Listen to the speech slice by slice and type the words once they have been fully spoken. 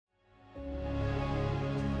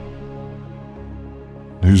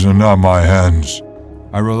These are not my hands.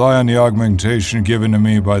 I rely on the augmentation given to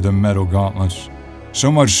me by the metal gauntlets.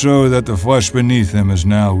 So much so that the flesh beneath them is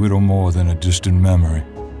now little more than a distant memory.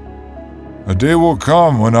 A day will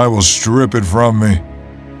come when I will strip it from me.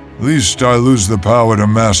 Least I lose the power to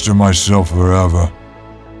master myself forever.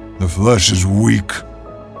 The flesh is weak,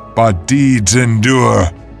 but deeds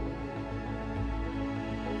endure.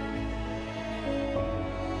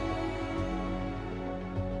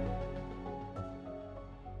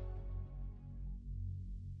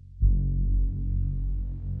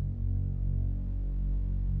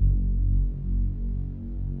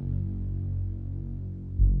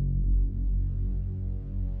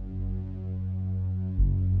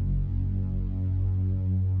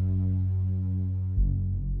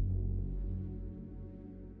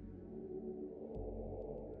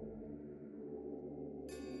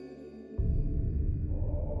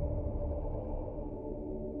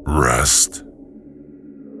 Rest.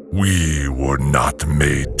 We were not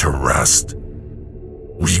made to rest.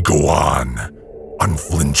 We go on,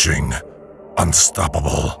 unflinching,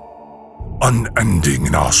 unstoppable, unending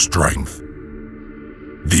in our strength.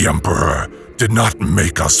 The Emperor did not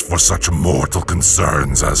make us for such mortal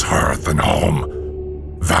concerns as hearth and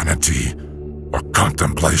home, vanity, or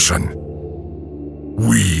contemplation.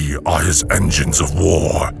 We are his engines of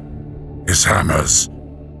war, his hammers,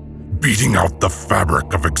 beating out the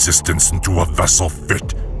fabric of existence into a vessel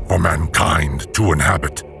fit for mankind to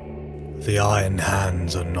inhabit. The Iron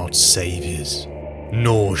Hands are not saviors,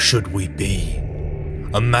 nor should we be.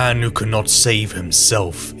 A man who cannot save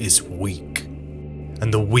himself is weak,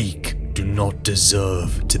 and the weak do not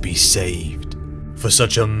deserve to be saved. For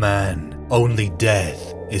such a man, only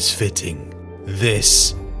death is fitting.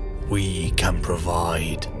 This we can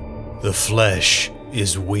provide. The flesh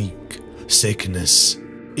is weak, sickness,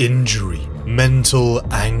 injury, mental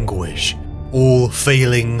anguish, all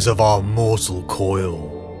failings of our mortal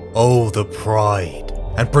coil. Oh, the pride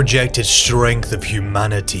and projected strength of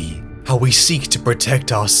humanity, how we seek to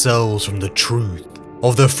protect ourselves from the truth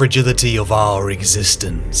of the fragility of our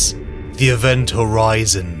existence, the event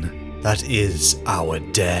horizon that is our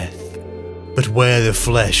death. But where the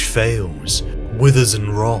flesh fails, withers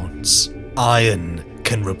and rots, iron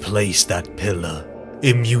can replace that pillar,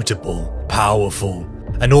 immutable, powerful,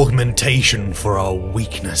 an augmentation for our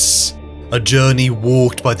weakness. A journey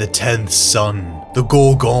walked by the 10th son, the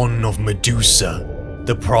Gorgon of Medusa,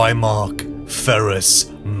 the Primarch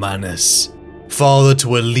Ferrus Manus, father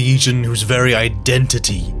to a legion whose very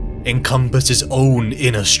identity encompassed his own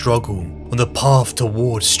inner struggle on the path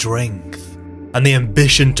toward strength, and the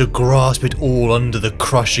ambition to grasp it all under the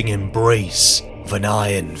crushing embrace of an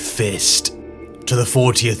iron fist. To the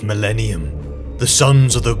 40th millennium, the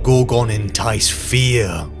sons of the Gorgon entice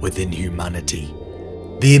fear within humanity.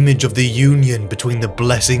 The image of the union between the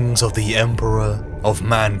blessings of the Emperor of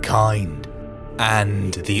mankind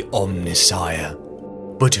and the Omnisire.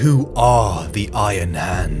 But who are the Iron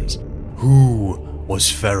Hands? Who was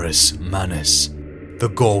Ferrus Manus,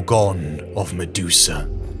 the Gorgon of Medusa?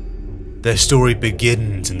 Their story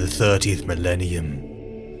begins in the 30th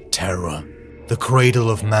millennium. Terror, the cradle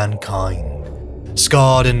of mankind,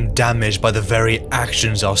 scarred and damaged by the very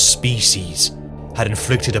actions our species had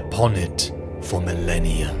inflicted upon it for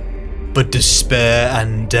millennia. But despair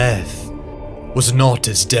and death was not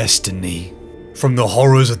its destiny. From the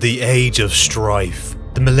horrors of the age of strife,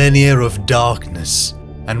 the millennia of darkness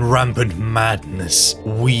and rampant madness,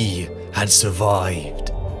 we had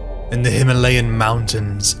survived. In the Himalayan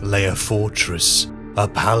mountains lay a fortress, a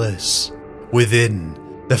palace. Within,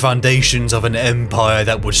 the foundations of an empire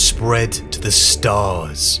that would spread to the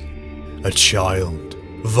stars. A child,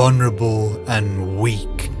 vulnerable and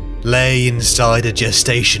weak, lay inside a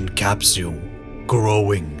gestation capsule,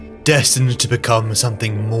 growing, destined to become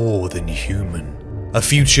something more than human. A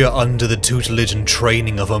future under the tutelage and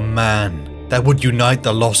training of a man that would unite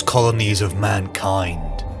the lost colonies of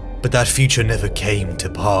mankind. But that future never came to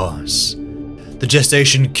pass. The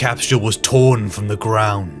gestation capsule was torn from the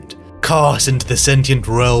ground, cast into the sentient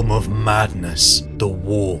realm of madness, the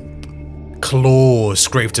warp. Claws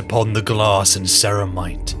scraped upon the glass and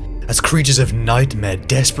ceramite, as creatures of nightmare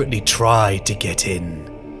desperately tried to get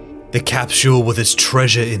in. The capsule with its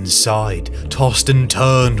treasure inside tossed and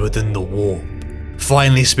turned within the warp,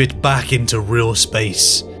 finally spit back into real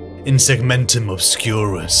space, in segmentum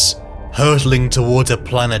obscurus, hurtling towards a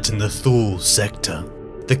planet in the Thule sector.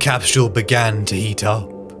 The capsule began to heat up,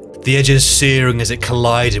 the edges searing as it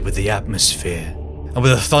collided with the atmosphere, and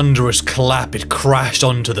with a thunderous clap it crashed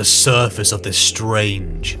onto the surface of this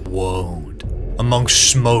strange world.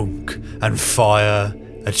 Amongst smoke and fire,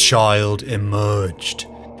 a child emerged,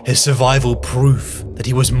 his survival proof that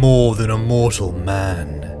he was more than a mortal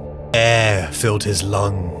man. Air filled his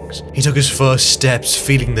lungs. He took his first steps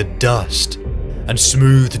feeling the dust and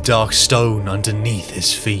smooth dark stone underneath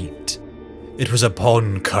his feet. It was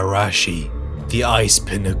upon Karashi, the ice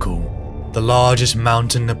pinnacle, the largest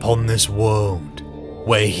mountain upon this world,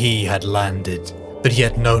 where he had landed, but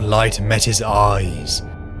yet no light met his eyes,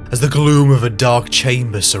 as the gloom of a dark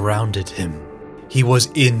chamber surrounded him. He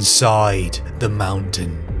was inside the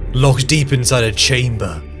mountain, locked deep inside a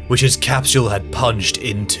chamber which his capsule had punched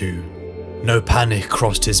into. No panic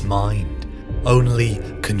crossed his mind, only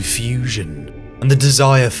confusion and the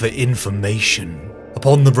desire for information.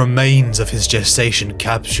 Upon the remains of his gestation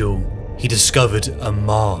capsule, he discovered a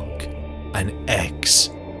mark, an X,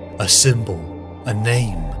 a symbol, a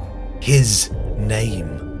name. His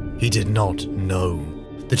name. He did not know.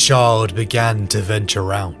 The child began to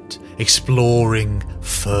venture out, exploring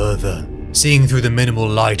further, seeing through the minimal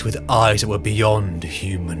light with eyes that were beyond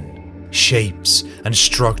human. Shapes and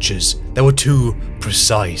structures that were too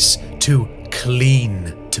precise, too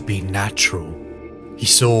clean to be natural. He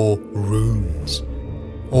saw runes.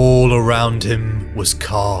 All around him was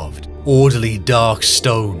carved, orderly dark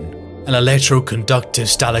stone and electroconductive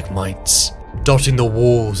stalagmites dotting the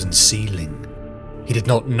walls and ceiling. He did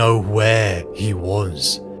not know where he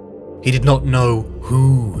was. He did not know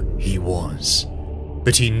who he was.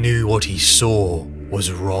 But he knew what he saw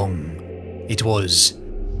was wrong. It was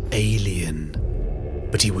alien.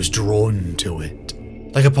 But he was drawn to it.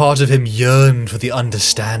 Like a part of him yearned for the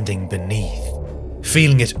understanding beneath,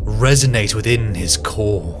 feeling it resonate within his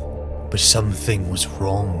core. But something was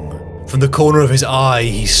wrong. From the corner of his eye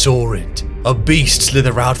he saw it. A beast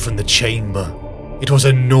slither out from the chamber. It was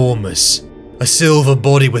enormous. A silver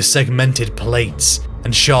body with segmented plates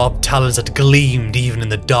and sharp talons that gleamed even in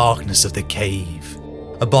the darkness of the cave.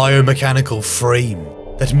 A biomechanical frame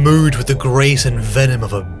that moved with the grace and venom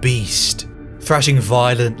of a beast, thrashing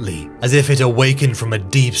violently as if it awakened from a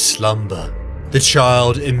deep slumber. The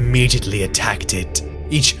child immediately attacked it,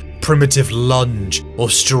 each primitive lunge or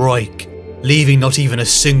strike, leaving not even a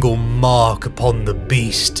single mark upon the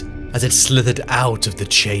beast as it slithered out of the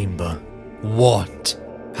chamber. What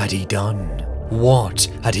had he done? What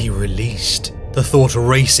had he released? The thought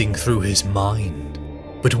racing through his mind.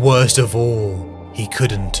 But worst of all, he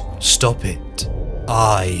couldn't stop it.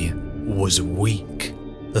 I was weak.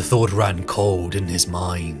 The thought ran cold in his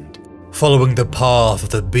mind. Following the path of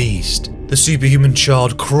the beast, the superhuman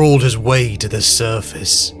child crawled his way to the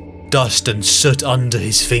surface, dust and soot under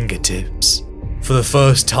his fingertips. For the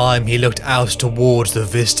first time he looked out towards the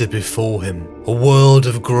vista before him, a world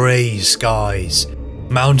of grey skies.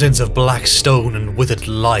 Mountains of black stone and withered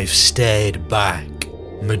life stared back.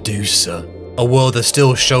 Medusa, a world that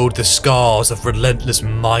still showed the scars of relentless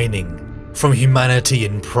mining from humanity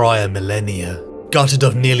in prior millennia. Gutted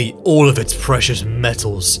of nearly all of its precious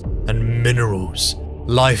metals and minerals,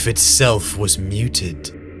 life itself was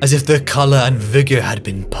muted, as if the colour and vigour had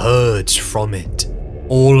been purged from it.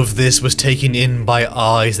 All of this was taken in by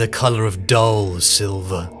eyes the colour of dull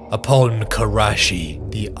silver, upon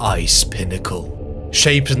Karashi, the ice pinnacle.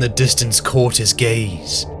 Shapes in the distance caught his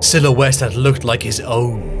gaze, silhouettes that looked like his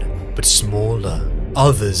own, but smaller.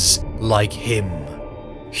 Others like him.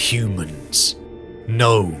 Humans.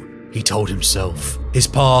 No, he told himself. His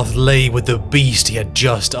path lay with the beast he had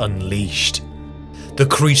just unleashed. The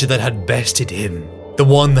creature that had bested him. The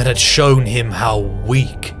one that had shown him how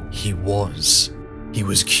weak he was. He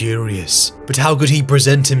was curious, but how could he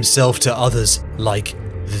present himself to others like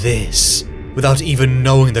this, without even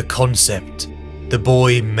knowing the concept? The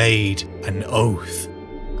boy made an oath,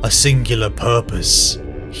 a singular purpose.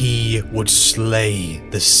 He would slay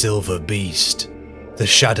the silver beast. The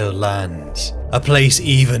Shadowlands, a place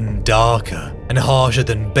even darker and harsher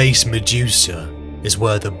than base Medusa, is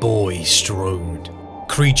where the boy strode.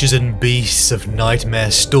 Creatures and beasts of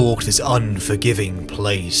nightmare stalked this unforgiving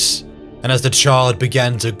place, and as the child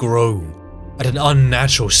began to grow, at an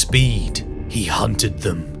unnatural speed, he hunted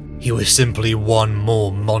them. He was simply one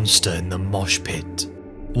more monster in the mosh pit.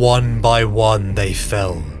 One by one they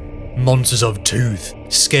fell, monsters of tooth,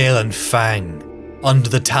 scale and fang, under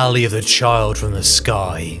the tally of the child from the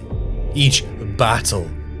sky. Each battle,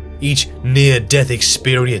 each near-death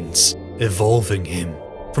experience, evolving him.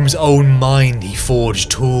 From his own mind he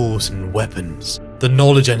forged tools and weapons, the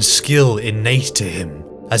knowledge and skill innate to him,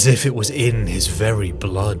 as if it was in his very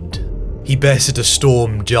blood. He bested a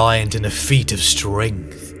storm giant in a feat of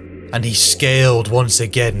strength, and he scaled once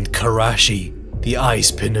again Karashi, the ice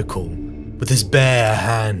pinnacle, with his bare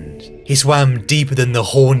hand. He swam deeper than the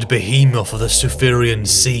horned behemoth of the Suferian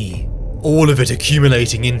Sea, all of it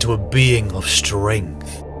accumulating into a being of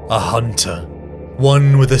strength. a hunter,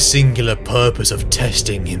 one with a singular purpose of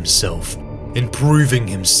testing himself, improving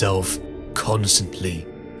himself constantly.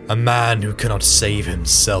 A man who cannot save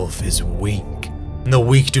himself is weak, and the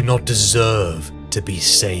weak do not deserve to be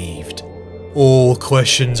saved. All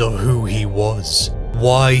questions of who he was,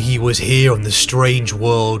 why he was here on the strange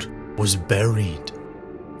world, was buried.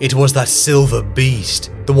 It was that silver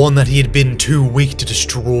beast, the one that he had been too weak to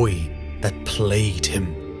destroy, that plagued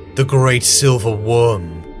him. The great silver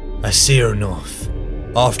worm, Stronos.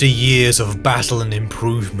 After years of battle and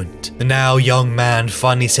improvement, the now young man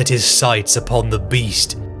finally set his sights upon the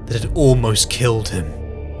beast that had almost killed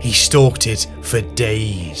him. He stalked it for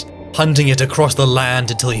days, hunting it across the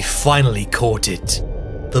land until he finally caught it.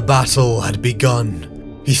 The battle had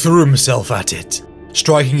begun. He threw himself at it,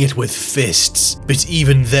 striking it with fists, but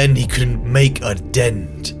even then he couldn't make a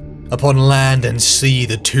dent. Upon land and sea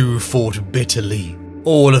the two fought bitterly,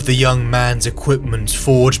 all of the young man's equipment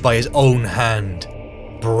forged by his own hand,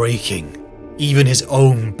 breaking. Even his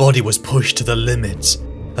own body was pushed to the limits,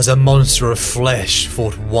 as a monster of flesh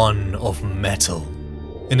fought one of metal.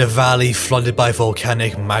 In a valley flooded by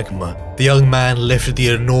volcanic magma, the young man lifted the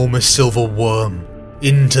enormous silver worm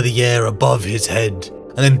into the air above his head,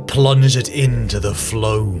 and then plunged it into the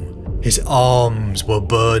flow. His arms were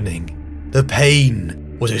burning. The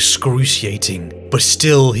pain was excruciating, but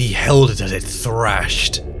still he held it as it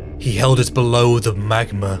thrashed. He held it below the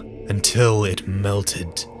magma until it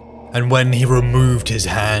melted, and when he removed his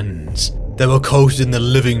hands, they were coated in the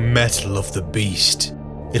living metal of the beast.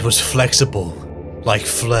 It was flexible, like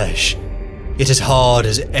flesh, yet as hard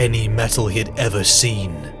as any metal he had ever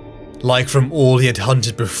seen. Like from all he had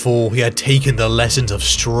hunted before, he had taken the lessons of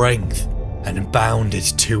strength and bound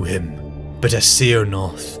it to him. But as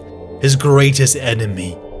Stronos, his greatest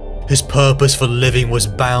enemy, his purpose for living was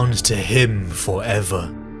bound to him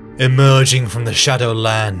forever. Emerging from the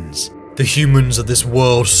Shadowlands, the humans of this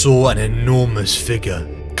world saw an enormous figure,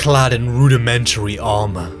 clad in rudimentary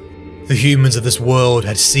armor. The humans of this world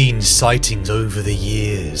had seen sightings over the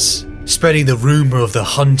years, spreading the rumor of the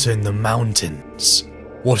hunter in the mountains.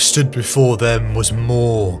 What stood before them was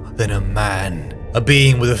more than a man, a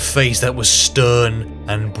being with a face that was stern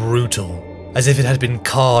and brutal, as if it had been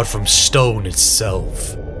carved from stone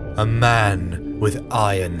itself. A man with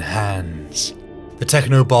iron hands. The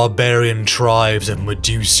techno-barbarian tribes of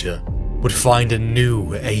Medusa would find a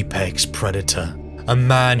new apex predator, a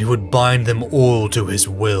man who would bind them all to his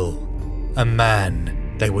will, a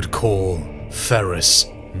man they would call Ferrus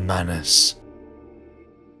Manus.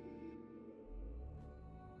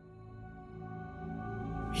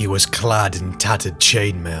 He was clad in tattered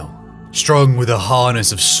chainmail, strung with a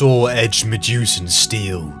harness of saw-edged Medusan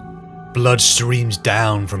steel. Blood streamed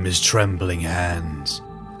down from his trembling hands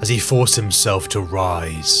as he forced himself to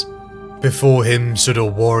rise. Before him stood a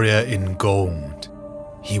warrior in gold.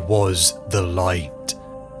 He was the light,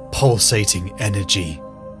 pulsating energy.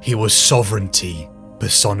 He was sovereignty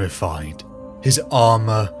personified. His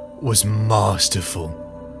armor was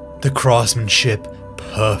masterful, the craftsmanship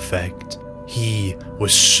perfect. He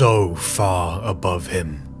was so far above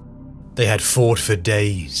him. They had fought for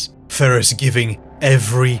days, Ferrus giving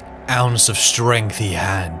every ounce of strength he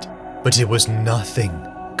had, but it was nothing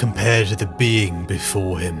compared to the being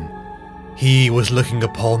before him. He was looking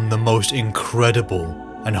upon the most incredible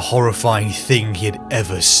and horrifying thing he had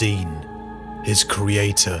ever seen. His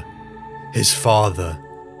creator, his father,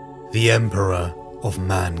 the emperor of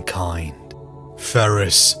mankind.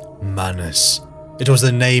 Ferrus Manus. It was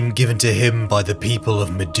the name given to him by the people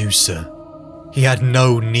of Medusa. He had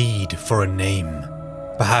no need for a name.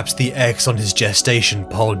 Perhaps the X on his gestation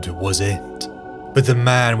pod was it. But the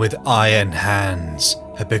man with iron hands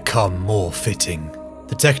had become more fitting.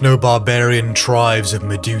 The techno-barbarian tribes of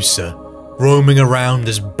Medusa, roaming around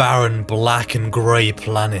this barren black and grey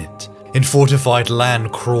planet, in fortified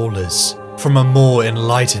land crawlers from a more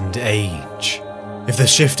enlightened age. If the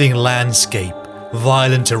shifting landscape,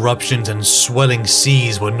 violent eruptions and swelling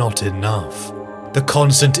seas were not enough, the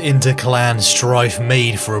constant inter-clan strife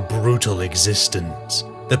made for a brutal existence.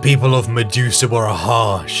 The people of Medusa were a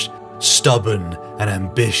harsh, stubborn and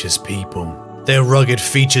ambitious people, their rugged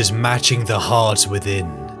features matching the hearts within.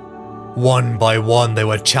 One by one they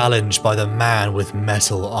were challenged by the man with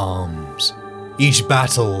metal arms. Each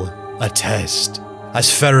battle a test,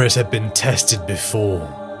 as Ferrus had been tested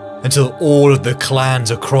before, until all of the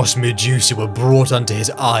clans across Medusa were brought under his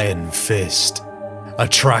iron fist.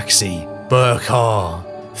 Atraxi, Burkhar,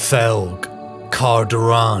 Felg,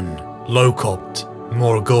 Kardan, Lokopt,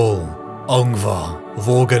 Morgul, Ungvar,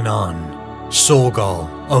 Vorganan, Sorgal,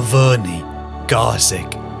 Averni,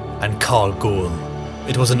 Garsik, and Karl Ghul.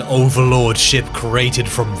 It was an overlord ship created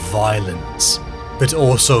from violence, but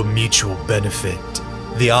also mutual benefit.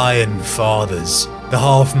 The Iron Fathers, the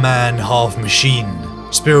half-man,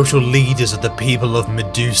 half-machine, spiritual leaders of the people of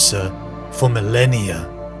Medusa, for millennia,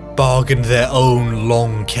 bargained their own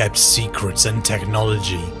long-kept secrets and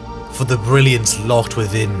technology for the brilliance locked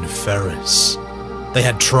within Ferrus. They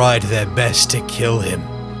had tried their best to kill him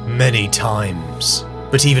many times,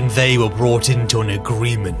 but even they were brought into an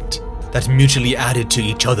agreement that mutually added to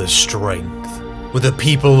each other's strength. With the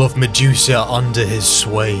people of Medusa under his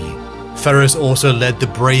sway, Ferrus also led the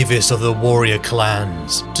bravest of the warrior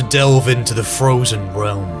clans to delve into the frozen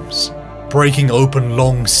realms, breaking open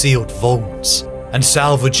long-sealed vaults and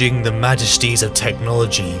salvaging the majesties of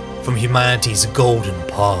technology from humanity's golden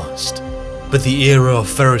past. But the era of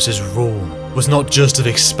Ferrus's rule was not just of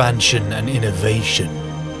expansion and innovation.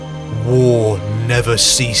 War never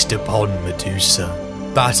ceased upon Medusa.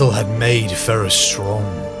 Battle had made Ferrus strong.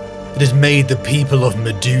 It had made the people of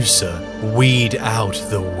Medusa weed out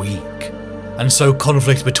the weak. And so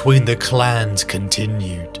conflict between the clans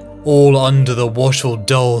continued, all under the watchful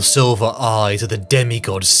dull silver eyes of the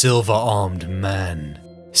demigod silver-armed man,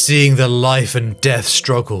 seeing the life and death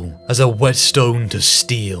struggle as a whetstone to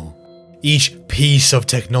steel. Each piece of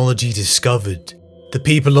technology discovered, the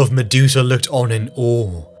people of Medusa looked on in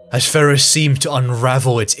awe, as Ferrus seemed to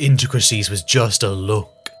unravel its intricacies with just a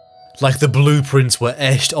look, like the blueprints were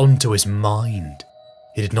etched onto his mind.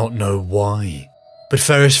 He did not know why, but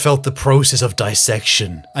Ferrus felt the process of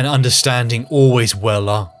dissection and understanding always well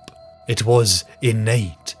up. It was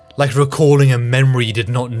innate, like recalling a memory you did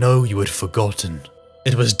not know you had forgotten.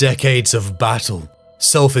 It was decades of battle,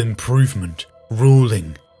 self-improvement,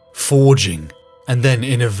 ruling, forging, and then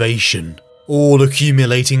innovation, all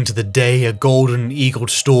accumulating to the day a golden eagled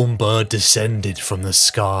stormbird descended from the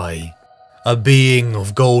sky. A being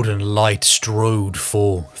of golden light strode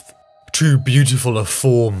forth, too beautiful a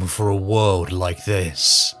form for a world like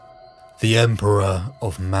this. The Emperor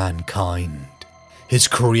of mankind, his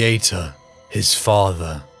creator, his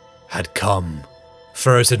father, had come.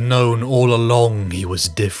 Ferrus had known all along he was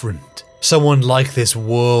different, someone like this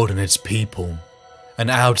world and its people, an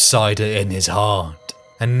outsider in his heart.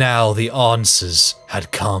 And now the answers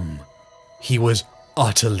had come. He was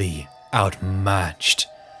utterly outmatched.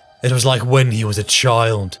 It was like when he was a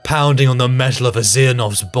child, pounding on the metal of a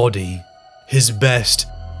Xehanov's body. His best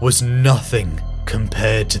was nothing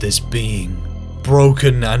compared to this being.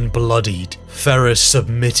 Broken and bloodied, Ferrus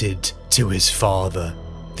submitted to his father,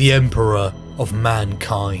 the Emperor of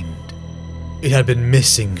mankind. It had been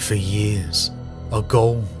missing for years. A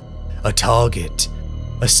goal, a target,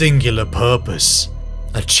 a singular purpose.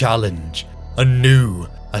 A challenge, a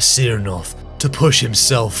Xehanov to push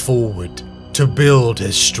himself forward, to build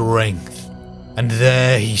his strength. And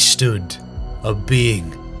there he stood, a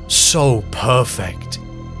being so perfect,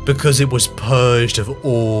 because it was purged of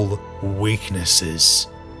all weaknesses.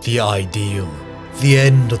 The ideal, the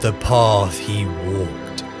end of the path he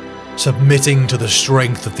walked. Submitting to the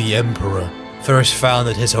strength of the Emperor, Ferrus found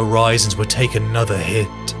that his horizons would take another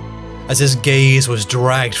hit, as his gaze was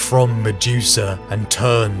dragged from Medusa and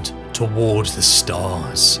turned towards the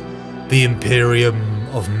stars. The Imperium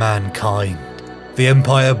of mankind, the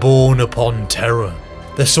empire born upon terror,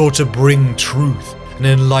 that sought to bring truth and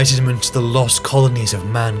enlightenment to the lost colonies of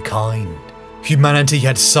mankind. Humanity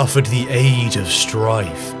had suffered the age of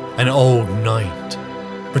strife, an old night,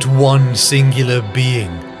 but one singular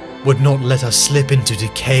being would not let us slip into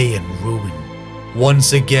decay and ruin.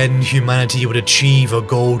 Once again, humanity would achieve a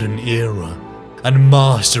golden era and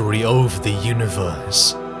mastery over the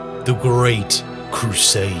universe, the Great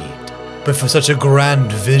Crusade. But for such a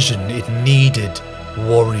grand vision, it needed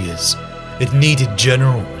warriors, it needed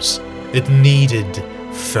generals, it needed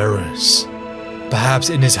Ferrus. Perhaps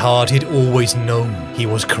in his heart he'd always known he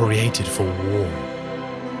was created for war.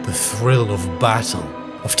 The thrill of battle,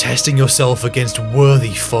 of testing yourself against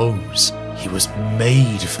worthy foes, he was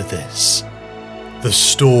made for this. The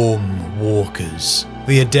Storm Walkers,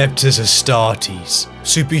 the Adeptus Astartes,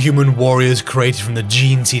 superhuman warriors created from the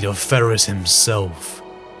gene seed of Ferrus himself.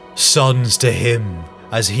 Sons to him,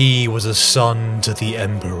 as he was a son to the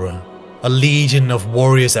Emperor. A legion of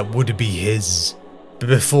warriors that would be his. But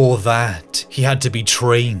before that, he had to be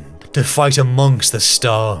trained to fight amongst the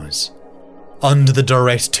stars. Under the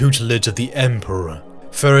direct tutelage of the Emperor,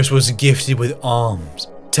 Ferrus was gifted with arms,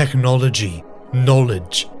 technology,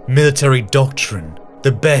 knowledge, military doctrine,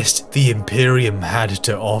 the best the Imperium had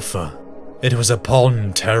to offer. It was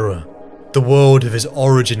upon Terra, the world of his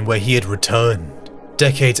origin where he had returned,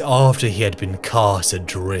 decades after he had been cast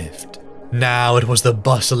adrift. Now it was the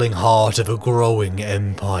bustling heart of a growing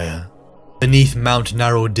empire. beneath Mount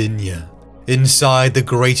Narodinia, inside the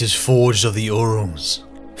greatest forges of the Urals,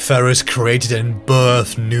 Ferrus created and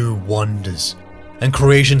birthed new wonders, and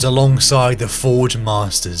creations alongside the Forge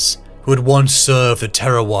Masters who had once served the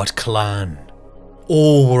Terrawat clan.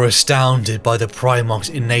 All were astounded by the Primarch's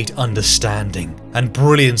innate understanding and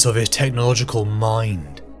brilliance of his technological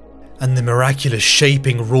mind, and the miraculous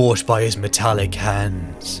shaping wrought by his metallic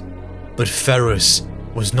hands. But Ferrus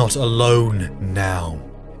was not alone now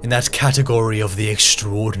in that category of the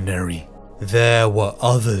extraordinary. There were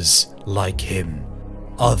others like him,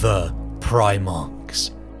 other Primarchs,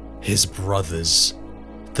 his brothers.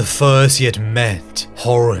 The first he had met,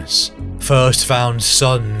 Horus, first found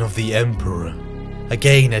son of the Emperor.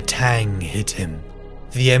 Again a tang hit him.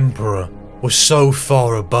 The Emperor was so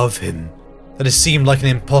far above him that it seemed like an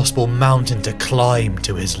impossible mountain to climb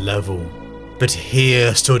to his level. But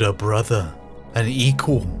here stood a brother, an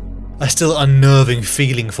equal, a still unnerving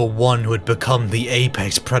feeling for one who had become the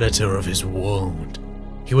apex predator of his world.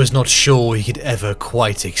 He was not sure he could ever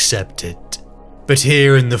quite accept it. But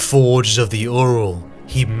here in the forges of the Ural,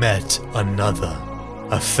 he met another,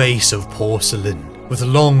 a face of porcelain, with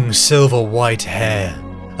long silver-white hair,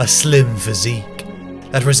 a slim physique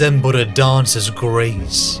that resembled a dancer's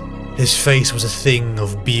grace. His face was a thing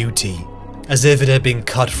of beauty, as if it had been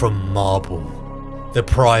cut from marble. The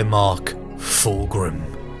Primarch Fulgrim.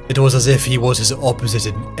 It was as if he was his opposite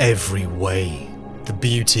in every way, the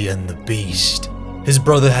beauty and the beast. His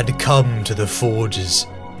brother had come to the forges,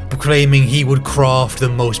 proclaiming he would craft the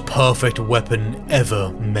most perfect weapon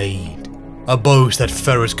ever made. A boast that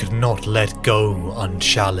Ferrus could not let go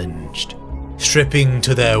unchallenged. Stripping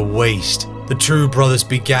to their waist, the two brothers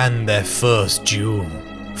began their first duel.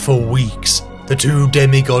 For weeks, the two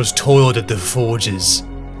demigods toiled at the forges,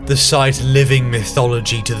 the sight living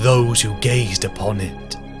mythology to those who gazed upon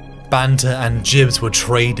it. Banter and jibs were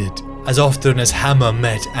traded, as often as hammer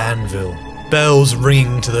met anvil, bells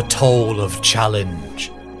ringing to the toll of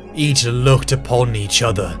challenge. Each looked upon each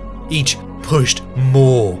other, each pushed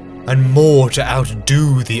more and more to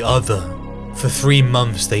outdo the other. For 3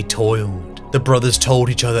 months they toiled. The brothers told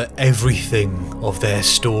each other everything of their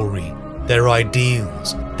story, their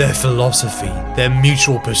ideals, their philosophy, their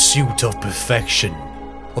mutual pursuit of perfection,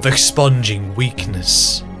 of expunging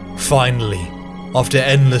weakness. Finally, after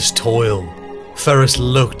endless toil, Ferrus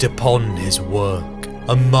looked upon his work,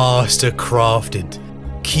 a master-crafted,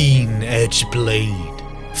 keen-edged blade,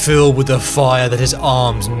 filled with the fire that his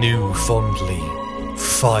arms knew fondly.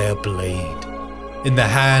 Fire blade. In the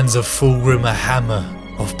hands of Fulgrim, a hammer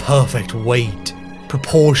of perfect weight,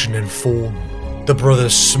 proportion and form. The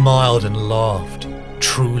brothers smiled and laughed,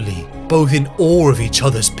 truly, both in awe of each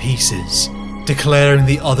other's pieces, declaring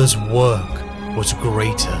the other's work was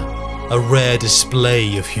greater, a rare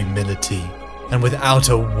display of humility, and without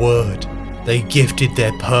a word, they gifted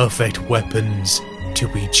their perfect weapons to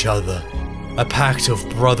each other, a pact of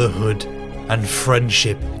brotherhood and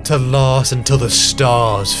friendship to last until the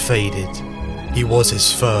stars faded. He was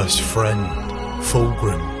his first friend,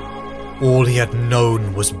 Fulgrim. All he had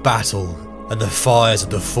known was battle and the fires of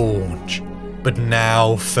the forge, but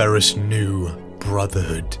now Ferrus knew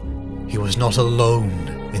brotherhood. He was not alone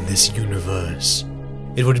in this universe.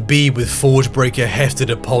 It would be with Forgebreaker hefted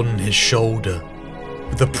upon his shoulder,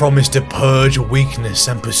 with the promise to purge weakness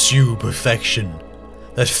and pursue perfection,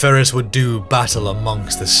 that Ferrus would do battle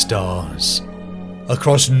amongst the stars.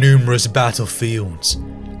 Across numerous battlefields,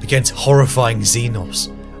 against horrifying Xenos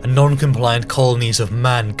and non-compliant colonies of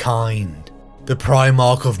mankind, the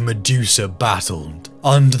Primarch of Medusa battled,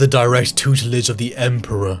 under the direct tutelage of the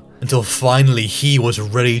Emperor, until finally he was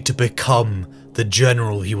ready to become the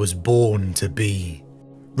general he was born to be.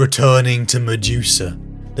 Returning to Medusa,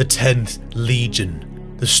 the 10th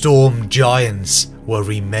Legion, the Storm Giants were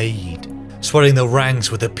remade. Swelling the ranks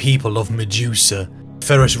with the people of Medusa,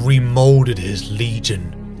 Ferrus remolded his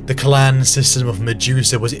legion. The clan system of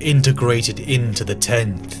Medusa was integrated into the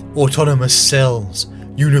 10th, autonomous cells,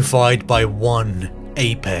 unified by one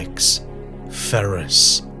apex,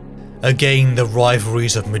 Ferrus. Again the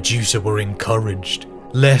rivalries of Medusa were encouraged,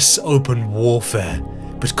 less open warfare,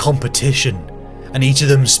 but competition, and each of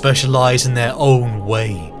them specialised in their own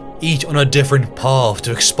way, each on a different path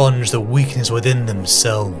to expunge the weakness within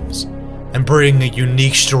themselves, and bring a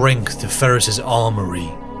unique strength to Ferrus's armory.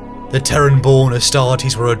 The Terran-born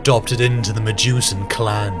Astartes were adopted into the Medusan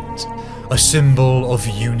clans, a symbol of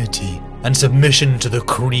unity and submission to the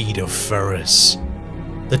creed of Ferrus.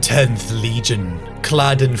 The 10th Legion,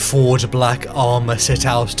 clad in forged black armour, set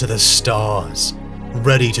out to the stars,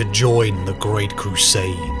 ready to join the Great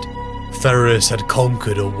Crusade. Ferrus had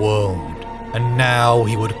conquered a world, and now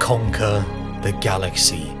he would conquer the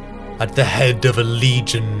galaxy, at the head of a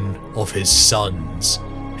legion of his sons,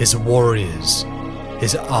 his warriors,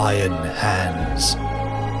 his iron hands.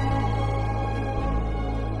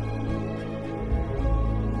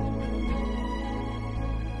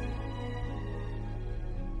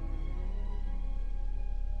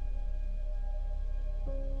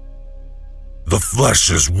 The flesh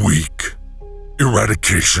is weak.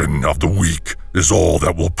 Eradication of the weak is all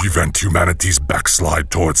that will prevent humanity's backslide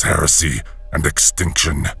towards heresy and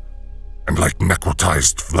extinction. And like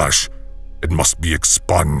necrotized flesh, it must be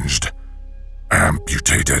expunged,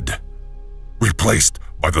 amputated, replaced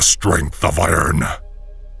by the strength of iron.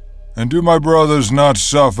 And do my brothers not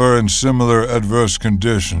suffer in similar adverse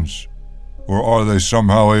conditions? Or are they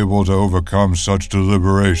somehow able to overcome such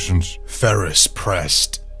deliberations? Ferrus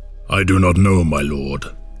pressed. I do not know, my lord.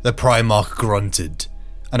 The Primarch grunted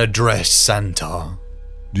and addressed Santar.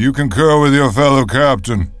 Do you concur with your fellow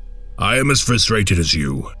captain? I am as frustrated as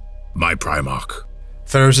you, my Primarch.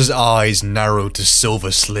 Ferrus's eyes narrowed to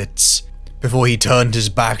silver slits before he turned his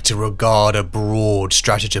back to regard a broad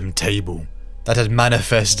stratagem table that had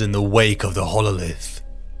manifested in the wake of the hololith.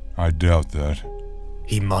 I doubt that,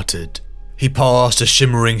 he muttered. He passed a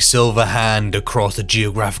shimmering silver hand across the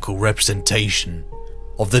geographical representation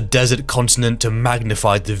of the desert continent to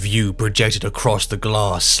magnify the view projected across the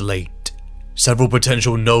glass slate. Several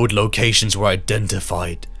potential node locations were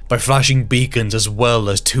identified by flashing beacons as well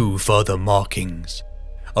as 2 further markings,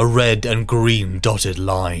 a red and green dotted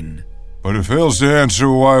line. But it fails to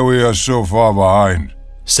answer why we are so far behind,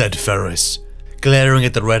 said Ferrus, glaring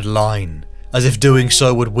at the red line, as if doing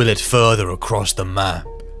so would will it further across the map.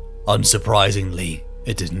 Unsurprisingly,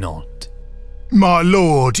 it did not. My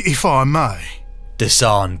lord, if I may,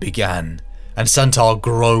 Desaan began, and Santar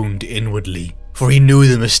groaned inwardly, for he knew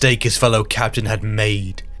the mistake his fellow captain had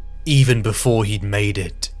made, even before he'd made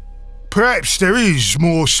it. Perhaps there is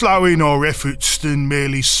more slowing our efforts than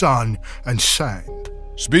merely sun and sand.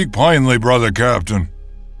 Speak plainly, brother captain.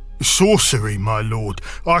 Sorcery, my lord.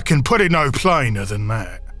 I can put it no plainer than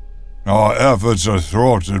that. Our efforts are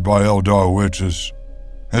thwarted by Eldar witches.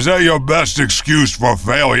 Is that your best excuse for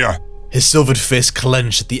failure? His silvered fist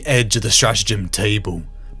clenched at the edge of the stratagem table,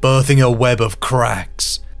 birthing a web of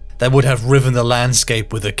cracks that would have riven the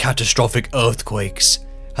landscape with the catastrophic earthquakes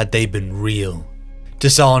had they been real.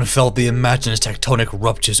 Desaan felt the imagined tectonic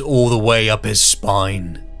ruptures all the way up his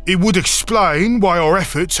spine. It would explain why our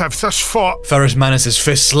efforts have thus far— Ferrus Manus'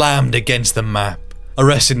 fist slammed against the map,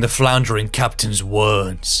 arresting the floundering captain's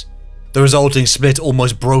words. The resulting split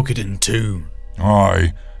almost broke it in 2.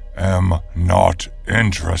 I am not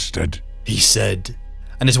interested, he said,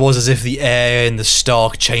 and it was as if the air in the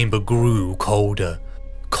stark chamber grew colder,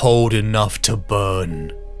 cold enough to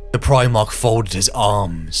burn. The Primarch folded his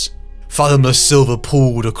arms. Fathomless silver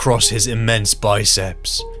pooled across his immense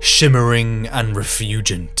biceps, shimmering and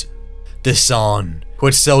refugent. Desaan, who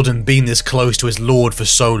had seldom been this close to his lord for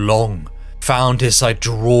so long, found his sight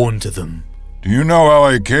drawn to them. Do you know how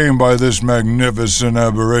I came by this magnificent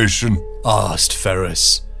aberration? Asked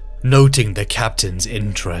Ferrus, noting the captain's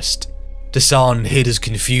interest. Desaan hid his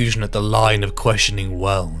confusion at the line of questioning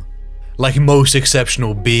well. Like most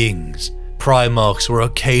exceptional beings, Primarchs were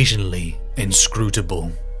occasionally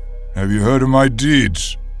inscrutable. Have you heard of my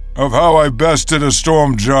deeds? Of how I bested a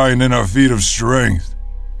storm giant in a feat of strength?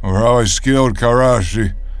 Or how I scaled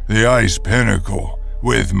Karashi, the ice pinnacle,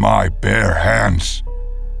 with my bare hands?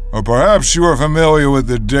 Or perhaps you are familiar with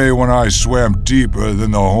the day when I swam deeper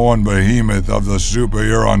than the horned behemoth of the Super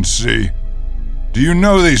Huron Sea. Do you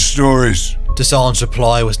know these stories? Desaan's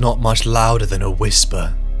reply was not much louder than a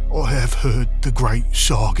whisper. I have heard the great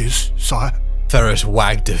sagas, sire. Ferrus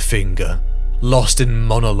wagged a finger, lost in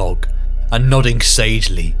monologue, and nodding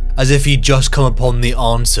sagely, as if he'd just come upon the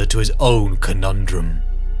answer to his own conundrum.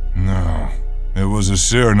 No, it was a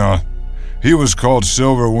Cyrnoth. He was called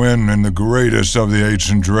Silverwind and the greatest of the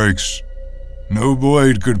ancient drakes. No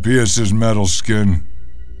blade could pierce his metal skin.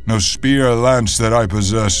 No spear or lance that I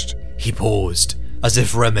possessed. He paused, as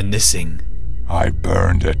if reminiscing. I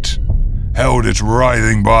burned it. Held its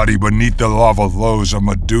writhing body beneath the lava flows of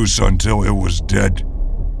Medusa until it was dead.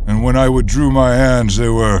 And when I withdrew my hands, they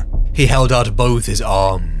were— He held out both his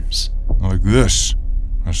arms. Like this,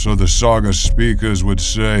 or so the saga speakers would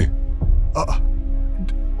say.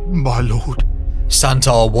 My lord.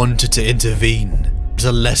 Santar wanted to intervene, but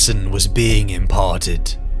a lesson was being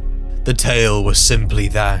imparted. The tale was simply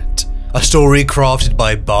that, a story crafted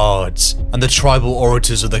by bards and the tribal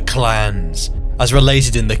orators of the clans, as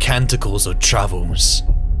related in the canticles or travels.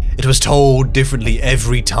 It was told differently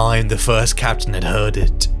every time the first captain had heard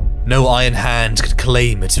it. No iron hand could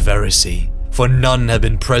claim its veracy, for none had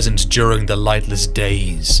been present during the lightless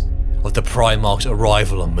days, of the Primarch's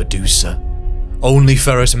arrival on Medusa. Only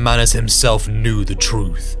Ferrus Manus himself knew the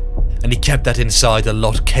truth, and he kept that inside the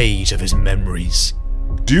locked cage of his memories.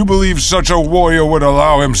 Do you believe such a warrior would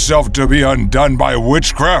allow himself to be undone by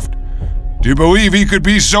witchcraft? Do you believe he could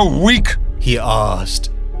be so weak? He asked.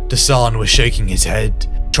 Desaan was shaking his head,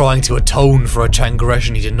 trying to atone for a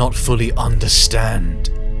transgression he did not fully understand.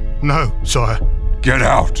 No, sire. Get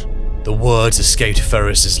out! The words escaped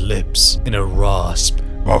Ferrus's lips in a rasp.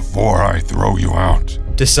 Before I throw you out.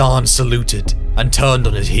 Desaan saluted and turned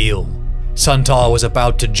on his heel. Santar was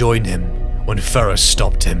about to join him when Ferrus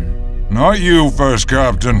stopped him. Not you, First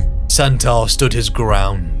Captain. Santar stood his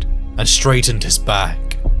ground and straightened his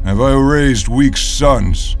back. Have I raised weak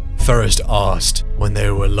sons? Ferrus asked when they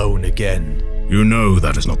were alone again. You know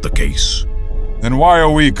that is not the case. Then why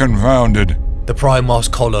are we confounded? The Primarch's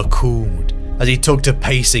collar cooled as he took to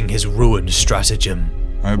pacing his ruined stratagem.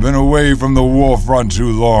 I've been away from the war front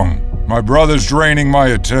too long. My brother's draining my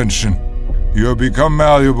attention. You have become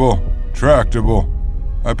malleable, tractable.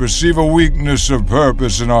 I perceive a weakness of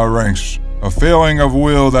purpose in our ranks, a failing of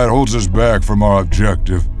will that holds us back from our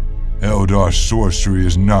objective. Eldar sorcery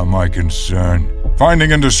is not my concern.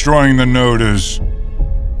 Finding and destroying the node is.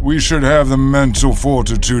 We should have the mental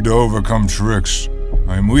fortitude to overcome tricks.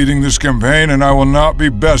 I am leading this campaign and I will not be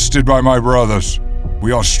bested by my brothers.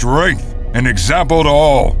 We are strength, an example to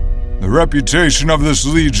all. The reputation of this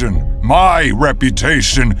legion, my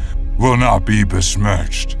reputation, will not be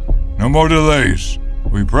besmirched. No more delays.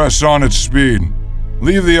 We press on at speed.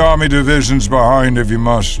 Leave the army divisions behind if you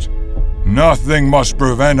must. Nothing must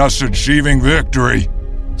prevent us achieving victory.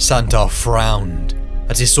 Santar frowned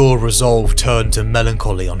as he saw resolve turn to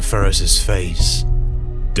melancholy on Ferrus's face.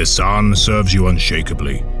 Desaan serves you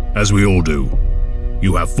unshakably, as we all do.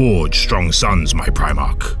 You have forged strong sons, my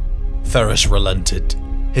Primarch. Ferrus relented.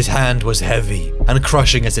 His hand was heavy and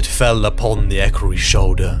crushing as it fell upon the equerry's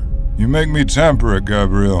shoulder. You make me temperate,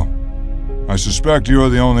 Gabriel. I suspect you are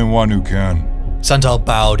the only one who can. Santar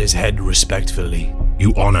bowed his head respectfully.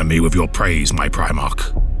 You honor me with your praise, my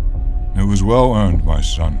Primarch. It was well earned, my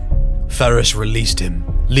son. Ferrus released him,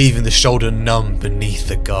 leaving the shoulder numb beneath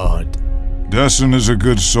the guard. Desaan is a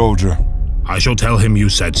good soldier. I shall tell him you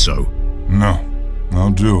said so. No,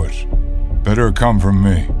 I'll do it. Better come from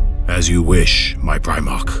me. As you wish, my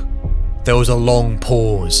Primarch. There was a long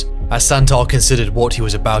pause as Santar considered what he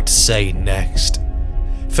was about to say next.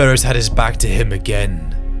 Ferrus had his back to him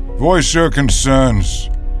again. Voice your concerns.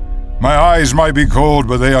 My eyes might be cold,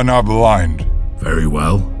 but they are not blind. Very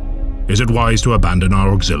well. Is it wise to abandon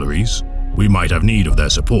our auxiliaries? We might have need of their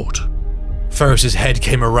support. Ferrus's head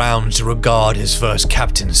came around to regard his first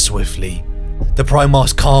captain swiftly. The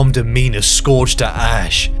Primarch's calm demeanor scorched to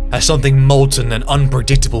ash as something molten and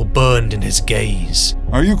unpredictable burned in his gaze.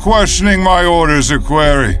 Are you questioning my orders,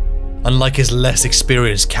 Equerry? Unlike his less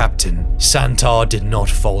experienced captain, Santar did not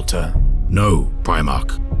falter. No,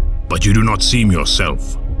 Primarch, but you do not seem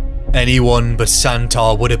yourself. Anyone but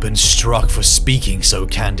Santar would have been struck for speaking so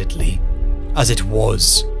candidly. As it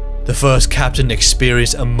was, the first captain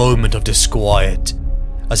experienced a moment of disquiet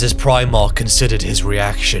as his Primarch considered his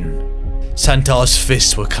reaction. Santar's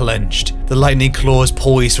fists were clenched, the lightning claws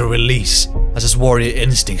poised for release as his warrior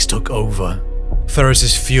instincts took over.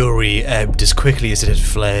 Ferrus's fury ebbed as quickly as it had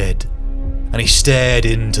flared, and he stared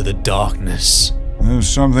into the darkness. There's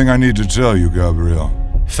something I need to tell you, Gabriel.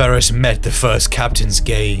 Ferrus met the first captain's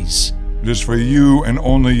gaze. It is for you and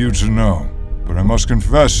only you to know, but I must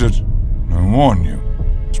confess it, and I warn you,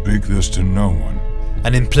 speak this to no one.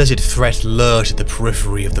 An implicit threat lurked at the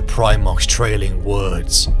periphery of the Primarch's trailing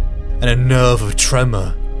words, and a nerve of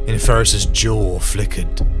tremor in Ferrus's jaw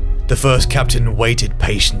flickered. The first captain waited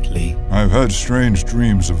patiently. I've had strange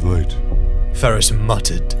dreams of late. Ferrus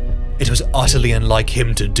muttered. It was utterly unlike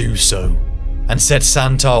him to do so, and set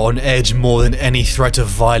Santar on edge more than any threat of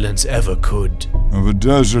violence ever could. Of a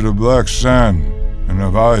desert of black sand, and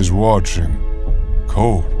of eyes watching.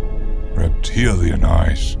 Cold, reptilian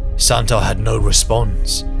eyes. Santar had no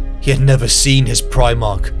response. He had never seen his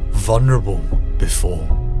Primarch vulnerable before.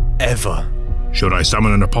 Ever. Should I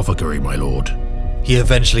summon an apothecary, my lord? He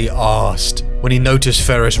eventually asked when he noticed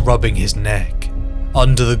Ferrus rubbing his neck.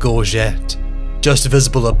 Under the gorget, just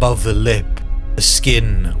visible above the lip, the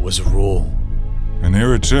skin was raw. An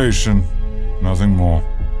irritation, nothing more.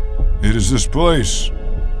 It is this place,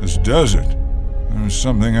 this desert. There is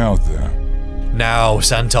something out there. Now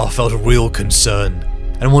Santar felt real concern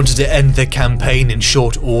and wanted to end the campaign in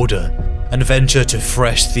short order and venture to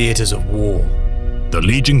fresh theaters of war. The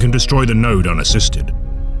Legion can destroy the node unassisted.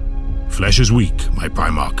 Flesh is weak, my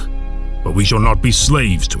Primarch, but we shall not be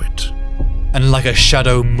slaves to it. And like a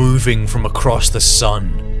shadow moving from across the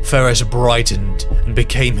sun, Ferrus brightened and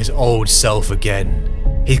became his old self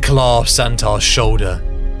again. He clasped Santar's shoulder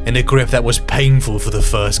in a grip that was painful for the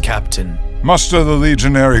first captain. Muster the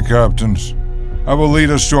legionary captains. I will lead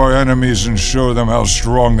us to our enemies and show them how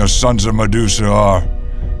strong the sons of Medusa are.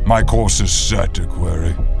 My course is set,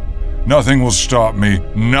 Aquari. Nothing will stop me.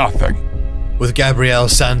 Nothing. With Gabriel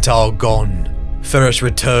Santar gone, Ferrus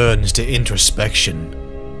returns to introspection.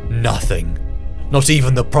 Nothing, not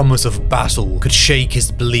even the promise of battle, could shake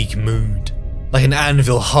his bleak mood. Like an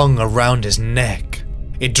anvil hung around his neck,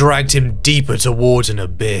 it dragged him deeper towards an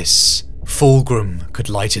abyss. Fulgrim could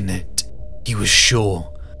lighten it, he was sure.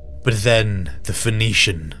 But then the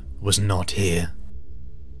Phoenician was not here.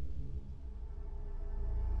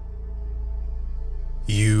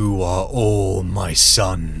 You are all my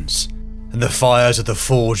sons, and the fires of the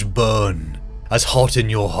forge burn as hot in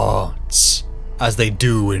your hearts as they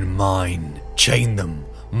do in mine. Chain them,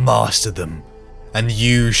 master them, and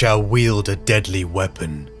you shall wield a deadly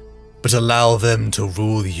weapon. But allow them to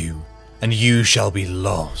rule you, and you shall be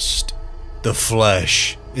lost. The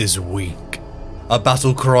flesh is weak. A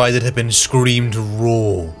battle cry that had been screamed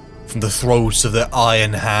raw from the throats of the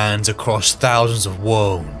Iron Hands across thousands of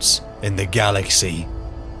worlds in the galaxy.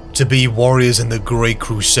 To be warriors in the Great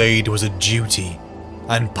Crusade was a duty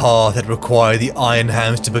and path that required the Iron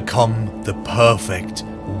Hands to become the perfect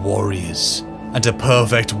warriors. And a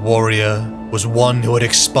perfect warrior was one who had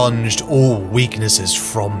expunged all weaknesses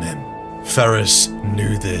from him. Ferrus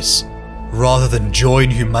knew this. Rather than join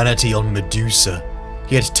humanity on Medusa,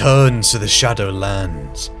 he had turned to the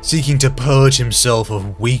Shadowlands, seeking to purge himself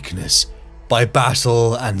of weakness by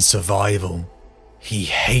battle and survival. He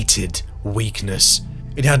hated weakness.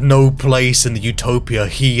 It had no place in the utopia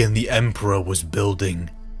he and the Emperor was building.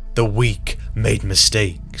 The weak made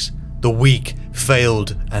mistakes. The weak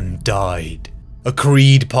failed and died. A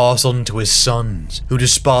creed passed on to his sons, who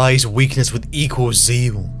despised weakness with equal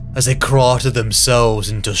zeal as they crafted themselves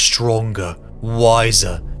into stronger,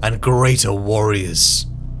 wiser, and greater warriors.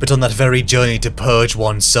 But on that very journey to purge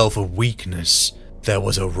oneself of weakness, there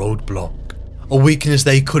was a roadblock. A weakness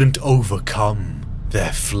they couldn't overcome.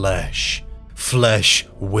 Their flesh. Flesh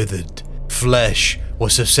withered. Flesh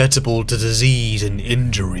was susceptible to disease and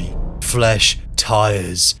injury. Flesh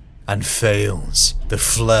tires and fails. The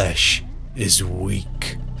flesh is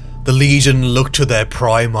weak. The Legion looked to their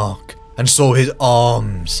Primarch and saw his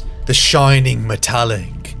arms, the shining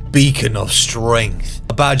metallic beacon of strength,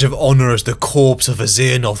 a badge of honor as the corpse of a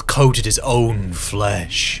Xehanort coated his own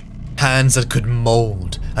flesh. Hands that could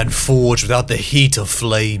mold and forge without the heat of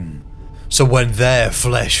flame. So when their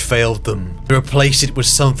flesh failed them, they replaced it with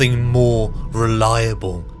something more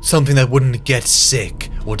reliable, something that wouldn't get sick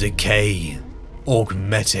or decay.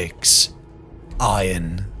 Augmetics.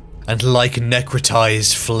 Iron. And like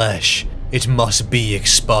necrotized flesh, it must be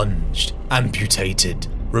expunged, amputated,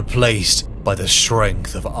 replaced by the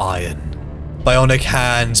strength of iron. Bionic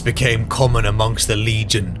hands became common amongst the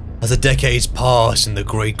Legion as the decades passed in the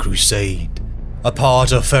Great Crusade. A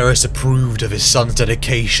part of Ferrus approved of his son's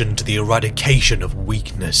dedication to the eradication of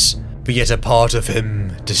weakness, but yet a part of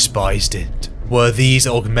him despised it. Were these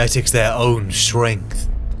augmetics their own strength,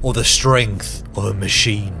 or the strength of a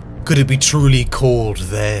machine? Could it be truly called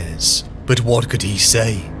theirs? But what could he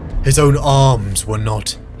say? His own arms were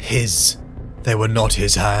not his. They were not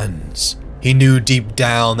his hands. He knew deep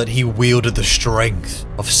down that he wielded the strength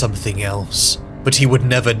of something else, but he would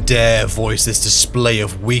never dare voice this display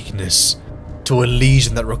of weakness to a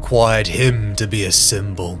legion that required him to be a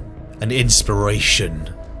symbol, an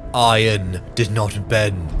inspiration. Iron did not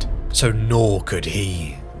bend, so nor could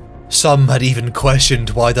he. Some had even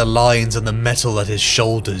questioned why the lines on the metal at his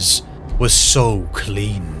shoulders was so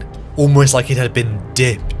clean, almost like it had been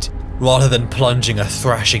dipped, rather than plunging a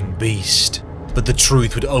thrashing beast. But the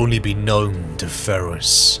truth would only be known to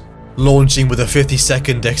Ferrus. Launching with a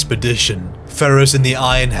 52nd expedition, Ferrus and the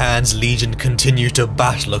Iron Hands Legion continued to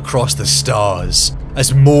battle across the stars,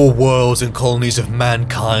 as more worlds and colonies of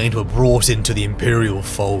mankind were brought into the Imperial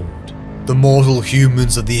fold. The mortal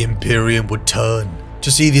humans of the Imperium would turn to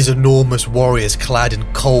see these enormous warriors clad in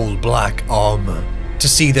cold black armor. To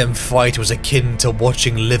see them fight was akin to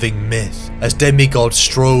watching living myth as demigods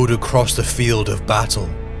strode across the field of battle.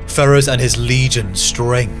 Ferrus and his Legion's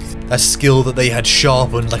strength, a skill that they had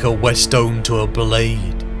sharpened like a whetstone to a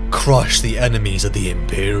blade, crushed the enemies of the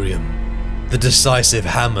Imperium. The decisive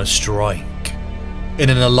hammer strike. In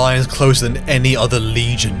an alliance closer than any other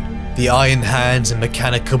Legion, the Iron Hands and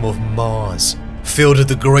Mechanicum of Mars fielded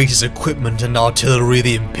the greatest equipment and artillery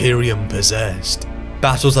the Imperium possessed.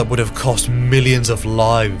 Battles that would have cost millions of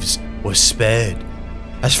lives were spared,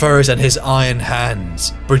 as Ferrus and his iron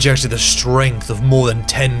hands projected the strength of more than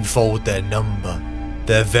tenfold their number.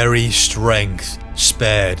 Their very strength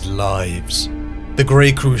spared lives. The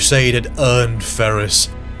Great Crusade had earned Ferrus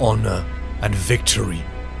honor and victory,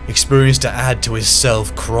 experience to add to his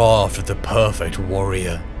self-craft of the perfect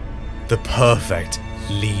warrior, the perfect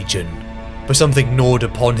legion. But something gnawed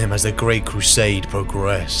upon him as the Great Crusade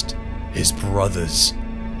progressed. His brothers,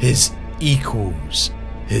 his equals,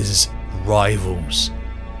 his rivals.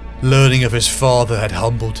 Learning of his father had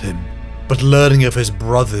humbled him, but learning of his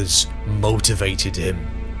brothers motivated him.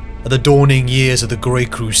 At the dawning years of the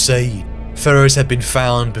Great Crusade, Ferrus had been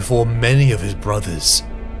found before many of his brothers.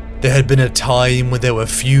 There had been a time when there were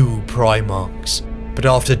few Primarchs, but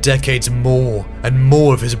after decades more and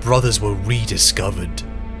more of his brothers were rediscovered.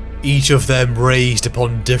 Each of them raised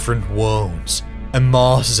upon different worlds, and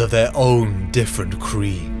masters of their own different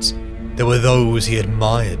creeds. There were those he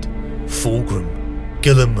admired: Fulgrim,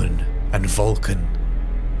 Guilliman, and Vulcan.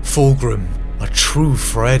 Fulgrim, a true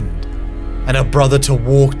friend, and a brother to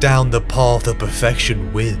walk down the path of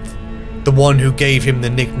perfection with. The one who gave him the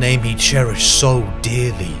nickname he cherished so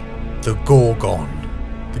dearly, the Gorgon.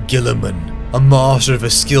 The Guilliman, a master of a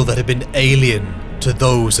skill that had been alien to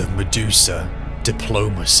those of Medusa,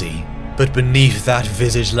 diplomacy. But beneath that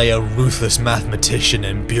visage lay a ruthless mathematician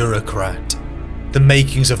and bureaucrat. The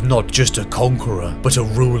makings of not just a conqueror, but a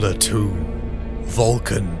ruler too.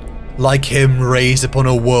 Vulcan, like him, raised upon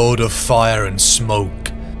a world of fire and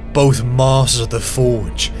smoke, both masters of the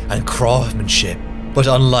forge and craftsmanship. But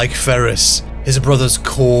unlike Ferrus, his brother's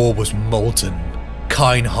core was molten,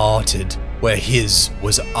 kind-hearted, where his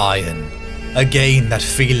was iron. Again that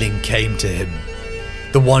feeling came to him,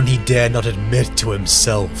 the one he dared not admit to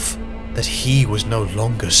himself, that he was no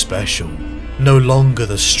longer special, no longer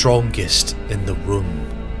the strongest in the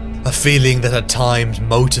room. A feeling that at times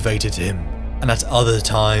motivated him, and at other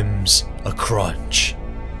times a crutch.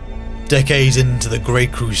 Decades into the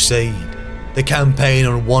Great Crusade, the campaign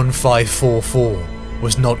on 1544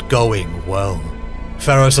 was not going well.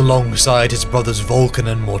 Ferrus, alongside his brothers Vulcan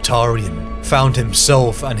and Mortarion, found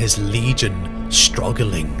himself and his legion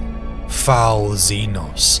struggling. Foul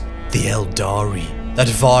Stronos, the Eldari, that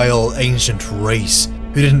vile ancient race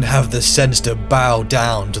who didn't have the sense to bow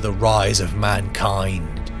down to the rise of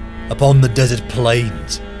mankind. Upon the desert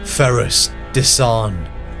plains, Ferrus, Desaan,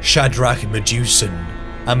 Shadrach Medusan,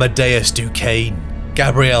 Amadeus Duquesne,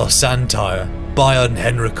 Gabriel Santire, Bion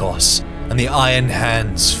Henricos, and the Iron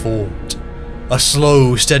Hands fought. A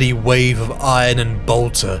slow, steady wave of iron and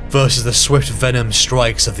bolter versus the swift venom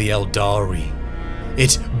strikes of the Eldari.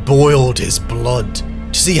 It boiled his blood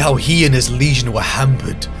to see how he and his legion were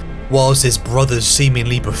hampered, whilst his brothers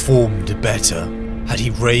seemingly performed better. Had he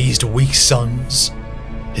raised weak sons?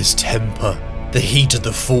 His temper, the heat of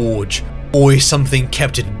the forge, always something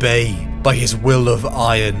kept at bay by his will of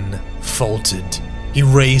iron, faltered. He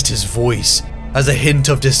raised his voice as a hint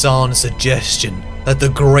of Desaan's suggestion that the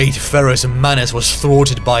great Ferrus Manus was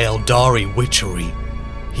thwarted by Eldari witchery.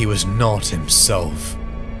 He was not himself.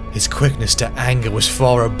 His quickness to anger was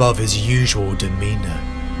far above his usual demeanour.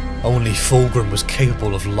 Only Fulgrim was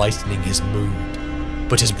capable of lightening his mood,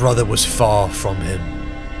 but his brother was far from him.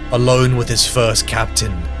 Alone with his first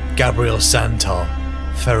captain, Gabriel Santar,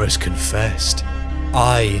 Ferrus confessed,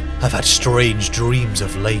 "I have had strange dreams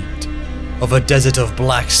of late, of a desert of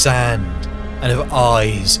black sand, and of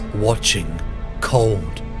eyes watching,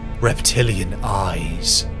 cold, reptilian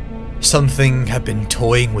eyes." Something had been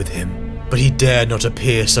toying with him, but he dared not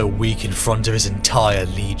appear so weak in front of his entire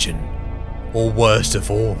legion. Or worst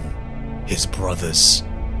of all, his brothers.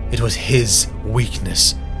 It was his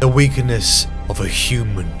weakness, the weakness of a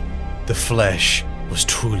human. The flesh was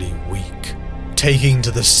truly weak. Taking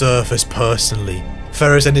to the surface personally,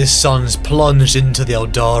 Ferrus and his sons plunged into the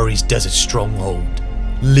Eldari's desert stronghold,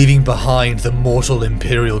 leaving behind the mortal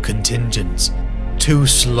Imperial contingents, too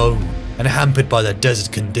slow and hampered by the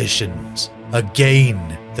desert conditions.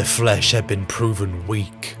 Again, the flesh had been proven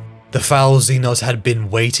weak. The foul Xenos had been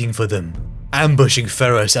waiting for them, ambushing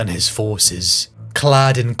Ferrus and his forces.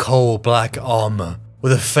 Clad in coal-black armour,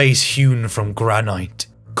 with a face hewn from granite,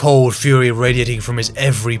 cold fury radiating from his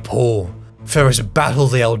every pore, Ferrus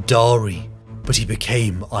battled the Eldari, but he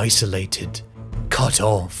became isolated, cut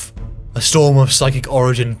off. A storm of psychic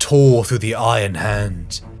origin tore through the Iron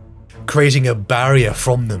Hands, creating a barrier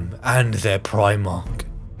from them and their Primarch.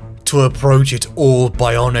 To approach it, all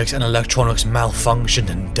bionics and electronics malfunctioned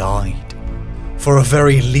and died. For a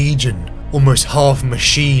very legion, almost half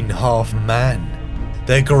machine, half man,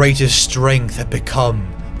 their greatest strength had become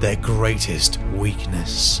their greatest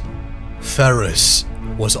weakness. Ferrus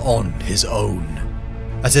was on his own.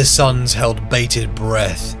 as his sons held bated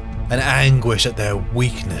breath and anguish at their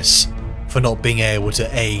weakness for not being able to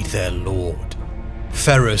aid their lord.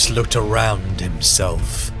 Ferrus looked around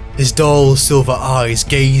himself, his dull silver eyes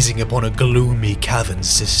gazing upon a gloomy cavern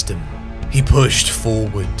system. He pushed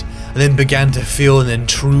forward and then began to feel an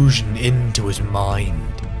intrusion into his mind.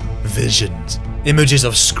 Visions, images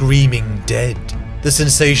of screaming dead, the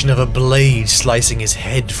sensation of a blade slicing his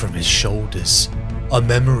head from his shoulders, a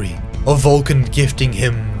memory of Vulcan gifting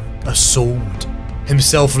him a sword,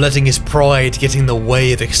 himself letting his pride get in the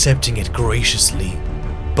way of accepting it graciously.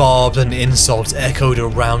 Barbs and insults echoed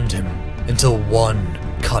around him until one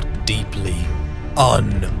cut deeply.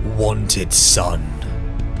 Unwanted son.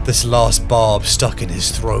 This last barb stuck in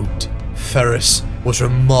his throat. Ferrus was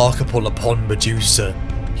remarkable upon Medusa.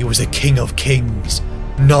 He was a king of kings.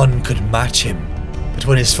 None could match him. But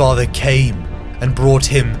when his father came and brought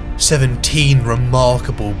him 17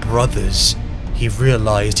 remarkable brothers, he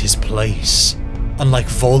realized his place. Unlike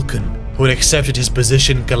Vulcan, who had accepted his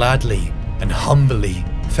position gladly and humbly,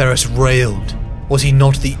 Ferrus railed. Was he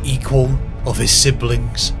not the equal of his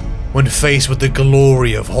siblings? When faced with the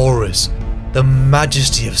glory of Horus, the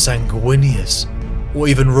majesty of Sanguinius, or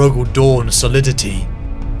even Rogel Dawn's solidity,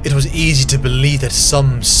 it was easy to believe that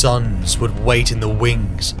some sons would wait in the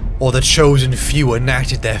wings, or the chosen few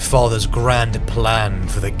enacted their father's grand plan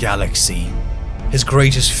for the galaxy. His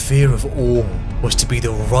greatest fear of all was to be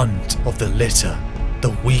the runt of the litter,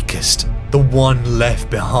 the weakest, the one left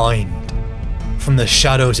behind. From the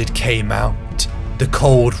shadows it came out, the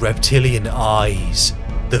cold reptilian eyes,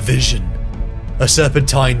 the vision, a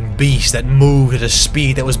serpentine beast that moved at a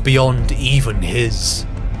speed that was beyond even his,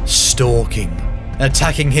 stalking,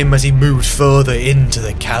 attacking him as he moved further into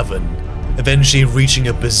the cavern, eventually reaching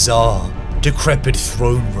a bizarre, decrepit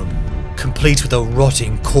throne room, complete with a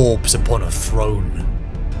rotting corpse upon a throne.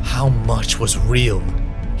 How much was real,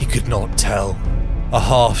 he could not tell. A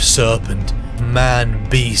half-serpent,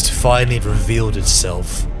 man-beast finally revealed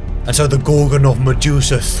itself, and so the Gorgon of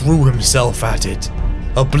Medusa threw himself at it,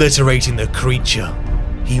 obliterating the creature.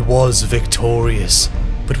 He was victorious,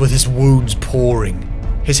 but with his wounds pouring,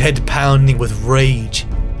 his head pounding with rage,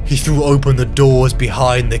 he threw open the doors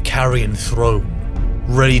behind the carrion throne,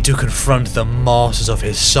 ready to confront the masters of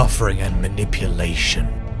his suffering and manipulation.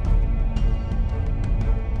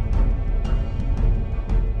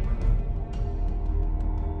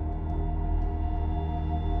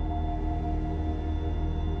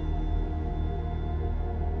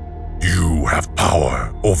 You have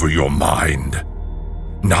power over your mind,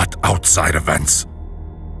 not outside events.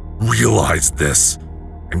 Realize this,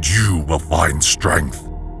 and you will find strength.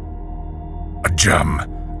 A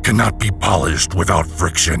gem cannot be polished without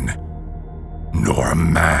friction, nor a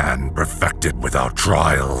man perfected without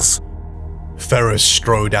trials. Ferrus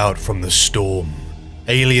strode out from the storm,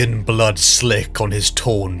 alien blood slick on his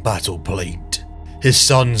torn battle plate. His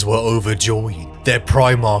sons were overjoyed. Their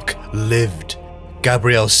Primarch lived.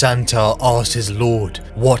 Gabriel Santar asked his lord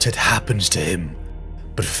what had happened to him,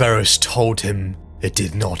 but Ferrus told him it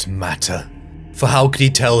did not matter. For how could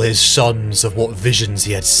he tell his sons of what visions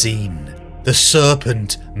he had seen? The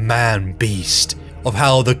serpent man-beast, of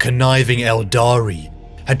how the conniving Eldari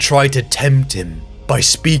had tried to tempt him by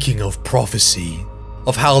speaking of prophecy,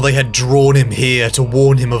 of how they had drawn him here to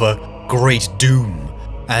warn him of a great doom,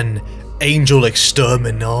 an angel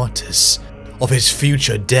exterminatus, of his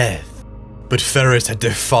future death. But Ferrus had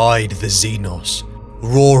defied the Xenos,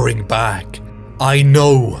 roaring back, "I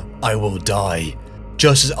know I will die,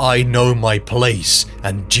 just as I know my place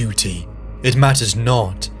and duty. It matters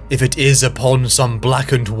not if it is upon some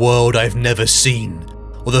blackened world I've never seen,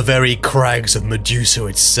 or the very crags of Medusa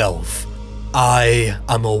itself. I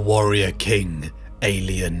am a warrior king,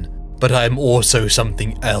 alien, but I am also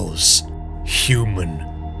something else, human.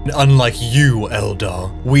 And unlike you,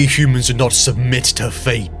 Eldar, we humans do not submit to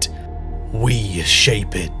fate. We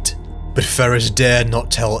shape it." But Ferrus dared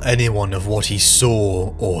not tell anyone of what he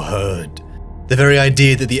saw or heard. The very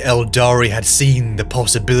idea that the Eldari had seen the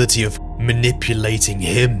possibility of manipulating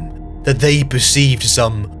him, that they perceived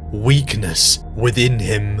some weakness within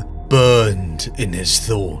him, burned in his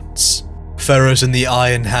thoughts. Ferrus and the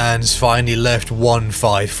Iron Hands finally left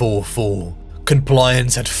 1544.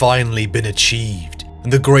 Compliance had finally been achieved,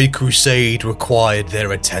 and the Great Crusade required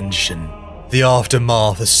their attention. The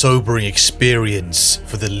aftermath a sobering experience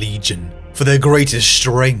for the Legion. For their greatest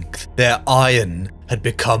strength, their iron had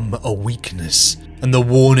become a weakness, and the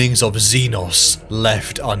warnings of Xenos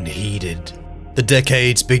left unheeded. The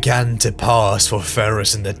decades began to pass for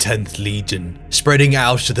Ferrus and the 10th Legion, spreading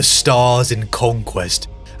out to the stars in conquest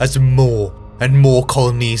as more and more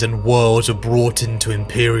colonies and worlds were brought into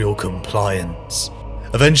Imperial compliance.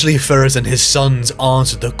 Eventually, Ferrus and his sons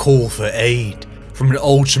answered the call for aid from an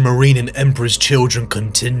Ultramarine and Emperor's Children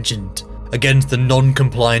contingent against the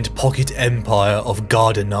non-compliant pocket empire of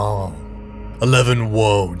Gardinaal. 11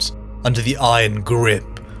 worlds under the iron grip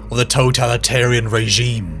of the totalitarian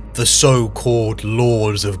regime, the so-called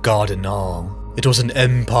Lords of Gardinaal. It was an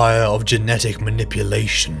empire of genetic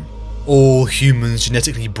manipulation, all humans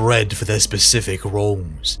genetically bred for their specific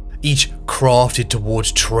roles, each crafted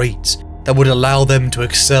towards traits that would allow them to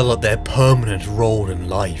excel at their permanent role in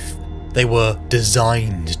life. They were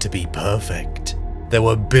designed to be perfect. There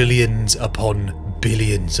were billions upon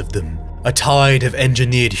billions of them, a tide of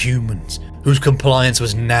engineered humans whose compliance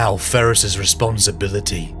was now Ferrus's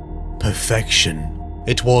responsibility. Perfection.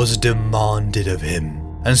 It was demanded of him,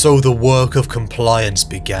 and so the work of compliance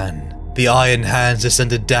began. The Iron Hands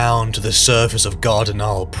descended down to the surface of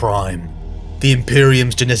Gardinaal Prime, the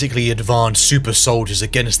Imperium's genetically advanced super soldiers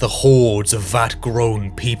against the hordes of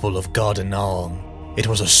vat-grown people of Gardinaal. It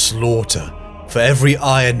was a slaughter. For every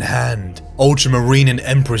Iron Hand, Ultramarine and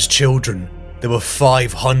Emperor's Children, there were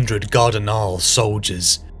 500 Gardinaal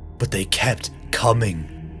soldiers, but they kept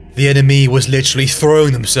coming. The enemy was literally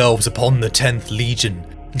throwing themselves upon the 10th Legion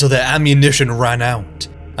until their ammunition ran out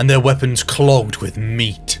and their weapons clogged with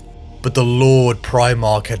meat. But the Lord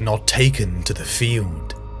Primarch had not taken to the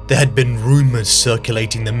field. There had been rumours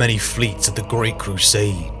circulating the many fleets of the Great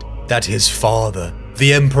Crusade that his father,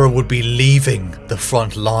 the Emperor, would be leaving the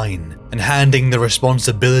front line and handing the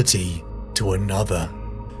responsibility to another.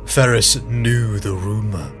 Ferrus knew the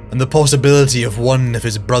rumour and the possibility of one of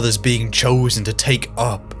his brothers being chosen to take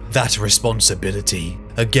up that responsibility.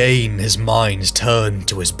 Again, his mind turned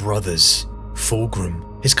to his brothers.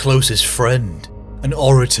 Fulgrim, his closest friend, an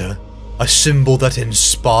orator, a symbol that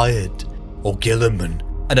inspired, or Guilliman,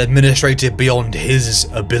 an administrator beyond his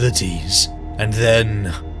abilities, and then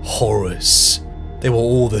Horus. They were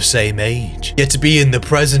all the same age, yet to be in the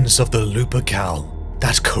presence of the Lupercal,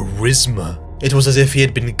 that charisma, it was as if he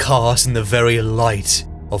had been cast in the very light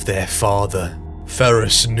of their father.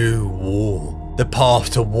 Ferrus knew war, the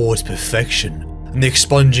path towards perfection, and the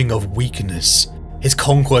expunging of weakness. His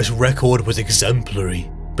conquest record was exemplary,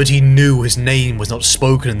 but he knew his name was not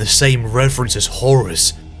spoken in the same reverence as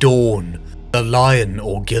Horus, Dawn, the Lion,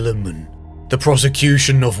 or Guilliman. The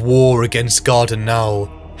prosecution of war against Gardinaal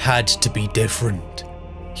had to be different.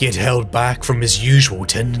 He had held back from his usual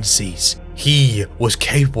tendencies. He was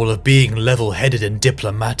capable of being level-headed and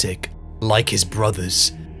diplomatic, like his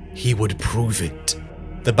brothers. He would prove it.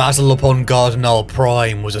 The battle upon Gardinaal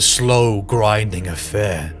Prime was a slow, grinding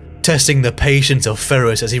affair, testing the patience of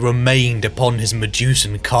Ferrus as he remained upon his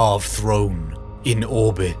Medusan carved throne, in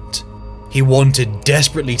orbit. He wanted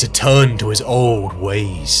desperately to turn to his old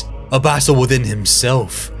ways, a battle within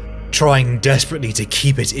himself, trying desperately to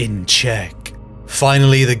keep it in check.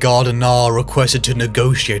 Finally, the Gardinaal requested to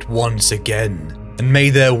negotiate once again, and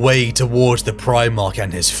made their way towards the Primarch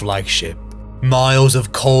and his flagship. Miles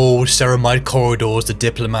of cold, ceramite corridors the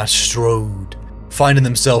diplomats strode, finding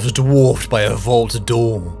themselves dwarfed by a vault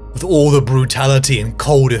door, with all the brutality and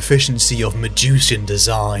cold efficiency of Medusan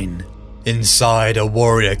design. Inside a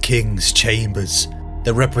warrior king's chambers,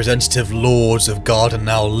 the representative lords of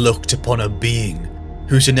Gardinaal looked upon a being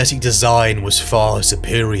whose genetic design was far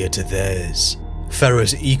superior to theirs.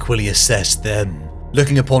 Ferrus equally assessed them,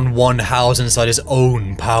 looking upon one housed inside his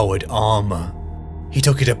own powered armor. He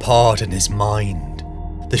took it apart in his mind.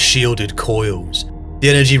 The shielded coils, the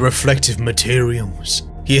energy reflective materials.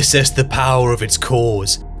 He assessed the power of its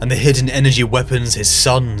cores and the hidden energy weapons his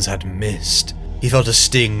sons had missed. He felt a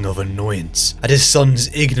sting of annoyance at his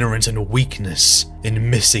son's ignorance and weakness in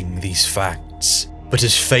missing these facts, but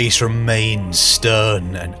his face remained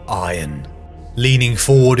stern and iron. Leaning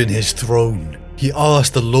forward in his throne, he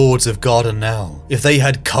asked the lords of Gardinaal if they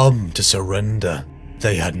had come to surrender.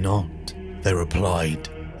 They had not, they replied.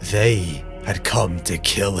 They had come to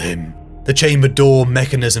kill him. The chamber door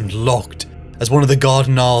mechanism locked as one of the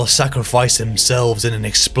Gardinaal sacrificed themselves in an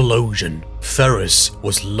explosion. Ferrus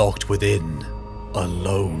was locked within,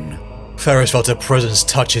 alone. Ferrus felt a presence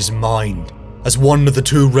touch his mind as one of the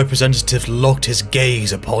two representatives locked his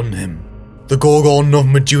gaze upon him. The Gorgon of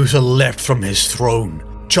Medusa leapt from his throne,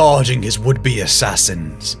 charging his would-be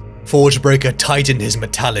assassins. Forgebreaker tightened his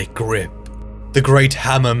metallic grip. The great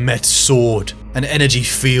hammer met sword and energy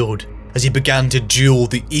field as he began to duel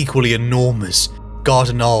the equally enormous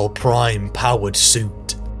Gardinaal Prime powered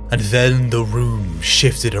suit. And then the room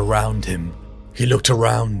shifted around him. He looked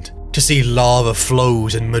around to see lava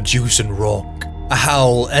flows and Medusan rock. A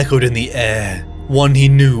howl echoed in the air, one he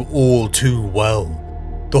knew all too well.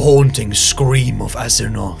 The haunting scream of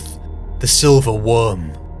Azunoth, the silver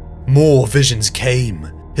worm. More visions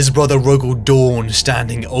came, his brother Rogel Dawn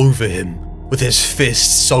standing over him, with his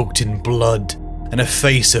fists soaked in blood, and a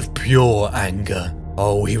face of pure anger.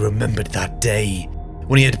 Oh, he remembered that day,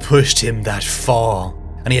 when he had pushed him that far,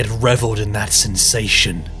 and he had reveled in that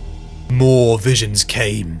sensation. More visions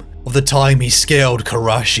came, of the time he scaled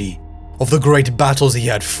Karashi, of the great battles he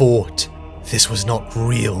had fought. This was not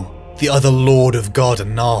real. The other Lord of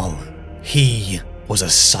Gardinaal, he was a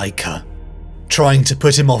psyker, trying to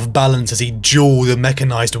put him off balance as he dueled the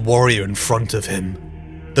mechanized warrior in front of him.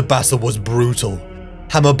 The battle was brutal.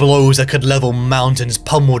 Hammer blows that could level mountains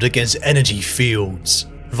pummeled against energy fields.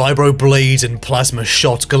 Vibro blades and plasma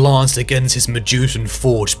shots glanced against his Medusan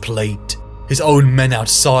forged plate. His own men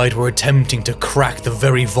outside were attempting to crack the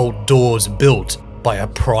very vault doors built by a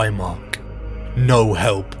Primarch. No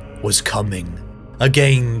help was coming.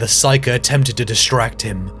 Again, the Psyker attempted to distract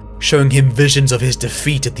him, showing him visions of his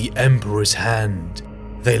defeat at the Emperor's hand.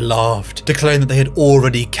 They laughed, declaring that they had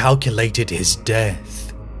already calculated his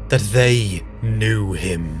death, that they knew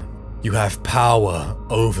him. You have power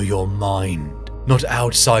over your mind, not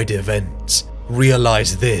outside events.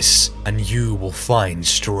 Realize this, and you will find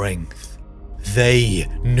strength. They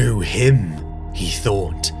knew him, he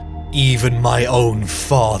thought. Even my own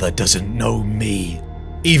father doesn't know me.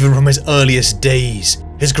 Even from his earliest days,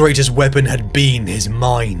 his greatest weapon had been his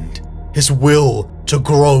mind, his will to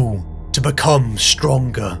grow, to become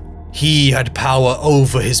stronger. He had power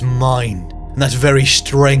over his mind, and that very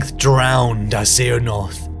strength drowned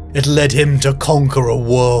Azeroth. It led him to conquer a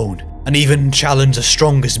world, and even challenge the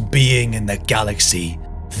strongest being in the galaxy.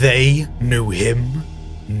 They knew him?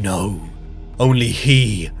 No. Only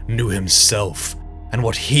he knew himself, and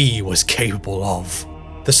what he was capable of.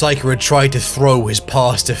 The Psyker had tried to throw his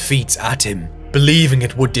past defeats at him, believing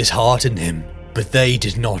it would dishearten him, but they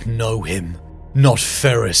did not know him. Not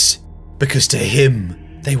Ferrus, because to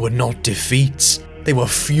him, they were not defeats. They were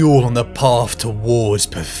fuel on the path towards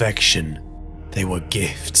perfection. They were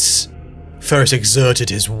gifts. Ferrus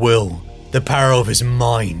exerted his will, the power of his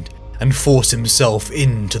mind, and forced himself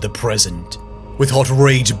into the present. With hot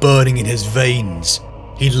rage burning in his veins,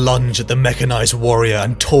 he lunged at the mechanized warrior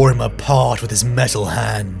and tore him apart with his metal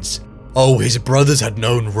hands. Oh, his brothers had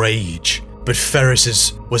known rage, but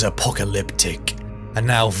Ferrus's was apocalyptic, and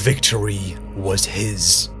now victory was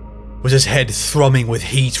his. With his head thrumming with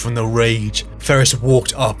heat from the rage, Ferrus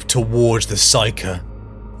walked up towards the Psyker.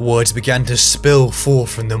 Words began to spill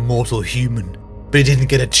forth from the mortal human, but he didn't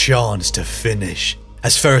get a chance to finish,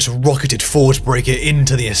 as Ferrus rocketed Forgebreaker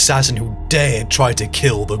into the assassin who dared try to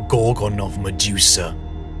kill the Gorgon of Medusa.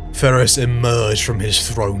 Ferrus emerged from his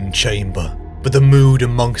throne chamber, but the mood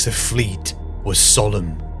amongst the fleet was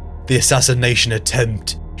solemn. The assassination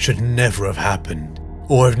attempt should never have happened,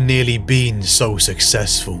 or have nearly been so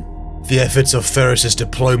successful. The efforts of Ferrus's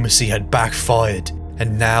diplomacy had backfired,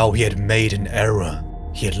 and now he had made an error.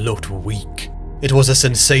 He had looked weak. It was a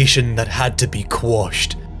sensation that had to be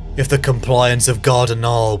quashed if the compliance of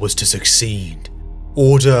Gardinaal was to succeed.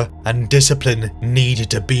 Order and discipline needed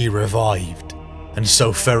to be revived, and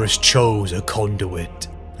so Ferrus chose a conduit,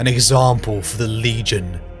 an example for the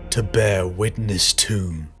Legion to bear witness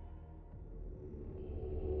to.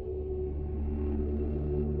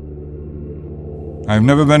 I've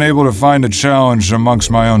never been able to find a challenge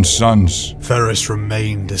amongst my own sons. Ferrus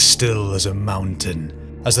remained as still as a mountain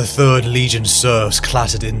as the 3rd Legion serfs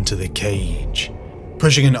clattered into the cage,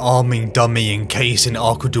 pushing an arming dummy encased in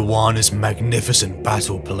Akurduana's magnificent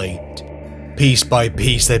battle plate. Piece by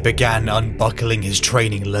piece they began unbuckling his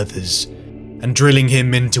training leathers and drilling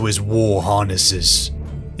him into his war harnesses,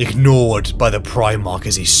 ignored by the Primarch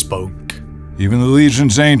as he spoke. Even the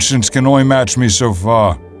Legion's ancients can only match me so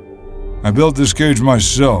far. I built this cage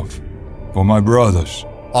myself, for my brothers.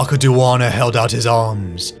 Akurduana held out his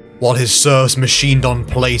arms, while his serfs machined on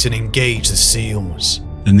plate and engaged the seals.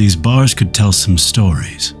 Then these bars could tell some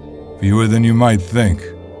stories. Fewer than you might think.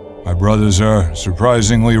 My brothers are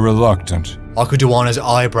surprisingly reluctant. Akurduana's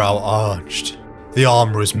eyebrow arched. The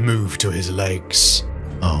armorers moved to his legs.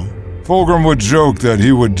 Oh? Fulgrim would joke that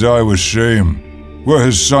he would die with shame, were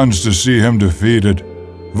his sons to see him defeated.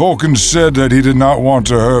 Vulcan said that he did not want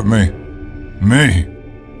to hurt me. Me?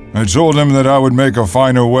 I told him that I would make a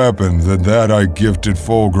finer weapon than that I gifted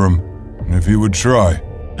Fulgrim, and if he would try.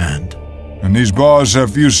 And these bars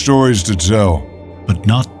have few stories to tell. But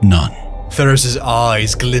not none. Ferrus's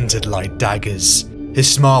eyes glinted like daggers.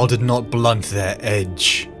 His smile did not blunt their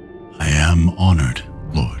edge. I am honored,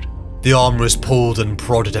 Lord. The armorers pulled and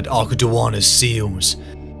prodded at Akurduana's seals.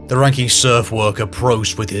 The ranking serf work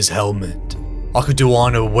approached with his helmet.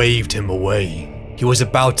 Akurduana waved him away. He was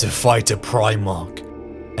about to fight a Primarch,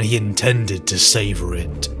 and he intended to savor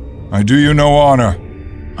it. I do you no honor.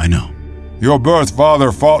 I know. Your birth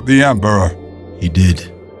father fought the Emperor. He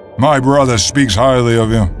did. My brother speaks highly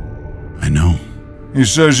of you. I know. He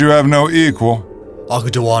says you have no equal.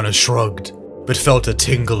 Akurduana shrugged, but felt a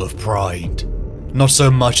tingle of pride. Not so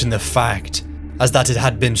much in the fact as that it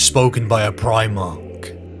had been spoken by a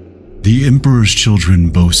Primarch. The Emperor's children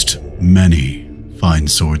boast many fine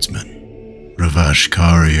swordsmen. Ravash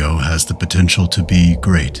Cario has the potential to be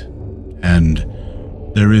great, and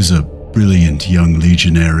there is a brilliant young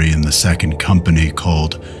legionary in the second company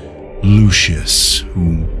called Lucius,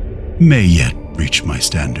 who may yet reach my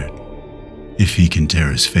standard, if he can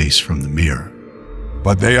tear his face from the mirror.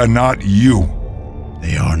 But they are not you.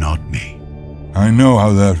 They are not me. I know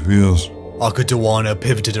how that feels. Akurduana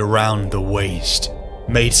pivoted around the waist,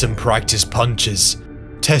 made some practice punches,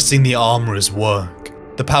 testing the armorer's work.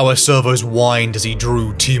 The power servos whined as he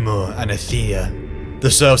drew Timur and Athea.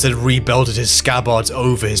 The serfs had rebelted his scabbards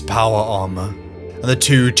over his power armor, and the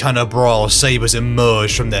two Chanabral sabers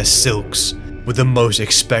emerged from their silks with the most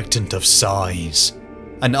expectant of sighs.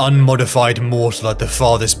 An unmodified mortal at the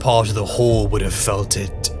farthest part of the hall would have felt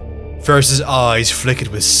it. Ferrus's eyes flickered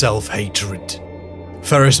with self-hatred.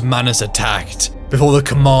 Ferrus Manus attacked before the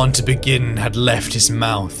command to begin had left his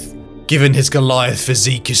mouth. Given his Goliath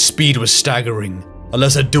physique, his speed was staggering. A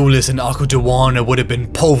lesser duelist in Akurduana would have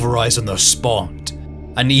been pulverized on the spot,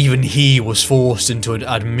 and even he was forced into an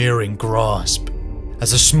admiring grasp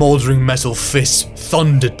as a smoldering metal fist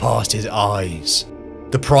thundered past his eyes.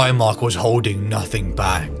 The Primarch was holding nothing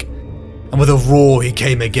back, and with a roar he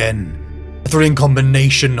came again. A thrilling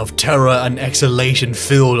combination of terror and exhalation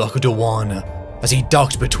filled Akurduana as he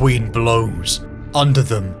ducked between blows. Under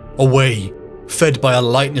them, away, fed by a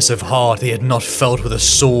lightness of heart he had not felt with a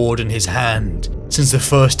sword in his hand since the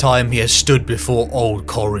first time he had stood before Old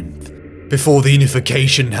Corinth, before the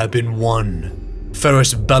unification had been won.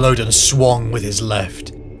 Ferrus bellowed and swung with his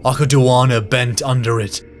left. Akurduana bent under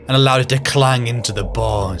it and allowed it to clang into the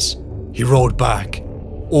bars. He rolled back,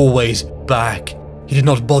 always back. He did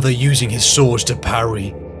not bother using his swords to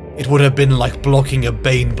parry. It would have been like blocking a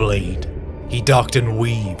bane blade. He ducked and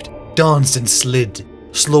weaved, danced and slid,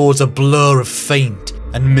 swords a blur of feint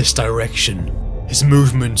and misdirection. His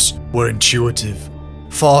movements were intuitive,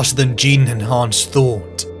 faster than gene-enhanced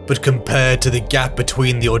thought, but compared to the gap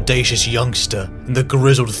between the audacious youngster and the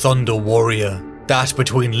grizzled Thunder Warrior, that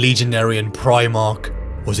between Legionary and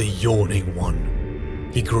Primarch was a yawning one.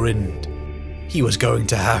 He grinned. He was going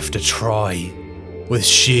to have to try. With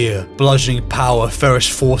sheer, bludgeoning power, Ferrus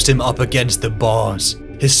forced him up against the bars.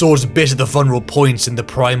 His swords bit at the vulnerable points in the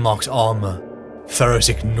Primarch's armor. Ferrus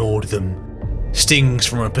ignored them. Stings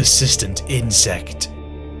from a persistent insect.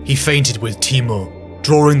 He feinted with Timur,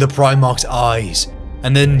 drawing the Primarch's eyes,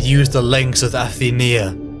 and then used the lengths of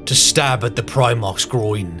Athenia to stab at the Primarch's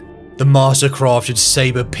groin. The master-crafted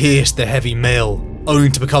saber pierced the heavy mail, only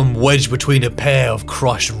to become wedged between a pair of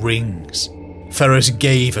crushed rings. Ferrus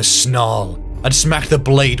gave a snarl and smacked the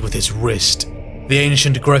blade with his wrist. The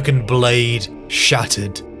ancient Grecan blade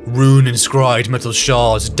shattered, rune-inscribed metal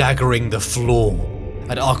shards daggering the floor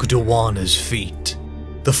at Akurduana's feet.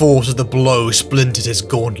 The force of the blow splintered his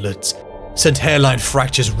gauntlets, sent hairline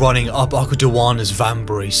fractures running up Akurduana's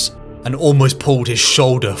vambrace, and almost pulled his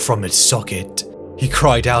shoulder from its socket. He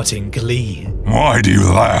cried out in glee. Why do you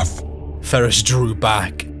laugh? Ferrus drew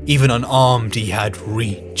back. Even unarmed, he had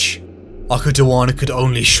reach. Akurduana could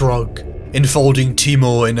only shrug, enfolding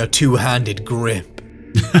Timur in a two-handed grip.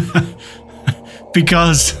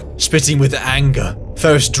 Because... Spitting with anger,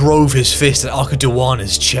 Ferrus drove his fist at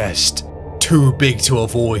Akurduana's chest. Too big to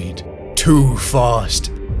avoid. Too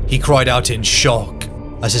fast. He cried out in shock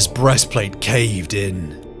as his breastplate caved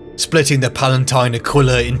in, splitting the Palatine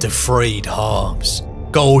Aquila into frayed halves.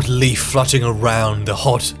 Gold leaf fluttering around the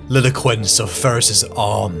hot liloquence of Ferrus's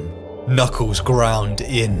arm. Knuckles ground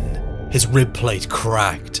in. His ribplate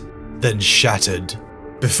cracked, then shattered.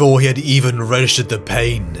 Before he had even registered the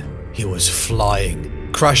pain, he was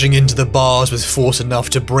flying, crashing into the bars with force enough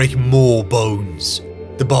to break more bones.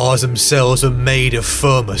 The bars themselves were made of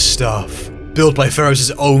firmer stuff, built by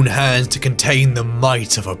Ferrus's own hands to contain the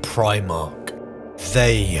might of a Primarch.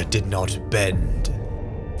 They did not bend.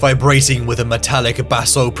 Vibrating with a metallic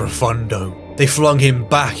basso profundo, they flung him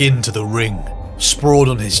back into the ring, sprawled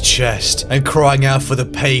on his chest and crying out for the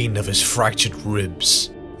pain of his fractured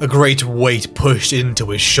ribs. A great weight pushed into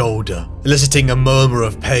his shoulder, eliciting a murmur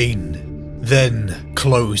of pain, then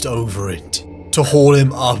closed over it, to haul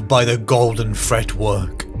him up by the golden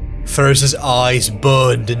fretwork. Ferrus's eyes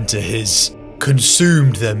burned into his,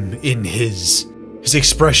 consumed them in his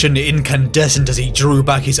expression incandescent as he drew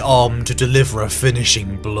back his arm to deliver a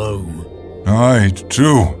finishing blow. I,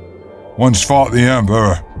 too, once fought the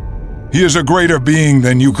Emperor. He is a greater being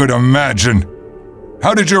than you could imagine.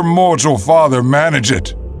 How did your mortal father manage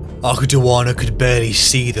it? Akurduana could barely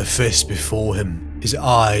see the fist before him. His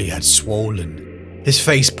eye had swollen, his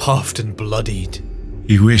face puffed and bloodied.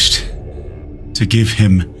 He wished to give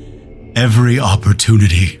him every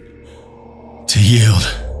opportunity to yield.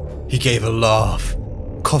 He gave a laugh,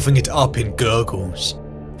 coughing it up in gurgles.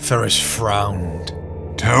 Ferrus frowned.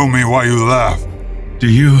 Tell me why you laugh. Do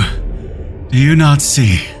you not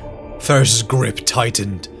see? Ferrus's grip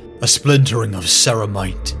tightened, a splintering of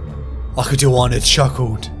ceramite. Akurduana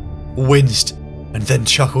chuckled, winced, and then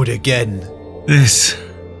chuckled again. This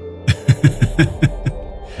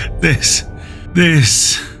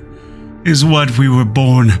is what we were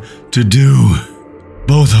born to do.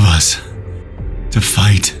 Both of us. To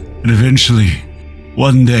fight, and eventually,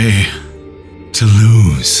 one day, to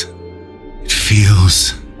lose. It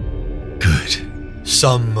feels good.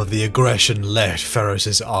 Some of the aggression left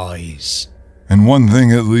Ferrus's eyes. In one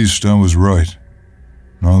thing at least I was right.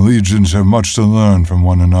 Our legions have much to learn from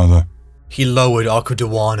one another. He lowered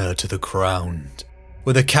Akurduana to the ground,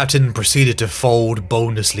 where the captain proceeded to fold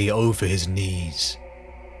bonelessly over his knees.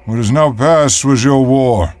 What is now past was your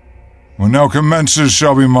war. What now commences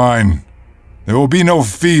shall be mine. There will be no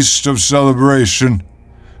feast of celebration,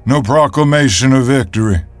 no proclamation of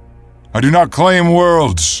victory. I do not claim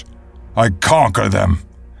worlds. I conquer them.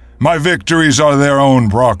 My victories are their own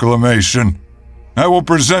proclamation. I will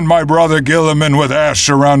present my brother Guilliman with ash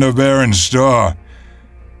around a barren star.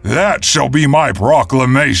 That shall be my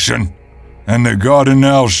proclamation, and the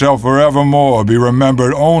Gardinaal shall forevermore be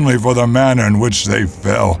remembered only for the manner in which they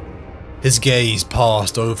fell. His gaze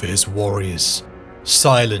passed over his warriors,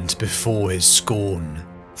 silent before his scorn,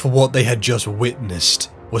 for what they had just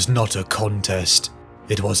witnessed was not a contest,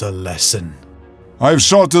 it was a lesson. I've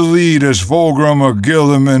sought to lead as Fulgrim or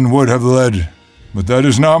Guilliman would have led, but that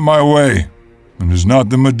is not my way, and is not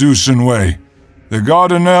the Medusan way. The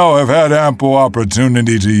Gardinaal have had ample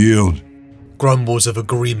opportunity to yield. Grumbles of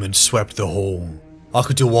agreement swept the hall.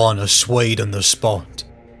 Akurduana swayed on the spot,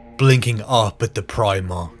 blinking up at the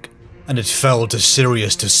Primarch, and it fell to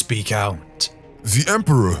Sirius to speak out. The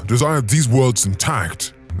Emperor desired these worlds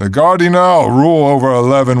intact. The Gardinaal rule over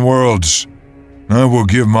 11 worlds. I will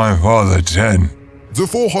give my father 10. The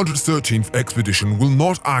 413th expedition will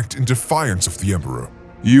not act in defiance of the Emperor.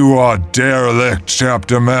 You are derelict,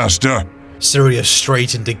 Chapter Master. Sirius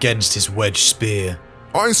straightened against his wedge spear.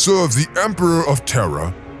 I serve the Emperor of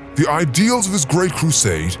Terra, the ideals of his Great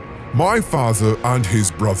Crusade, my father and his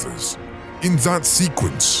brothers. In that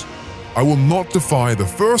sequence, I will not defy the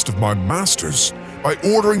first of my masters by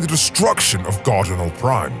ordering the destruction of Gardinaal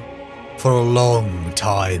Prime. For a long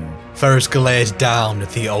time, Ferrus glared down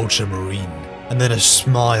at the Ultramarine, and then a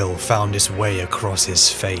smile found its way across his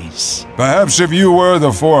face. Perhaps if you were the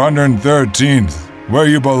 413th, where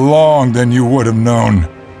you belonged, then you would have known.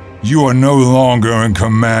 You are no longer in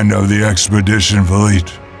command of the expedition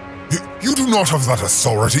fleet. You do not have that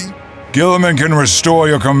authority. Guilliman can restore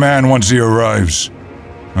your command once he arrives.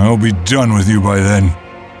 I'll be done with you by then.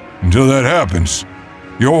 Until that happens,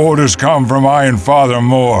 your orders come from Iron Father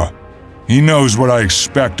Moore. He knows what I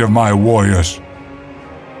expect of my warriors.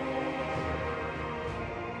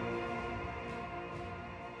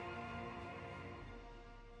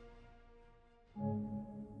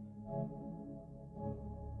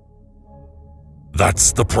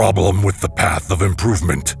 That's the problem with the path of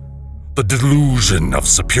improvement. The delusion of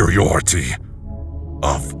superiority,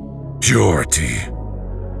 of purity.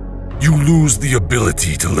 You lose the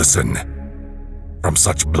ability to listen. From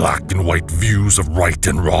such black and white views of right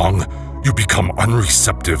and wrong, you become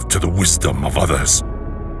unreceptive to the wisdom of others.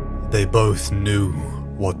 They both knew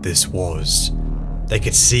what this was. They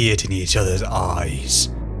could see it in each other's eyes,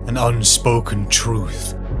 an unspoken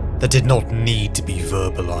truth that did not need to be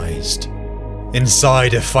verbalized.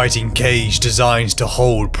 Inside a fighting cage designed to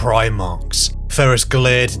hold Primarchs, Ferrus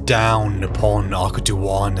glared down upon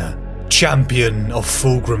Akurduana, champion of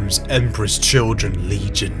Fulgrim's Emperor's Children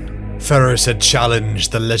Legion. Ferrus had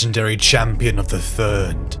challenged the legendary champion of the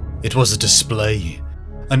Third. It was a display,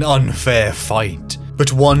 an unfair fight,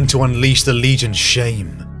 but one to unleash the Legion's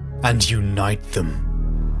shame and unite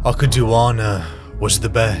them. Akurduana was the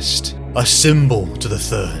best, a symbol to the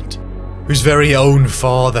Third, whose very own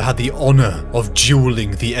father had the honor of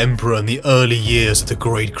dueling the Emperor in the early years of the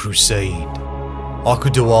Great Crusade.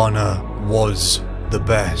 Akurduana was the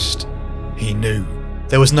best. He knew.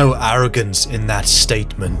 There was no arrogance in that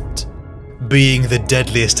statement. Being the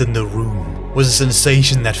deadliest in the room was a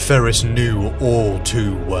sensation that Ferrus knew all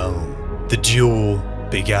too well. The duel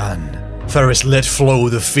began. Ferrus let flow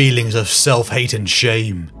the feelings of self-hate and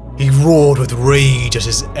shame. He roared with rage at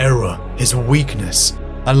his error, his weakness,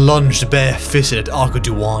 and lunged barefooted at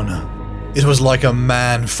Akurduana. It was like a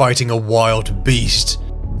man fighting a wild beast,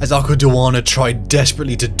 as Akurduana tried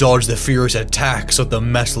desperately to dodge the furious attacks of the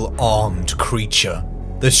metal-armed creature.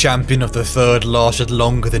 The champion of the Third lasted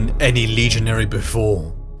longer than any legionary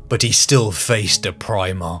before, but he still faced a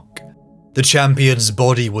Primarch. The champion's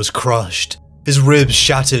body was crushed, his ribs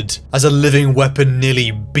shattered as a living weapon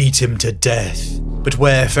nearly beat him to death. But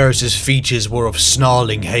where Ferrus's features were of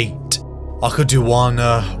snarling hate,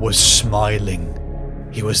 Akurduana was smiling.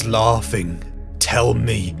 He was laughing. "Tell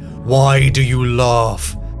me, why do you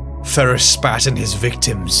laugh?" Ferrus spat in his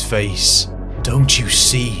victim's face. "Don't you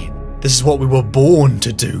see? This is what we were born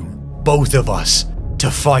to do, both of us,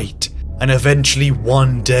 to fight, and eventually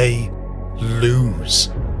one day, lose.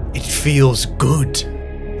 It feels good."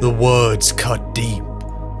 The words cut deep.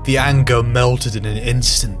 The anger melted in an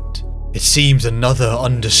instant. It seemed another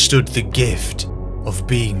understood the gift of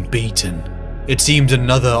being beaten. It seemed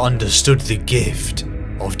another understood the gift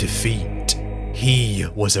of defeat. He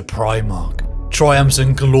was a Primarch. Triumphs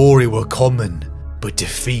and glory were common, but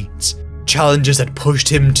defeats, challenges that pushed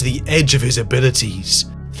him to the edge of his abilities,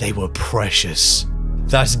 they were precious.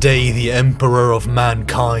 That day the Emperor of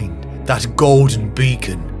mankind, that golden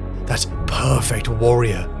beacon, that perfect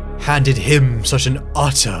warrior, handed him such an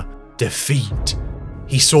utter defeat.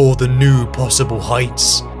 He saw the new possible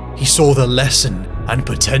heights. He saw the lesson and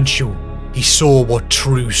potential. He saw what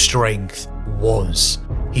true strength was.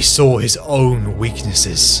 He saw his own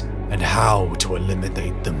weaknesses and how to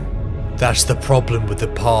eliminate them. That's the problem with the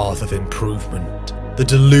path of improvement. The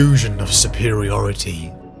delusion of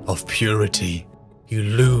superiority, of purity. You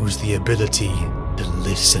lose the ability to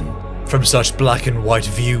listen. From such black and white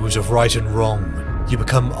views of right and wrong, you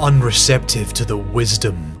become unreceptive to the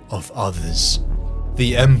wisdom of others.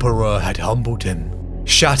 The Emperor had humbled him,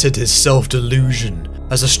 shattered his self-delusion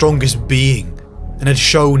as the strongest being, and had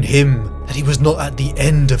shown him that he was not at the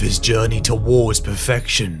end of his journey towards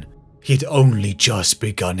perfection. He had only just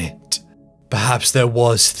begun it. Perhaps there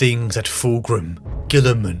was things that Fulgrim,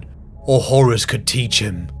 Guilliman, or Horus could teach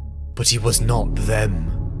him, but he was not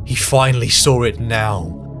them. He finally saw it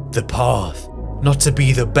now. The path, not to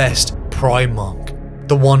be the best Primarch,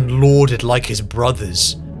 the one lauded like his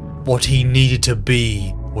brothers. What he needed to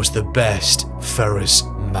be was the best Ferrus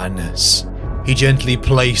Manus. He gently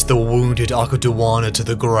placed the wounded Akurduana to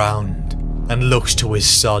the ground and looked to his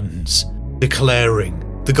sons, declaring,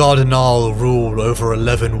 "The Gardinaal rule over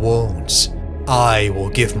 11 worlds. I will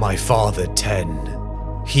give my father 10.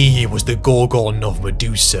 He was the Gorgon of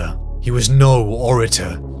Medusa. He was no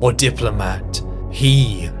orator or diplomat.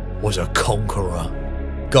 He was a conqueror."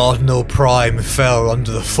 Gardinaal Prime fell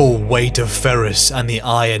under the full weight of Ferrus and the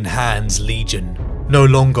Iron Hands Legion. No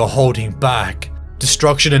longer holding back,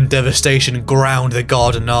 destruction and devastation ground the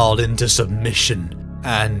Gardinaal into submission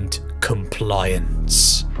and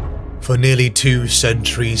compliance. For nearly 2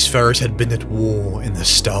 centuries, Ferrus had been at war in the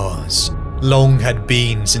stars. Long had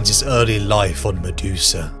been since his early life on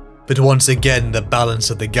Medusa. But once again the balance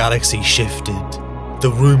of the galaxy shifted. The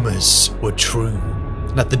rumours were true.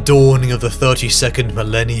 And at the dawning of the 32nd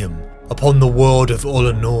millennium, upon the world of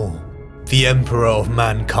Ullanor, the Emperor of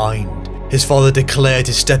mankind, his father declared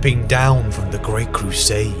his stepping down from the Great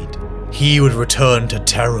Crusade. He would return to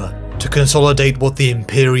Terra to consolidate what the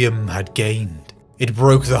Imperium had gained. It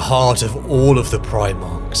broke the heart of all of the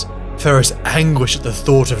Primarchs. Ferrus anguished at the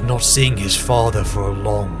thought of not seeing his father for a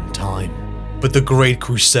long time. But the Great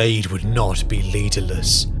Crusade would not be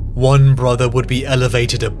leaderless. One brother would be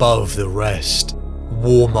elevated above the rest.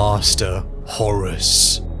 War Master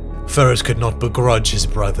Horus. Ferrus could not begrudge his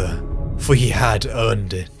brother, for he had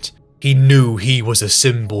earned it. He knew he was a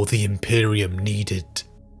symbol the Imperium needed.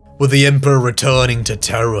 With the Emperor returning to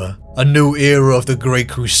Terra, a new era of the Great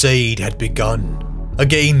Crusade had begun.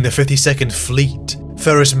 Again the 52nd Fleet,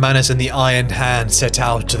 Ferrus Manus and the Iron Hand set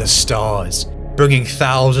out to the stars, bringing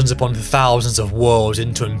thousands upon thousands of worlds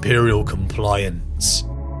into Imperial compliance.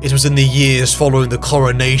 It was in the years following the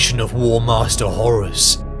coronation of War Master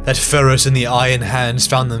Horus that Ferrus and the Iron Hands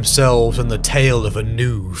found themselves on the tail of a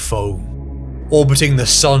new foe. Orbiting the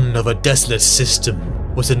sun of a desolate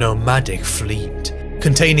system was a nomadic fleet,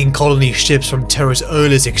 containing colony ships from Terra's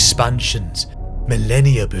earliest expansions,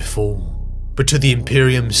 millennia before. But to the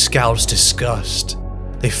Imperium's scouts' disgust,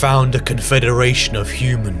 they found a confederation of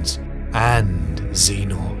humans and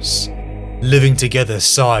Xenos, living together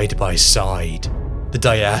side by side. The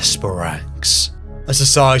Diasporax, a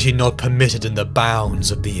society not permitted in the bounds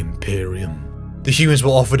of the Imperium. The humans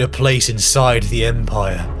were offered a place inside the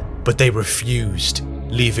Empire, but they refused,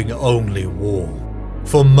 leaving only war.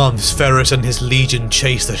 For months, Ferrus and his legion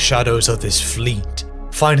chased the shadows of this fleet,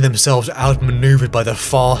 finding themselves outmaneuvered by the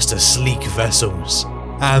faster, sleek vessels.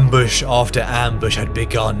 Ambush after ambush had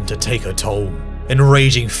begun to take a toll,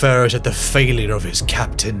 enraging Ferrus at the failure of his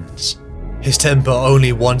captains. His temper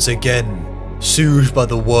only once again soothed by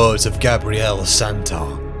the words of Gabriel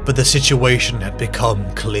Santar, but the situation had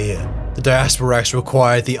become clear. The Diasporax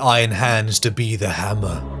required the Iron Hands to be the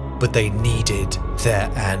hammer, but they needed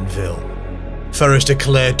their anvil. Ferrus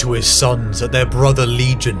declared to his sons that their brother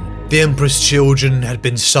legion, the Emperor's children, had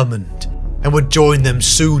been summoned, and would join them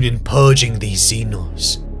soon in purging these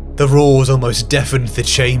Xenos. The roars almost deafened the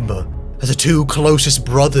chamber, as the two closest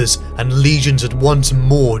brothers and legions would once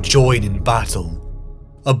more join in battle.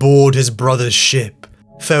 Aboard his brother's ship,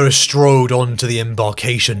 Ferrus strode onto the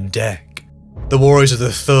embarkation deck. The warriors of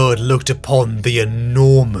the Third looked upon the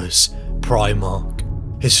enormous Primarch,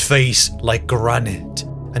 his face like granite,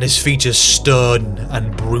 and his features stern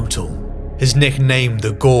and brutal. His nickname,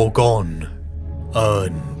 the Gorgon,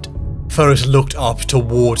 earned. Ferrus looked up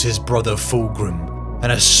towards his brother Fulgrim,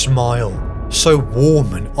 and a smile, so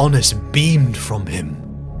warm and honest, beamed from him.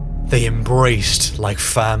 They embraced like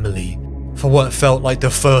family. For what felt like the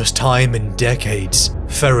first time in decades,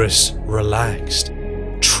 Ferrus relaxed,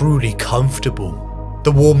 truly comfortable.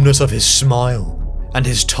 The warmness of his smile, and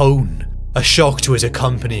his tone, a shock to his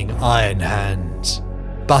accompanying Iron Hands.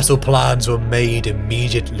 Battle plans were made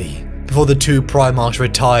immediately, before the two Primarchs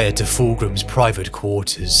retired to Fulgrim's private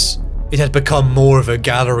quarters. It had become more of a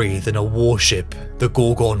gallery than a warship, the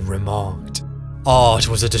Gorgon remarked. Art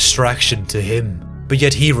was a distraction to him, but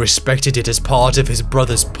yet he respected it as part of his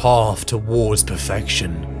brother's path towards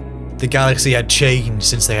perfection. The galaxy had changed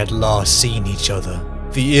since they had last seen each other.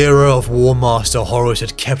 The era of War Master Horus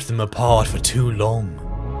had kept them apart for too long.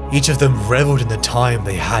 Each of them reveled in the time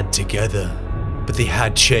they had together, but they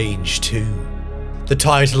had changed too. The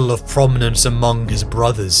title of prominence among his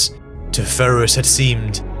brothers, to Ferrus, had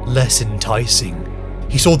seemed less enticing.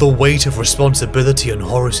 He saw the weight of responsibility on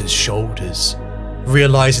Horus's shoulders.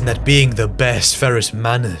 Realizing that being the best Ferrus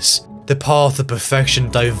Manus, the path of perfection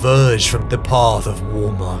diverged from the path of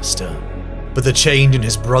War Master. But the change in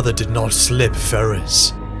his brother did not slip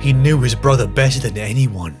Ferrus. He knew his brother better than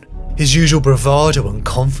anyone. His usual bravado and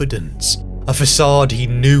confidence, a facade he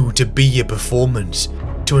knew to be a performance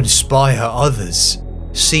to inspire others,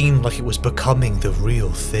 seemed like it was becoming the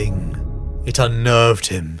real thing. It unnerved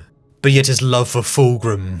him, but yet his love for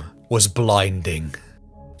Fulgrim was blinding.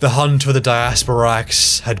 The hunt for the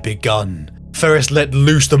Diasporax had begun. Ferrus let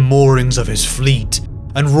loose the moorings of his fleet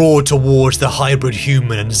and roared towards the hybrid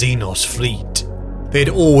human and Xenos fleet. They had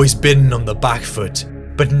always been on the back foot,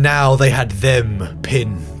 but now they had them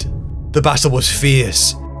pinned. The battle was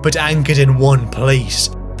fierce, but anchored in one place.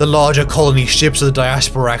 The larger colony ships of the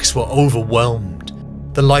Diasporax were overwhelmed,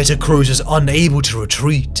 the lighter cruisers unable to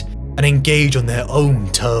retreat and engage on their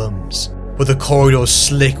own terms, with the corridors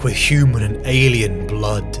slick with human and alien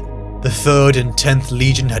blood. The 3rd and 10th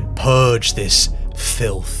Legion had purged this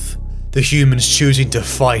filth, the humans choosing to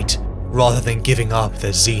fight rather than giving up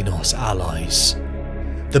their Xenos allies.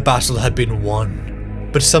 The battle had been won,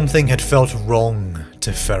 but something had felt wrong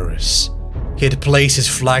to Ferrus. He had placed his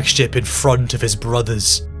flagship in front of his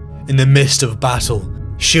brothers, in the midst of battle,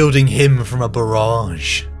 shielding him from a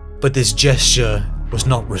barrage. But this gesture was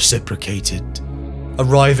not reciprocated.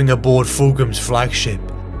 Arriving aboard Fulgrim's flagship,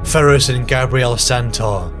 Ferrus and Gabriel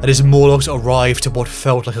Santar and his Morlocks arrived to what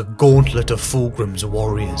felt like a gauntlet of Fulgrim's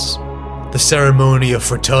warriors. The ceremony of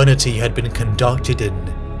fraternity had been conducted in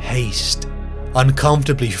haste,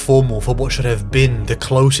 uncomfortably formal for what should have been the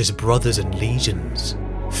closest brothers and legions.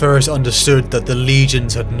 Ferrus understood that the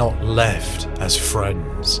legions had not left as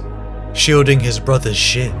friends. Shielding his brother's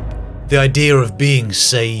ship, the idea of being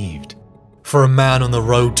saved. For a man on the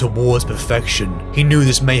road towards perfection, he knew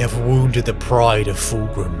this may have wounded the pride of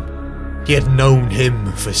Fulgrim. He had known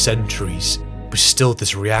him for centuries, but still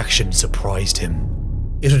this reaction surprised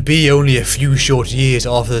him. It would be only a few short years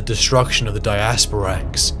after the destruction of the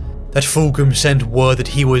Diasporax that Fulgrim sent word that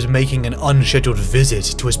he was making an unscheduled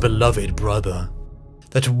visit to his beloved brother.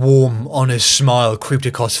 That warm, honest smile creeped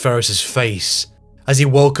across Ferrus's face as he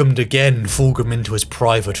welcomed again Fulgrim into his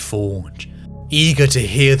private forge, eager to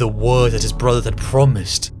hear the word that his brother had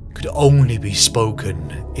promised could only be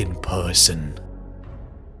spoken in person.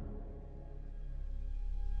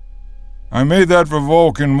 I made that for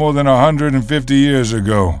Vulcan more than 150 years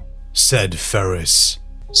ago, said Ferrus.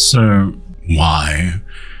 So, why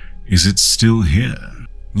is it still here?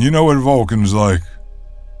 You know what Vulcan's like.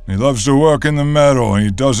 He loves to work in the metal, and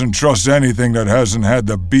he doesn't trust anything that hasn't had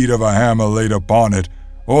the beat of a hammer laid upon it,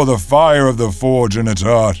 or the fire of the forge in its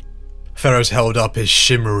heart. Ferrus held up his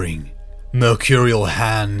shimmering, mercurial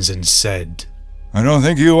hands and said, I don't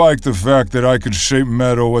think you like the fact that I could shape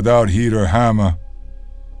metal without heat or hammer.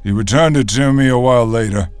 He returned it to me a while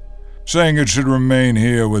later, saying it should remain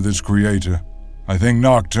here with its creator. I think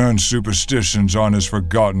Nocturne's superstitions aren't as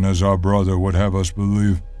forgotten as our brother would have us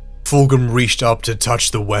believe. Fulgrim reached up to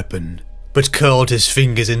touch the weapon, but curled his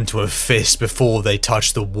fingers into a fist before they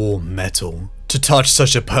touched the warm metal. To touch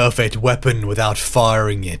such a perfect weapon without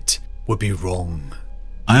firing it would be wrong.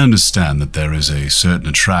 I understand that there is a certain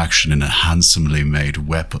attraction in a handsomely made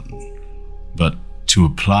weapon, but to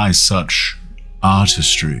apply such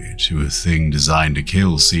artistry to a thing designed to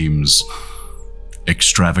kill seems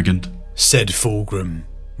extravagant, said Fulgrim.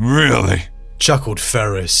 Really? Chuckled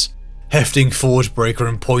Ferrus, hefting Forgebreaker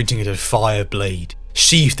and pointing at a fire blade,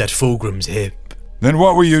 sheathed at Fulgrim's hip. Then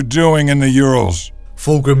what were you doing in the Urals?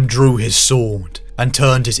 Fulgrim drew his sword and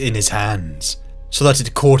turned it in his hands, so that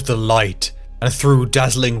it caught the light and threw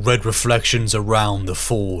dazzling red reflections around the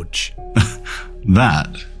forge.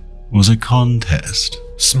 That was a contest,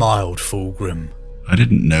 smiled Fulgrim. I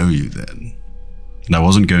didn't know you then. I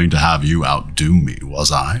wasn't going to have you outdo me,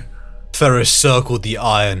 was I? Ferrus circled the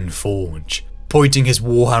iron forge, pointing his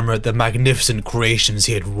warhammer at the magnificent creations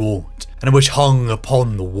he had wrought, and which hung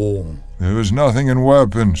upon the wall. There is nothing in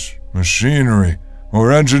weapons, machinery,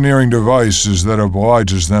 or engineering devices that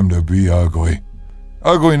obliges them to be ugly.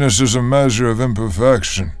 Ugliness is a measure of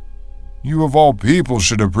imperfection. You of all people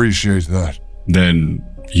should appreciate that. Then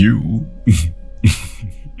you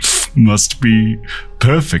must be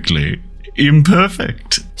perfectly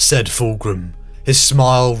imperfect, said Fulgrim, his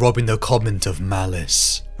smile robbing the comment of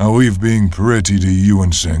malice. I'll leave being pretty to you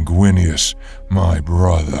and Sanguinius, my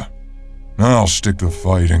brother. Now I'll stick to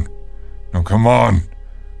fighting. Now come on,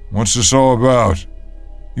 what's this all about?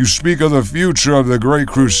 You speak of the future of the Great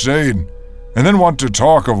Crusade, and then want to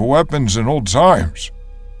talk of weapons in old times.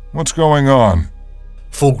 What's going on?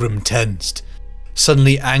 Fulgrim tensed,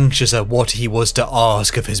 suddenly anxious at what he was to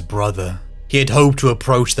ask of his brother. He had hoped to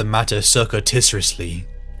approach the matter surreptitiously,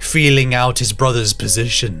 feeling out his brother's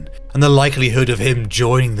position and the likelihood of him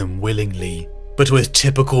joining them willingly. But with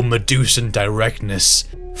typical Medusan directness,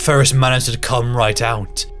 Ferrus Manus had come right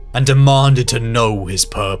out and demanded to know his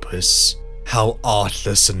purpose. How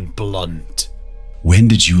artless and blunt. When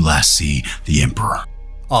did you last see the Emperor?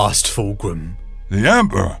 Asked Fulgrim. The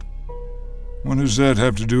Emperor? What does that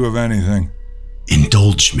have to do with anything?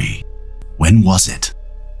 Indulge me. When was it?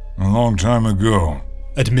 A long time ago,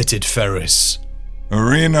 admitted Ferrus.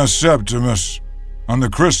 Arena Septimus, on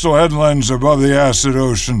the crystal headlands above the acid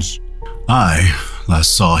oceans. I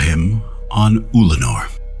last saw him on Ulanor,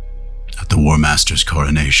 at the War Master's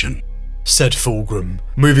coronation, said Fulgrim,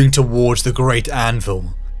 moving towards the great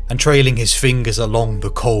anvil and trailing his fingers along the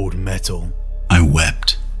cold metal. I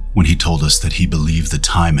wept when he told us that he believed the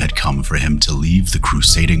time had come for him to leave the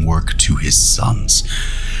crusading work to his sons,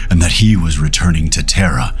 and that he was returning to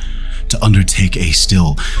Terra to undertake a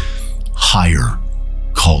still higher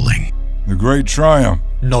calling. The Great Triumph,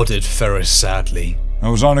 nodded Ferrus sadly. I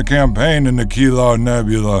was on a campaign in the Kelar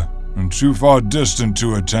Nebula, and too far distant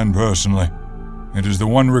to attend personally. It is the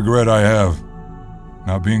one regret I have,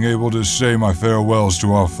 not being able to say my farewells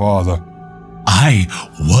to our father. I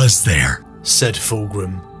was there, said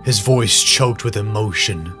Fulgrim, his voice choked with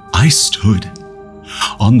emotion. I stood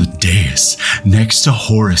on the dais next to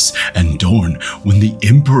Horus and Dorn when the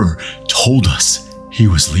Emperor told us he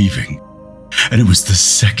was leaving. And it was the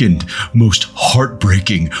second most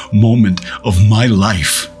heartbreaking moment of my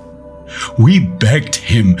life. We begged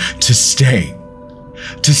him to stay,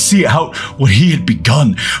 to see out what he had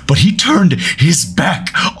begun, but he turned his back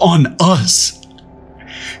on us.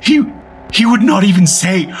 He would not even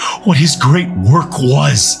say what his great work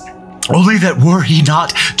was, only that were he not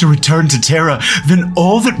to return to Terra, then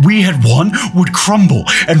all that we had won would crumble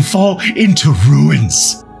and fall into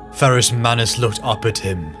ruins. Ferrus Manus looked up at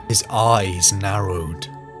him, his eyes narrowed.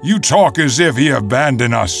 You talk as if he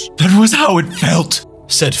abandoned us. That was how it felt,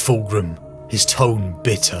 said Fulgrim, his tone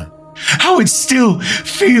bitter. How it still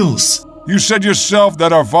feels. You said yourself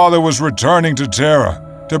that our father was returning to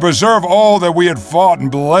Terra, to preserve all that we had fought and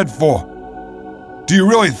bled for. Do you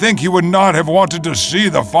really think he would not have wanted to see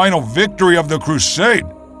the final victory of the Crusade?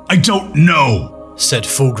 I don't know, said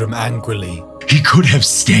Fulgrim angrily. He could have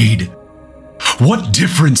stayed. What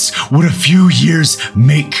difference would a few years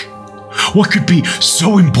make? What could be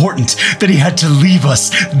so important that he had to leave us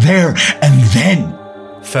there and then?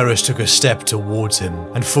 Ferrus took a step towards him,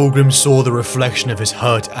 and Fulgrim saw the reflection of his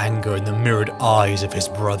hurt anger in the mirrored eyes of his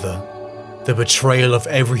brother. The betrayal of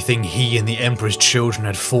everything he and the Emperor's children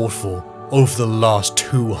had fought for over the last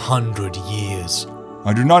 200 years.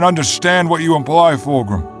 I do not understand what you imply,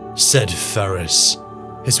 Fulgrim, said Ferrus,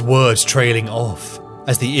 his words trailing off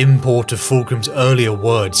as the import of Fulgrim's earlier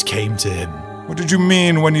words came to him. What did you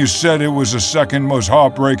mean when you said it was the second most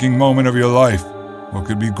heartbreaking moment of your life? What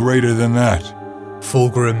could be greater than that?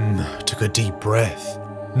 Fulgrim took a deep breath,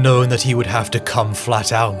 knowing that he would have to come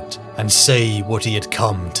flat out and say what he had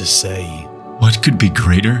come to say. What could be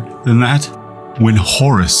greater than that? When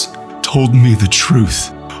Horus told me the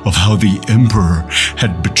truth of how the Emperor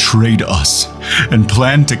had betrayed us and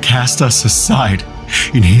planned to cast us aside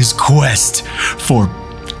in his quest for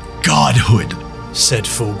godhood, said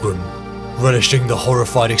Fulgrim, relishing the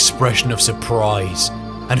horrified expression of surprise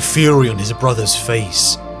and fury on his brother's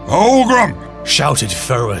face. Fulgrim! Shouted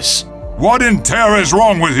Ferrus. What in terror is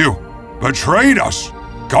wrong with you? Betrayed us?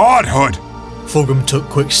 Godhood! Fulgrim took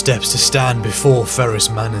quick steps to stand before Ferrus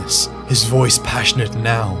Manus, his voice passionate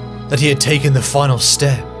now that he had taken the final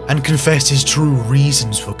step and confessed his true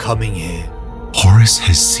reasons for coming here. Horus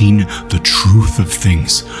has seen the truth of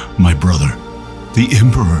things, my brother. The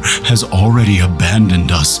Emperor has already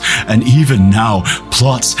abandoned us, and even now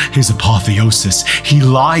plots his apotheosis. He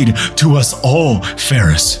lied to us all,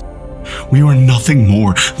 Ferrus. We are nothing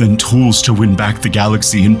more than tools to win back the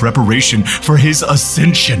galaxy in preparation for his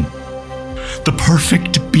ascension. The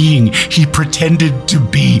perfect being he pretended to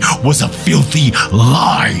be was a filthy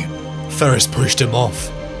lie. Ferrus pushed him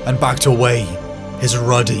off and backed away, his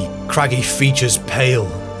ruddy, craggy features pale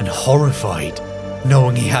and horrified.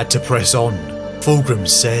 Knowing he had to press on, Fulgrim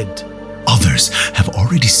said, Others have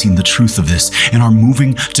already seen the truth of this and are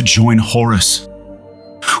moving to join Horus.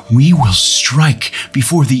 We will strike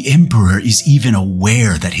before the Emperor is even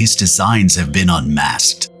aware that his designs have been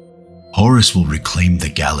unmasked. Horus will reclaim the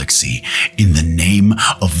galaxy in the name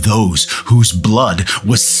of those whose blood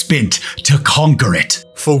was spent to conquer it.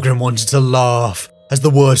 Fulgrim wanted to laugh as the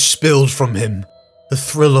words spilled from him, the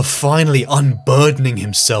thrill of finally unburdening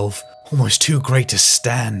himself almost too great to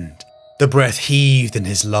stand. The breath heaved in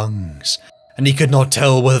his lungs, and he could not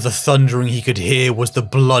tell whether the thundering he could hear was the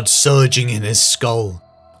blood surging in his skull,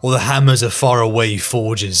 or the hammers of faraway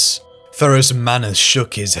forges. Ferrus Manus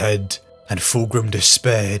shook his head, and Fulgrim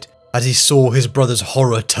despaired as he saw his brother's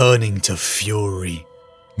horror turning to fury.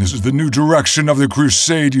 This is the new direction of the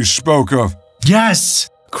crusade you spoke of. Yes,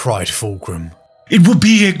 cried Fulgrim. It will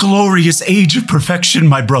be a glorious age of perfection,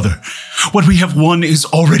 my brother. What we have won is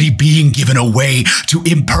already being given away to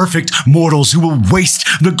imperfect mortals who will waste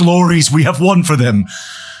the glories we have won for them.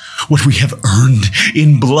 What we have earned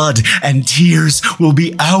in blood and tears will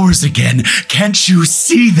be ours again. Can't you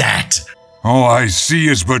see that? All I see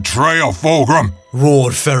is betrayal, Fulgrim,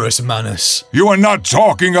 roared Ferrus Manus. You are not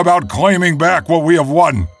talking about claiming back what we have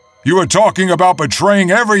won. You are talking about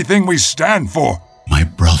betraying everything we stand for. My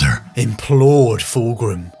brother, implored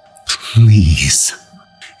Fulgrim. Please,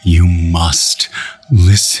 you must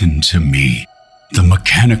listen to me. The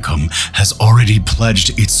Mechanicum has already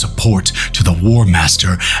pledged its support to the War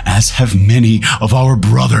Master, as have many of our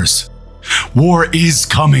brothers. War is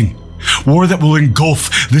coming. War that will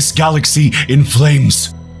engulf this galaxy in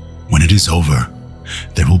flames. When it is over,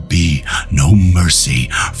 there will be no mercy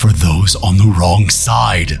for those on the wrong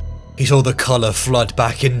side. He saw the color flood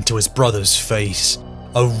back into his brother's face,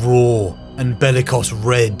 a raw and bellicose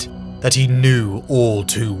red that he knew all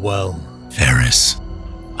too well. Ferrus,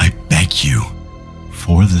 I beg you,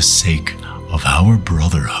 for the sake of our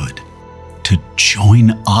brotherhood, to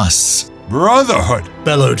join us. Brotherhood?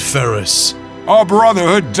 Bellowed Ferrus. Our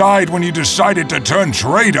brotherhood died when you decided to turn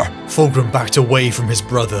traitor. Fulgrim backed away from his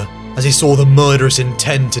brother as he saw the murderous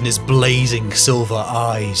intent in his blazing silver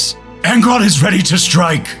eyes. Angron is ready to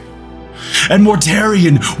strike, and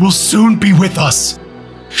Mortarion will soon be with us.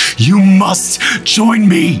 You must join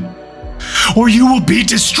me, or you will be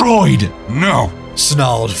destroyed. No,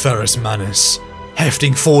 snarled Ferrus Manus,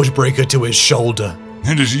 hefting Forgebreaker to his shoulder.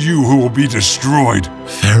 It is you who will be destroyed.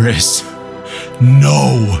 Ferrus,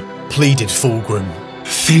 no, pleaded Fulgrim.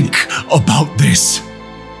 Think about this.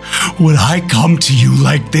 Would I come to you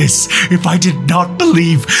like this if I did not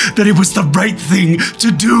believe that it was the right thing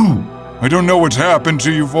to do? I don't know what's happened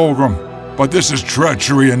to you, Fulgrim, but this is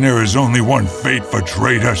treachery and there is only one fate for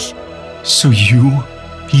traitors. So you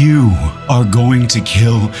are going to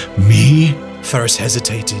kill me? Ferrus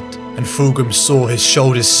hesitated, and Fulgrim saw his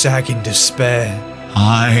shoulders sag in despair.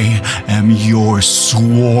 I am your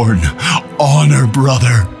sworn honor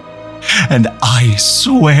brother, and I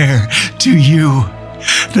swear to you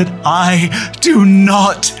that I do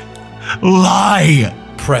not lie,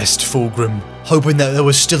 pressed Fulgrim, hoping that there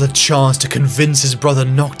was still a chance to convince his brother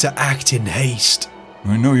not to act in haste.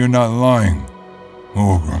 I know you're not lying,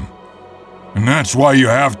 Fulgrim, and that's why you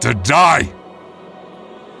have to die.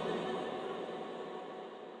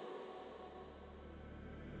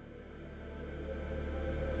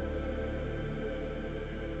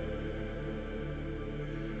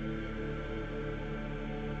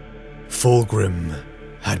 Fulgrim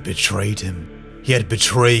had betrayed him. He had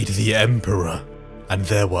betrayed the Emperor, and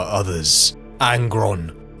there were others.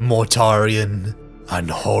 Angron, Mortarion,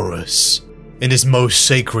 and Horus. In his most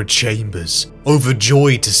sacred chambers,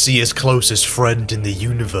 overjoyed to see his closest friend in the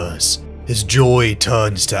universe, his joy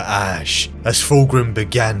turns to ash as Fulgrim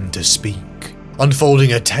began to speak,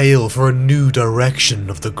 unfolding a tale for a new direction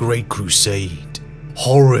of the Great Crusade.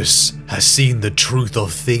 Horus has seen the truth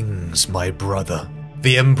of things, my brother.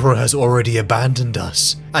 The Emperor has already abandoned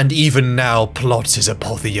us, and even now plots his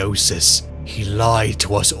apotheosis. He lied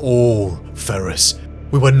to us all, Ferrus.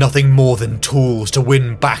 We were nothing more than tools to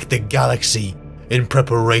win back the galaxy in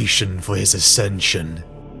preparation for his ascension.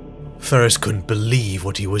 Ferrus couldn't believe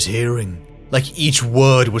what he was hearing. Like each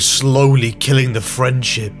word was slowly killing the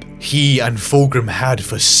friendship he and Fulgrim had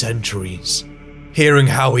for centuries. Hearing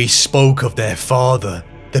how he spoke of their father,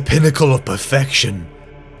 the pinnacle of perfection,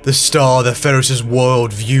 the star that Ferrus's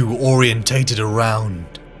worldview orientated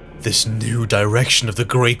around, this new direction of the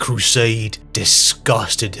Great Crusade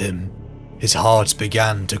disgusted him. His heart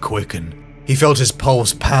began to quicken. He felt his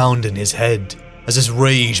pulse pound in his head as his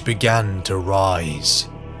rage began to rise.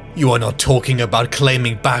 You are not talking about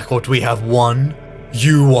claiming back what we have won.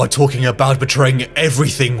 You are talking about betraying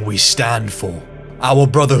everything we stand for. Our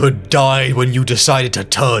brotherhood died when you decided to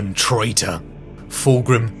turn traitor.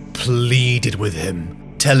 Fulgrim pleaded with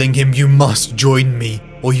him, telling him you must join me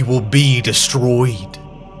or you will be destroyed.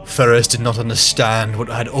 Ferrus did not understand what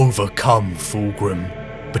had overcome Fulgrim,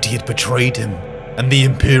 but he had betrayed him and the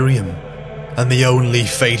Imperium, and the only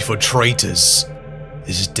fate for traitors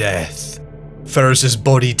is death. Ferrus's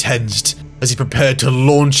body tensed as he prepared to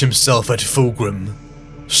launch himself at Fulgrim.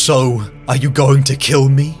 So, are you going to kill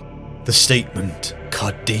me? The statement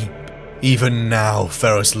cut deep. Even now,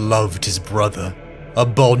 Ferrus loved his brother, a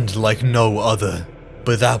bond like no other,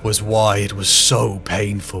 but that was why it was so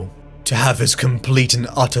painful. To have his complete and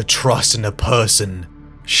utter trust in a person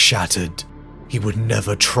shattered. He would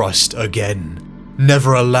never trust again,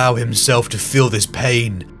 never allow himself to feel this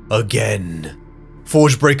pain again.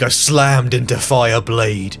 Forgebreaker slammed into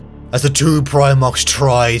Fireblade as the two Primarchs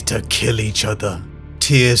tried to kill each other.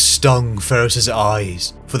 Tears stung Ferrus's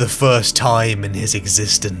eyes for the first time in his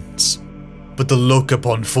existence. But the look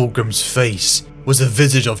upon Fulgrim's face was a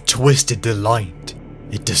visage of twisted delight.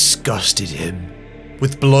 It disgusted him.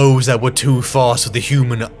 With blows that were too fast for the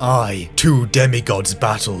human eye, two demigods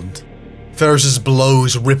battled. Ferrus's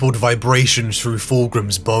blows rippled vibrations through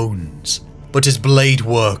Fulgrim's bones, but his blade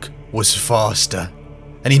work was faster,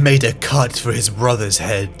 and he made a cut for his brother's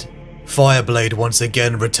head. Fireblade once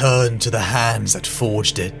again returned to the hands that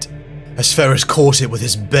forged it, as Ferrus caught it with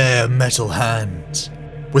his bare metal hands.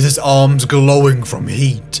 With his arms glowing from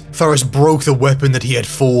heat, Ferrus broke the weapon that he had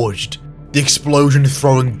forged, the explosion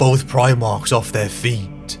throwing both Primarchs off their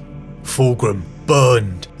feet. Fulgrim,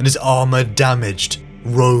 burned and his armor damaged,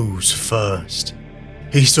 rose first.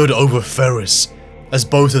 He stood over Ferrus as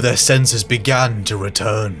both of their senses began to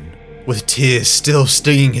return. With tears still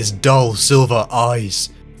stinging his dull silver eyes,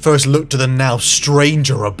 Ferrus looked to the now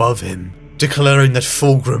stranger above him, declaring that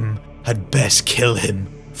Fulgrim had best kill him,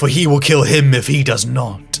 for he will kill him if he does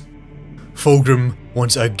not. Fulgrim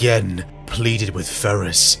once again pleaded with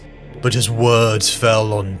Ferrus, but his words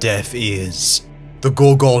fell on deaf ears. The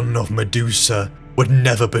Gorgon of Medusa would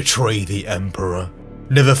never betray the Emperor,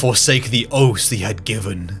 never forsake the oaths he had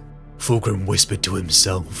given. Fulgrim whispered to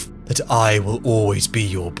himself that I will always be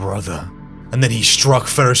your brother, and then he struck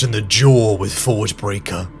Ferrus in the jaw with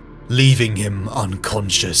Forgebreaker, leaving him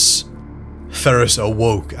unconscious. Ferrus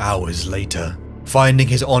awoke hours later, finding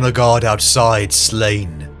his honor guard outside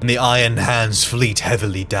slain, and the Iron Hand's fleet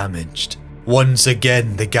heavily damaged. Once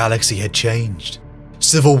again the galaxy had changed.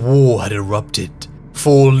 Civil war had erupted.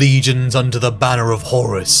 4 legions under the banner of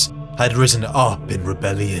Horus had risen up in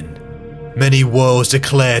rebellion. Many worlds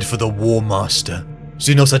declared for the War Master.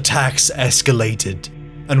 Xenos attacks escalated,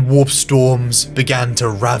 and warp storms began to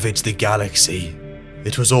ravage the galaxy.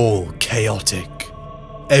 It was all chaotic,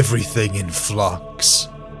 everything in flux.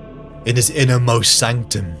 In his innermost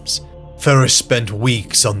sanctums, Ferrus spent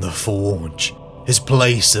weeks on the Forge, his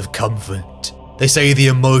place of comfort. They say the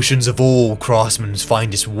emotions of all craftsmen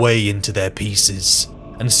find its way into their pieces,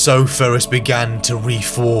 and so Ferrus began to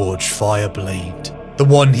reforge Fireblade, the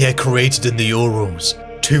one he had created in the Urals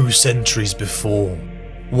 2 centuries before.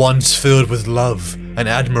 Once filled with love and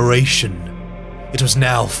admiration, it was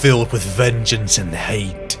now filled with vengeance and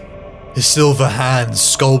hate. His silver hands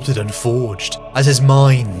sculpted and forged as his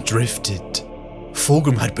mind drifted.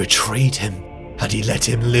 Fulgrim had betrayed him. Had he let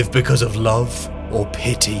him live because of love or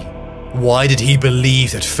pity? Why did he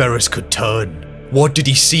believe that Ferrus could turn? What did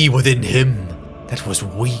he see within him that was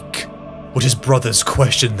weak? Would his brothers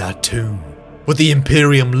question that too? Would the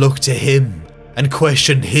Imperium look to him and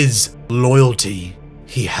question his loyalty?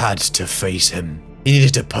 He had to face him. He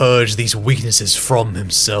needed to purge these weaknesses from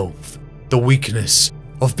himself. The weakness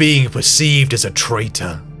of being perceived as a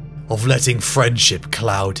traitor, of letting friendship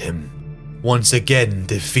cloud him. Once again,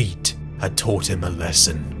 defeat had taught him a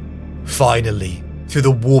lesson. Finally, through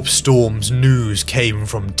the warp storms, news came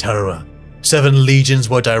from Terra. 7 legions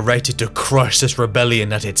were directed to crush this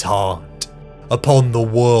rebellion at its heart, upon the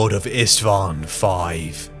world of Istvaan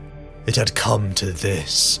 5. It had come to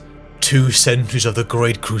this. 2 centuries of the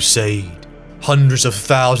Great Crusade, hundreds of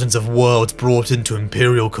thousands of worlds brought into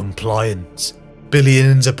Imperial compliance,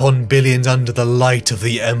 billions upon billions under the light of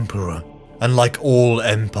the Emperor, and like all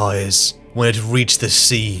empires, when it reached the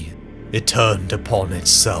sea, it turned upon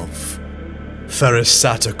itself. Ferrus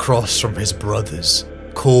sat across from his brothers,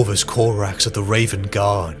 Corvus Corax of the Raven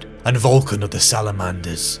Guard, and Vulcan of the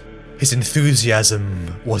Salamanders. His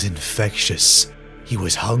enthusiasm was infectious. He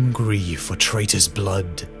was hungry for traitor's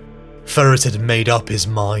blood. Ferrus had made up his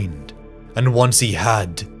mind, and once he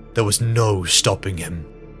had, there was no stopping him.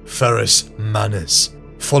 Ferrus Manus,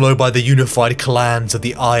 followed by the unified clans of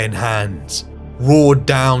the Iron Hands, roared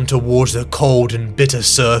down towards the cold and bitter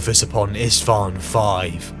surface upon Istvaan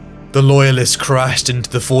 5. The loyalists crashed into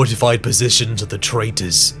the fortified positions of the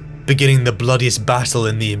traitors, beginning the bloodiest battle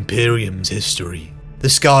in the Imperium's history. The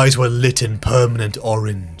skies were lit in permanent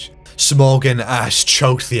orange. Smog and ash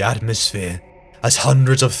choked the atmosphere, as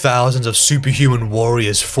hundreds of thousands of superhuman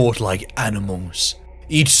warriors fought like animals,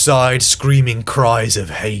 each side screaming cries of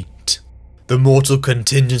hate. The mortal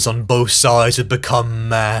contingents on both sides would become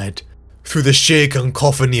mad, through the sheer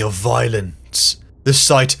cacophony of violence, the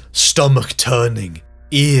sight stomach-turning,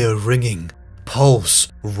 ear-ringing,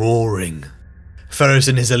 pulse roaring. Ferrus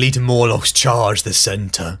and his elite Morlocks charged the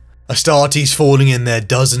centre, Astartes falling in their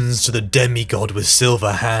dozens to the demigod with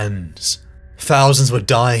silver hands. Thousands were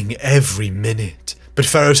dying every minute, but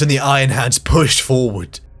Ferrus and the Iron Hands pushed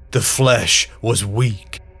forward. The flesh was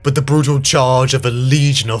weak, but the brutal charge of a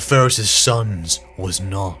legion of Ferrus's sons was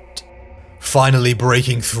not. Finally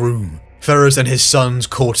breaking through, Ferrus and his sons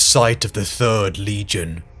caught sight of the 3rd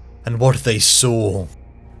Legion, and what they saw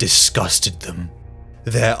disgusted them.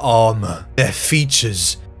 Their armour, their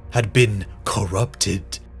features had been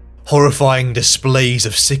corrupted. Horrifying displays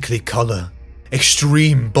of sickly colour,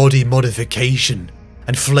 extreme body modification,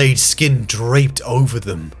 and flayed skin draped over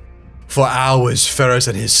them. For hours Ferrus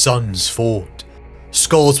and his sons fought.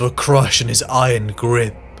 Skulls were crushed in his iron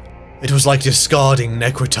grip. It was like discarding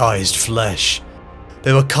necrotized flesh.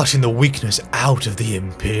 They were cutting the weakness out of the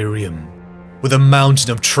Imperium. With a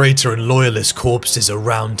mountain of traitor and loyalist corpses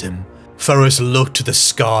around him, Ferrus looked to the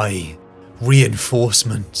sky.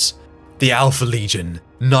 Reinforcements. The Alpha Legion,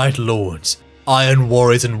 Night Lords, Iron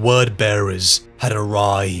Warriors and Word Bearers had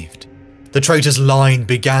arrived. The traitor's line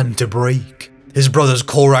began to break. His brothers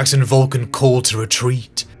Corax and Vulcan called to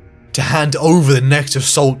retreat, to hand over the next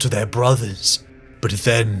assault to their brothers. But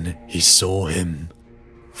then he saw him.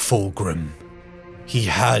 Fulgrim. He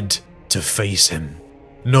had to face him.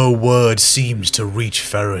 No word seemed to reach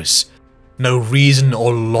Ferrus. No reason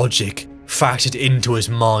or logic factored into his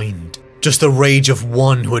mind. Just the rage of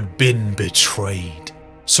one who had been betrayed.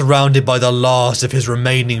 Surrounded by the last of his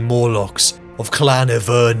remaining Morlocks of Clan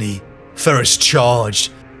Everni, Ferrus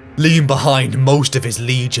charged, leaving behind most of his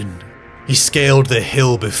legion. He scaled the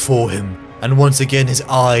hill before him, and once again his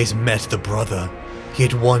eyes met the brother he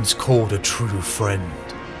had once called a true friend.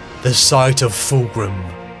 The sight of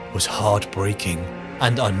Fulgrim was heartbreaking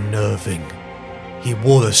and unnerving. He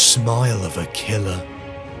wore the smile of a killer.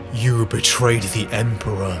 You betrayed the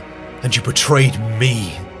Emperor, and you betrayed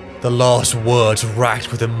me. The last words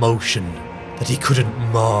racked with emotion that he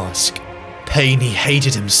couldn't mask. Pain he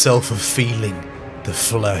hated himself for feeling. The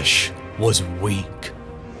flesh was weak.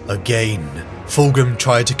 Again, Fulgrim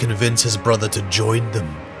tried to convince his brother to join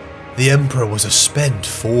them. The Emperor was a spent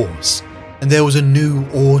force, and there was a new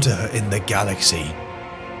order in the galaxy.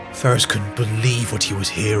 Ferrus couldn't believe what he was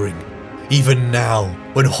hearing, even now,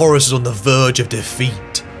 when Horus was on the verge of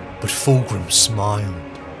defeat. But Fulgrim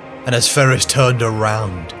smiled, and as Ferrus turned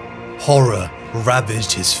around, horror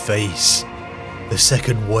ravaged his face. The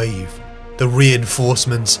second wave, the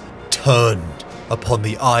reinforcements, turned upon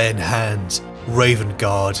the Iron Hands, Raven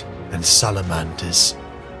Guard, and Salamanders.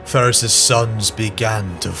 Ferrus's sons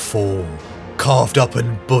began to fall, carved up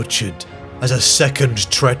and butchered as a second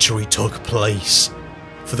treachery took place.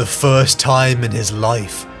 For the first time in his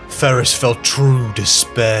life, Ferrus felt true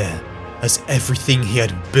despair as everything he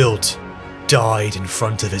had built died in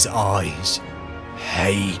front of his eyes.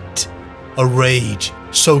 Hate, a rage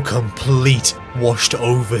so complete washed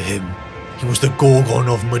over him. He was the Gorgon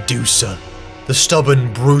of Medusa, the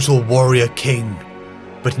stubborn, brutal warrior king.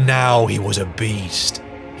 But now he was a beast.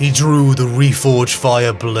 He drew the reforged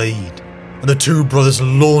fire blade, and the two brothers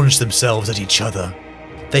launched themselves at each other.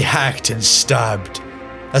 They hacked and stabbed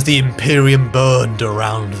as the Imperium burned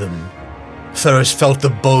around them. Ferrus felt the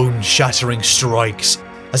bone-shattering strikes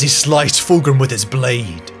as he sliced Fulgrim with his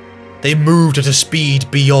blade. They moved at a speed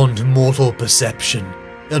beyond mortal perception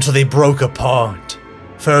until they broke apart.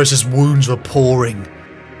 Ferrus's wounds were pouring.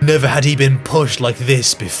 Never had he been pushed like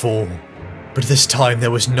this before. But this time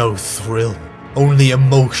there was no thrill, only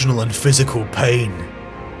emotional and physical pain.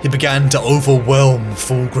 He began to overwhelm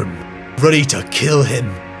Fulgrim, ready to kill him,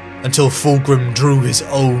 until Fulgrim drew his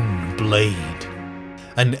own blade.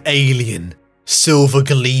 An alien, silver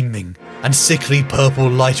gleaming, and sickly purple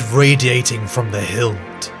light radiating from the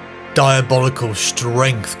hilt. Diabolical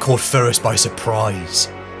strength caught Ferrus by surprise.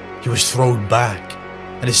 He was thrown back,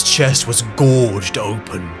 and his chest was gorged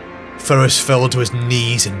open. Ferrus fell to his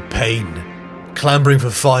knees in pain. Clambering for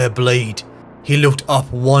Fireblade, he looked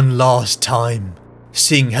up one last time,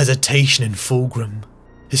 seeing hesitation in Fulgrim.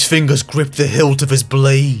 His fingers gripped the hilt of his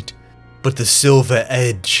blade, but the silver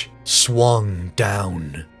edge swung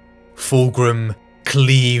down. Fulgrim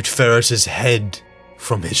cleaved Ferrus's head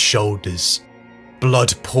from his shoulders.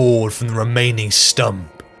 Blood poured from the remaining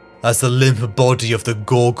stump as the limp body of the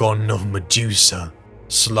Gorgon of Medusa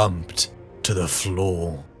slumped to the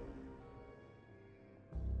floor.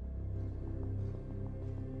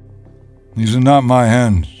 These are not my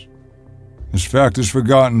hands. This fact is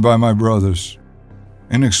forgotten by my brothers.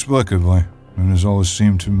 Inexplicably, it has always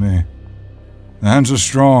seemed to me. The hands are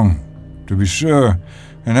strong, to be sure,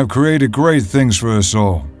 and have created great things for us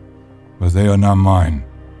all. But they are not mine,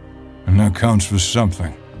 and that counts for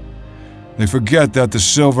something. They forget that the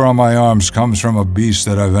silver on my arms comes from a beast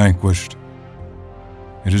that I vanquished.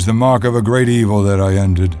 It is the mark of a great evil that I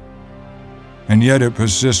ended, and yet it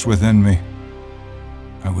persists within me.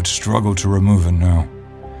 I would struggle to remove it now,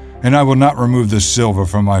 and I will not remove the silver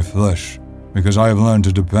from my flesh, because I have learned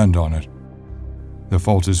to depend on it. The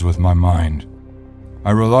fault is with my mind.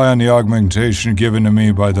 I rely on the augmentation given to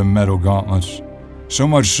me by the metal gauntlets, so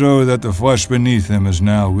much so that the flesh beneath them is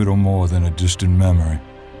now little more than a distant memory.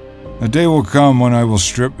 A day will come when I will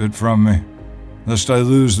strip it from me, lest I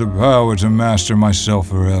lose the power to master myself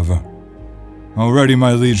forever. Already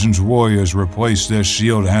my legion's warriors replace their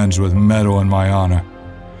shield hands with metal in my honor,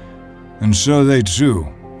 and so they too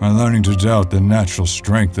are learning to doubt the natural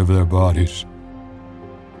strength of their bodies.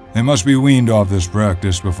 They must be weaned off this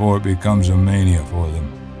practice before it becomes a mania for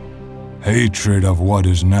them. Hatred of what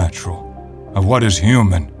is natural, of what is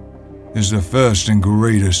human, is the first and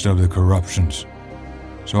greatest of the corruptions.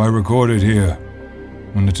 So I record it here.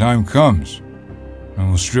 When the time comes, I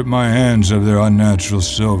will strip my hands of their unnatural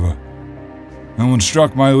silver, and will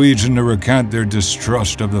instruct my legion to recant their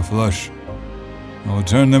distrust of the flesh. I will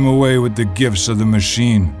turn them away with the gifts of the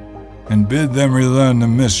machine, and bid them relearn the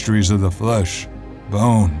mysteries of the flesh,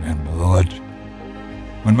 bone, and blood.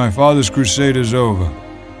 When my father's crusade is over,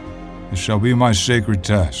 this shall be my sacred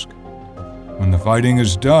task. When the fighting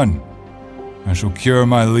is done, I shall cure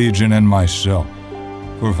my legion and myself,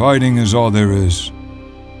 for fighting is all there is.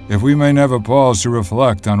 If we may never pause to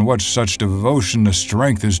reflect on what such devotion to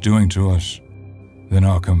strength is doing to us, then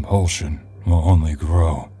our compulsion will only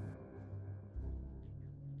grow.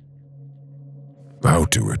 I'll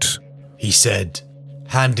do it, he said,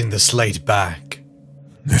 handing the slate back.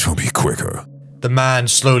 It'll be quicker. The man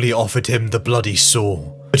slowly offered him the bloody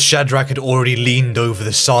saw, but Shadrach had already leaned over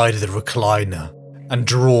the side of the recliner and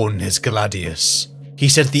drawn his gladius. He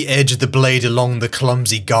set the edge of the blade along the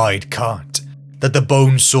clumsy guide cut that the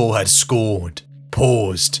bone saw had scored,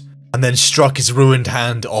 paused, and then struck his ruined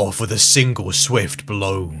hand off with a single swift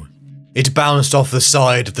blow. It bounced off the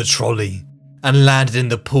side of the trolley and landed in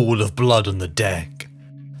the pool of blood on the deck.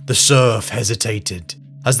 The serf hesitated,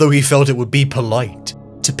 as though he felt it would be polite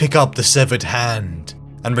to pick up the severed hand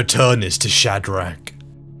and return it to Shadrach.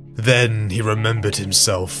 Then he remembered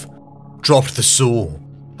himself, dropped the saw,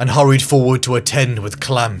 and hurried forward to attend with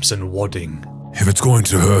clamps and wadding. If it's going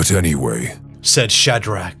to hurt anyway, said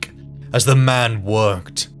Shadrach, as the man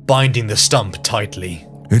worked, binding the stump tightly.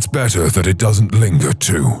 It's better that it doesn't linger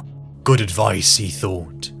too. Good advice, he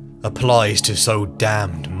thought, applies to so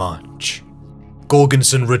damned much.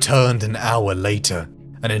 Gorgonson returned an hour later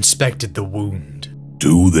and inspected the wound.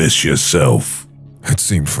 Do this yourself, It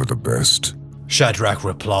seemed for the best, Shadrach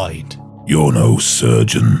replied. You're no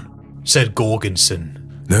surgeon, said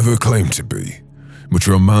Gorgonson. Never claimed to be, but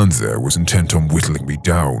your man there was intent on whittling me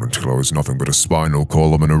down until I was nothing but a spinal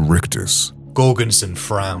column and a rictus. Gorgonson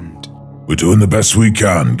frowned. We're doing the best we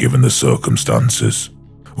can, given the circumstances.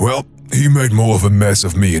 Well, he made more of a mess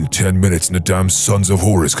of me in 10 minutes than the damn Sons of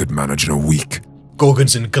Horus could manage in a week.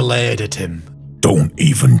 Gorgonson glared at him. Don't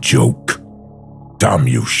even joke. Damn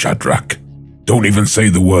you, Shadrach. Don't even say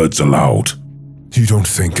the words aloud. You don't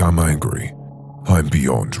think I'm angry? I'm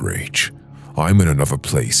beyond rage. I'm in another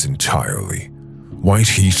place entirely. White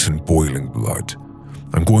heat and boiling blood.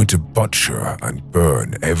 I'm going to butcher and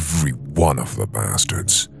burn every one of the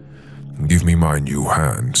bastards. Give me my new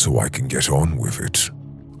hand so I can get on with it.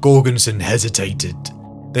 Gorgonson hesitated.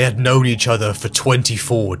 They had known each other for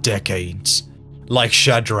 24 decades. Like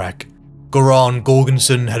Shadrach, Goran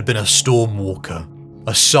Gorgonson had been a Stormwalker,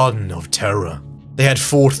 a son of terror. They had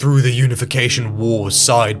fought through the Unification Wars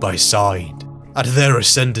side by side. At their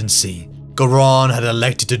ascendancy, Goran had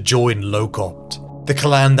elected to join Locopt, the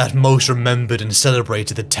clan that most remembered and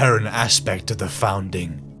celebrated the Terran aspect of the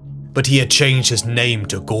founding. But he had changed his name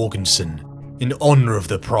to Gorgonson, in honor of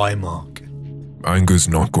the Primarch. Anger's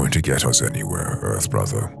not going to get us anywhere, Earth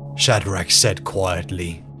Brother, Shadrach said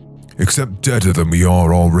quietly. Except deader than we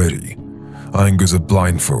are already. Anger's a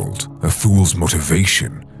blindfold, a fool's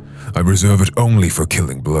motivation. I reserve it only for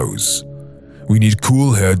killing blows. We need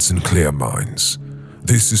cool heads and clear minds.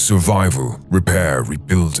 This is survival, repair,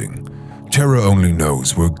 rebuilding. Terra only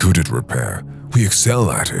knows we're good at repair. We excel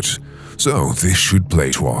at it. So this should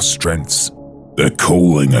play to our strengths. They're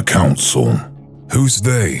calling a council. Who's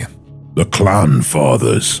they? The Clan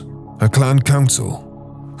Fathers. A clan council?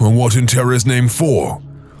 Well, what in Terra's name for?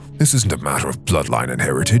 This isn't a matter of bloodline and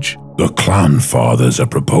heritage. The Clan Fathers are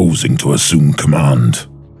proposing to assume command.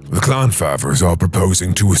 The Clan Fathers are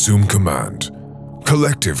proposing to assume command.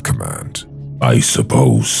 Collective command. I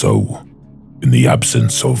suppose so. In the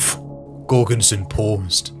absence of... Gorgonson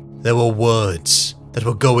paused. There were words that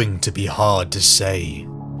were going to be hard to say.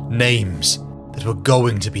 Names that were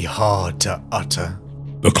going to be hard to utter.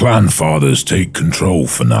 The Clan Fathers take control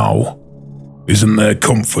for now. Isn't there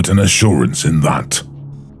comfort and assurance in that?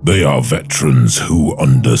 They are veterans who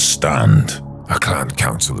understand. A clan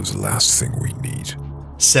council is the last thing we need,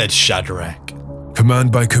 said Shadrach.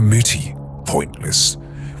 Command by committee. Pointless.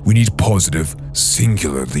 We need positive,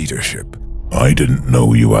 singular leadership. I didn't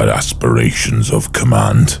know you had aspirations of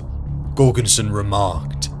command, Gorgonson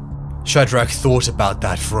remarked. Shadrach thought about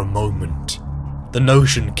that for a moment. The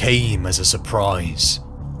notion came as a surprise.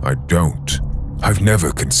 I don't. I've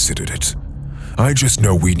never considered it. I just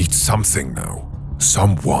know we need something now.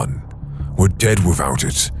 Someone. We're dead without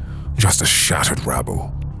it. Just a shattered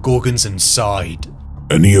rabble. Gorgonson sighed.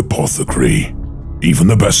 Any apothecary, even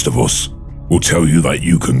the best of us, will tell you that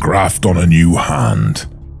you can graft on a new hand,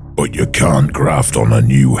 but you can't graft on a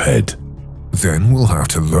new head. Then we'll have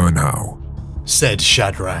to learn how, said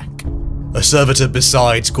Shadrach. A servitor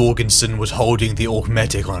besides Gorgonson was holding the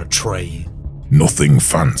augmetic on a tray. Nothing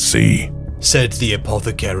fancy, said the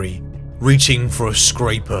apothecary, reaching for a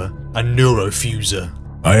scraper and neurofuser.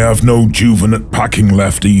 I have no juvenate packing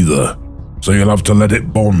left either, so you'll have to let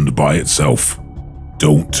it bond by itself.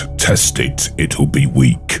 Don't test it, it'll be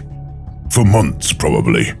weak. For months,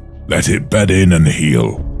 probably. Let it bed in and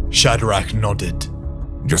heal. Shadrach nodded.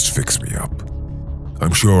 Just fix me up.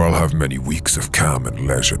 I'm sure I'll have many weeks of calm and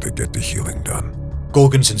leisure to get the healing done.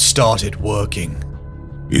 Gorgonson started working.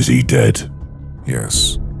 Is he dead?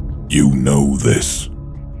 Yes. You know this?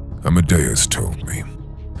 Amadeus told me.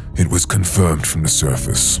 It was confirmed from the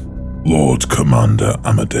surface. Lord Commander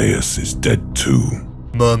Amadeus is dead too,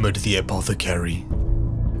 murmured the apothecary.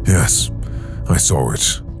 Yes, I saw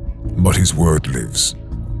it. But his word lives.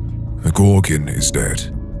 The Gorgon is dead,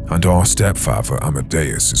 and our stepfather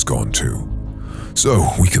Amadeus is gone too. So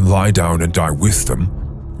we can lie down and die with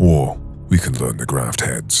them, or we can learn the graft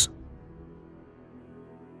heads.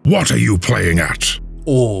 What are you playing at?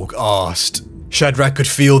 Org asked. Shadrach could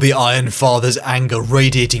feel the Iron Father's anger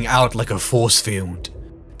radiating out like a force field.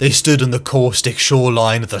 They stood on the caustic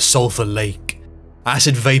shoreline of the Sulphur Lake.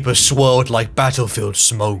 Acid vapor swirled like battlefield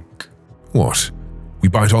smoke. What? We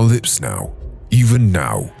bite our lips now? Even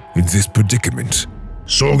now, in this predicament?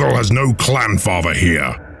 Sorgel has no clan father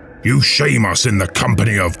here. You shame us in the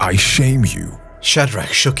company of— I shame you?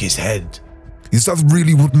 Shadrach shook his head. Is that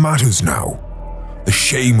really what matters now? The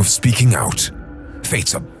shame of speaking out?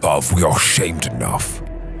 Fates above, we are shamed enough.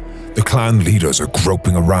 The clan leaders are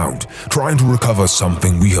groping around, trying to recover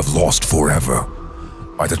something we have lost forever.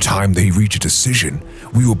 By the time they reach a decision,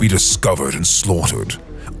 we will be discovered and slaughtered.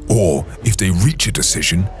 Or, if they reach a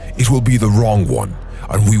decision, it will be the wrong one,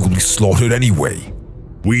 and we will be slaughtered anyway.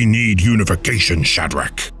 We need unification,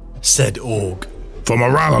 Shadrach, said Org. For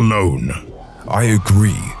morale alone. I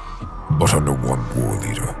agree, but under one war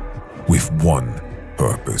leader, with one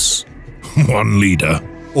purpose. One leader.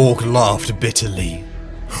 Orc laughed bitterly.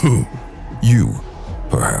 Who? You,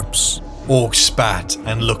 perhaps. Orc spat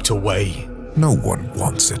and looked away. No one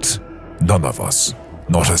wants it. None of us.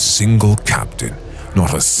 Not a single captain.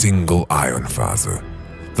 Not a single Iron Father.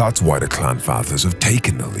 That's why the Clan Fathers have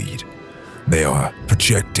taken the lead. They are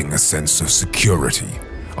projecting a sense of security,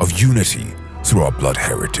 of unity through our blood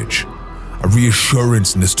heritage. A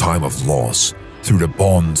reassurance in this time of loss through the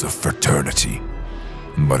bonds of fraternity.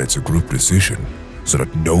 But it's a group decision, so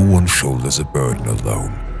that no one shoulders a burden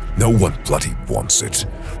alone. No one bloody wants it.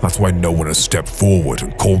 That's why no one has stepped forward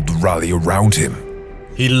and called the rally around him.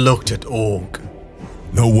 He looked at Orc.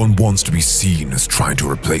 No one wants to be seen as trying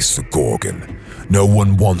to replace the Gorgon. No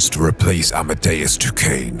one wants to replace Amadeus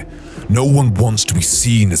Duquesne. No one wants to be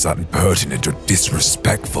seen as that impertinent or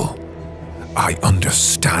disrespectful. I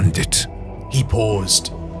understand it. He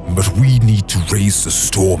paused. But we need to raise the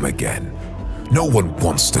storm again. No one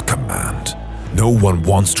wants to command. No one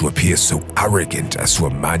wants to appear so arrogant as to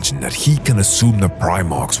imagine that he can assume the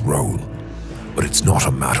Primarch's role. But it's not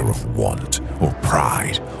a matter of want, or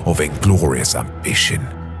pride, or vainglorious ambition.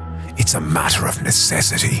 It's a matter of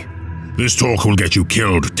necessity. This talk will get you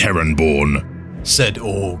killed, Terranborn, said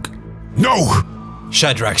Orc. No!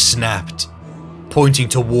 Shadrach snapped, pointing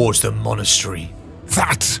towards the monastery.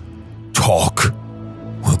 That talk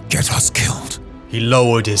will get us killed. He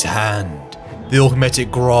lowered his hand. The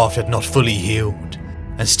augmetic graft had not fully healed,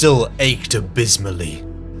 and still ached abysmally.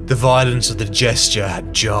 The violence of the gesture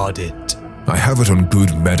had jarred it. I have it on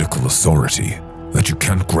good medical authority that you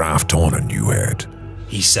can't graft on a new head,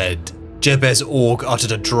 he said. Jebez Orc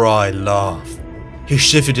uttered a dry laugh. He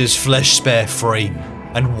shifted his flesh-spare frame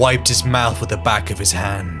and wiped his mouth with the back of his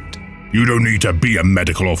hand. You don't need to be a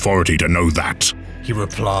medical authority to know that, he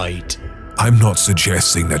replied. I'm not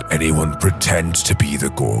suggesting that anyone pretends to be the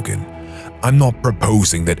Gorgon. I'm not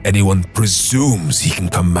proposing that anyone presumes he can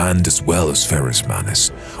command as well as Ferrus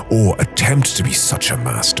Manus, or attempt to be such a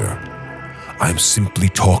master. I'm simply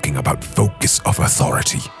talking about focus of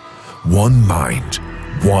authority. One mind,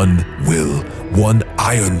 one will, one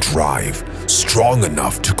iron drive, strong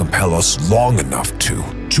enough to compel us long enough to...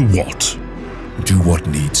 To what? Do what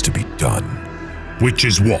needs to be done. Which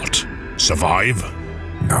is what? Survive?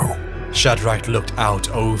 No. Shadrach looked out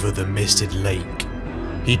over the misted lake.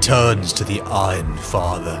 He turns to the Iron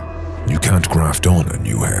Father. You can't graft on a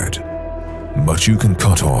new head, but you can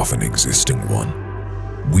cut off an existing one.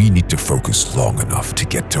 We need to focus long enough to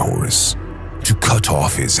get to Horus, to cut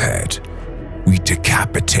off his head. We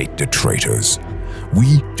decapitate the traitors.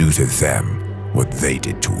 We do to them what they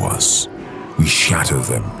did to us. We shatter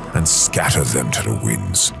them and scatter them to the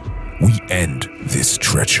winds. We end this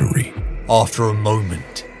treachery. After a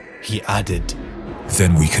moment, he added,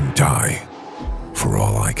 Then we can die, for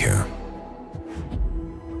all I care.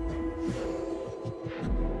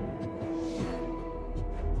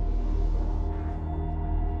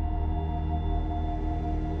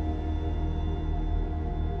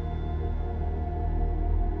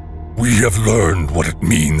 We have learned what it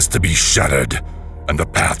means to be shattered, and the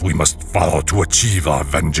path we must follow to achieve our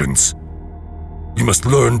vengeance. We must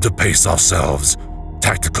learn to pace ourselves,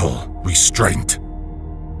 tactical restraint.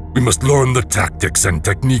 We must learn the tactics and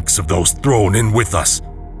techniques of those thrown in with us,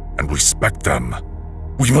 and respect them.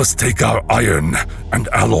 We must take our iron and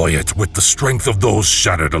alloy it with the strength of those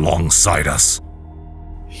shattered alongside us.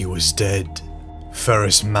 He was dead.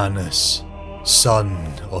 Ferrus Manus, son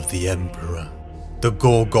of the Emperor. The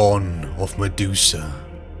Gorgon of Medusa.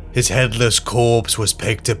 His headless corpse was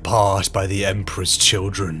picked apart by the Emperor's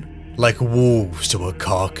children, like wolves to a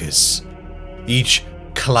carcass, each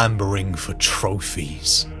clambering for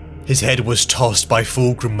trophies. His head was tossed by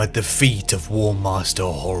Fulgrim at the feet of War Master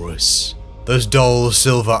Horus. Those dull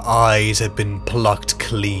silver eyes had been plucked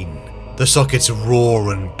clean, the sockets raw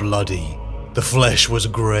and bloody. The flesh was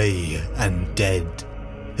grey and dead.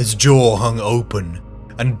 His jaw hung open,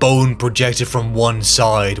 and bone projected from one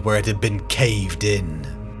side where it had been caved in.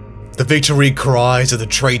 The victory cries of the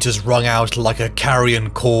traitors rung out like a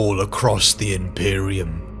carrion call across the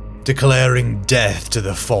Imperium, declaring death to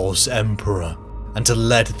the false Emperor and to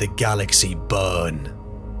let the galaxy burn.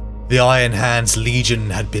 The Iron Hand's legion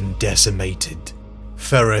had been decimated.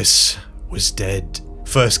 Ferrus was dead.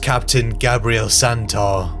 First Captain Gabriel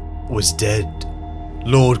Santar was dead.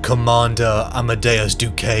 Lord Commander Amadeus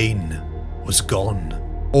Duquesne was gone.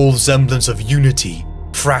 All semblance of unity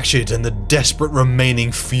fractured, and the desperate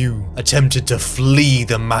remaining few attempted to flee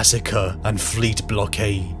the massacre and fleet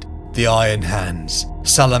blockade. The Iron Hands,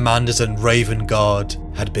 Salamanders and Raven Guard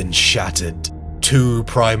had been shattered. 2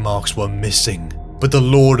 Primarchs were missing, but the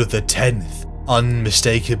Lord of the 10th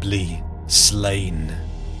unmistakably slain.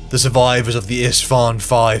 The survivors of the Istvaan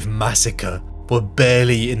 5 massacre were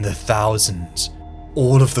barely in the thousands,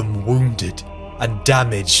 all of them wounded and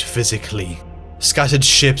damaged physically. Scattered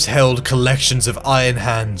ships held collections of Iron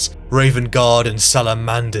Hands, Raven Guard and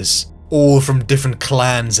Salamanders, all from different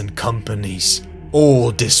clans and companies,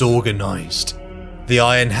 all disorganized. The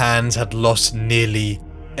Iron Hands had lost nearly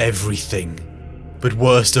everything, but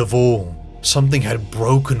worst of all, something had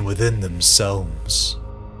broken within themselves.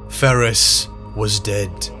 Ferrus was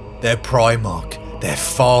dead, their Primarch, their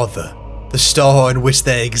father, the star in which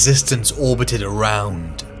their existence orbited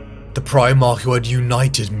around. The Primarch who had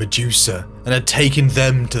united Medusa and had taken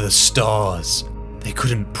them to the stars. They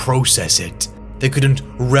couldn't process it. They couldn't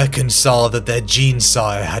reconcile that their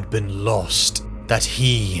gene-sire had been lost, that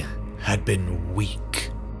he had been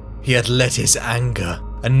weak. He had let his anger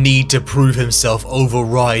and need to prove himself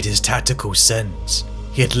override his tactical sense.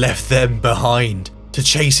 He had left them behind to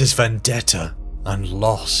chase his vendetta and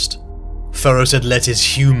lost. Ferrus had let his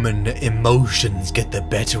human emotions get the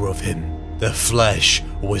better of him. Their flesh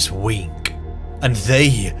was weak, and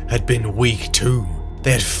they had been weak too.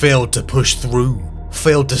 They had failed to push through,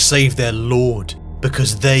 failed to save their lord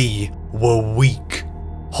because they were weak.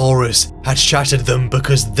 Horus had shattered them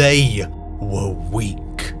because they were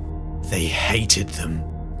weak. They hated them,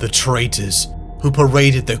 the traitors who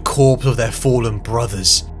paraded the corpse of their fallen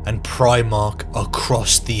brothers and Primarch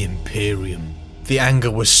across the Imperium. The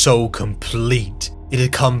anger was so complete, it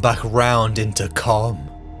had come back round into calm.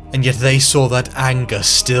 And yet they saw that anger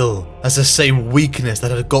still as the same weakness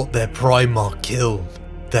that had got their Primarch killed.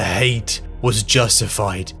 The hate was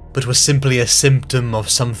justified, but was simply a symptom of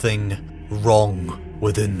something wrong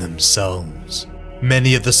within themselves.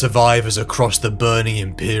 Many of the survivors across the burning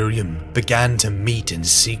Imperium began to meet in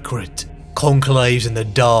secret, conclaves in the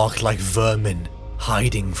dark like vermin,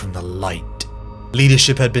 hiding from the light.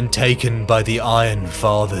 Leadership had been taken by the Iron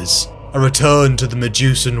Fathers, a return to the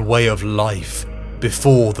Medusan way of life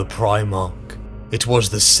before the Primarch. It was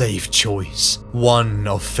the safe choice, one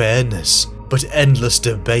of fairness, but endless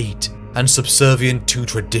debate and subservient to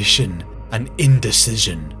tradition and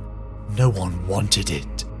indecision. No one wanted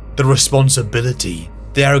it. The responsibility,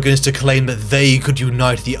 the arrogance to claim that they could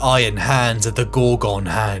unite the Iron Hands that the Gorgon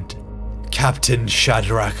had. Captain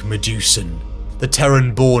Shadrach Medusan, the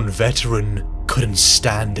Terran-born veteran, couldn't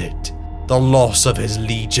stand it. The loss of his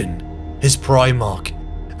legion, his Primarch,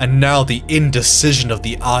 and now the indecision of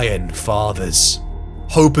the Iron Fathers.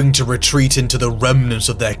 Hoping to retreat into the remnants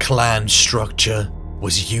of their clan structure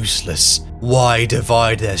was useless. Why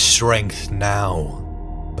divide their strength now?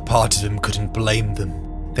 A part of them couldn't blame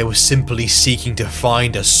them. They were simply seeking to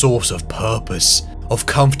find a source of purpose, of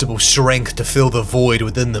comfortable strength to fill the void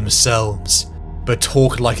within themselves. But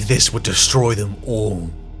talk like this would destroy them all.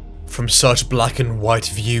 From such black and white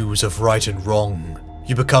views of right and wrong,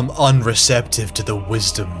 you become unreceptive to the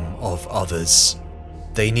wisdom of others.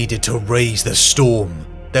 They needed to raise the storm.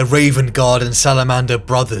 Their Raven Guard and Salamander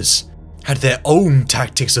brothers had their own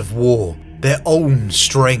tactics of war, their own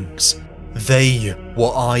strengths. They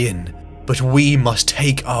were iron, but we must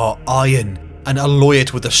take our iron and alloy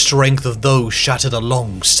it with the strength of those shattered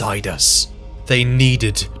alongside us. They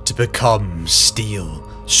needed to become steel,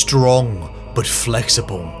 strong but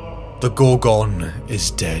flexible. The Gorgon is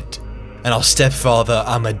dead, and our stepfather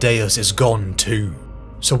Amadeus is gone too,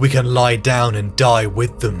 so we can lie down and die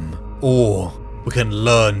with them, or we can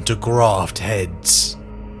learn to graft heads.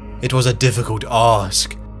 It was a difficult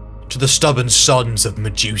ask to the stubborn sons of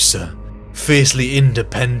Medusa, fiercely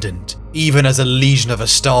independent, even as a legion of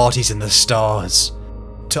Astartes in the stars.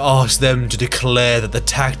 To ask them to declare that the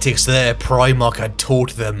tactics their Primarch had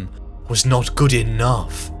taught them was not good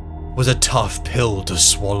enough was a tough pill to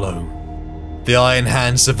swallow. The Iron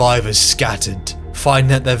Hand survivors scattered, finding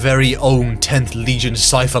that their very own 10th Legion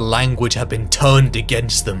cipher language had been turned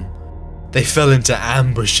against them. They fell into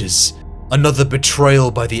ambushes, another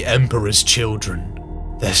betrayal by the Emperor's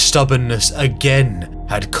children. Their stubbornness again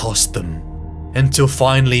had cost them, until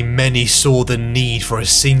finally many saw the need for a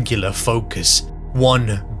singular focus,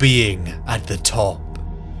 one being at the top,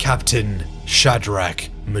 Captain Shadrach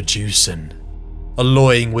Medusan.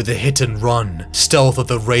 Alloying with the hit-and-run stealth of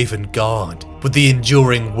the Raven Guard, with the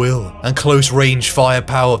enduring will and close-range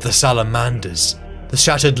firepower of the Salamanders, the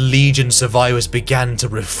Shattered Legion survivors began to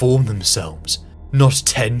reform themselves. Not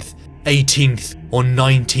 10th, 18th or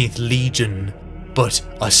 19th Legion, but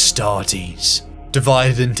Astartes.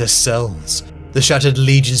 Divided into cells, the Shattered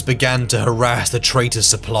Legions began to harass the traitor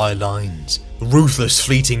supply lines. Ruthless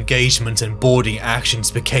fleet engagements and boarding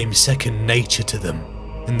actions became second nature to them.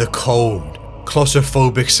 In the cold,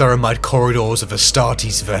 claustrophobic ceramite corridors of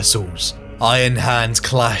Astartes vessels, Iron hands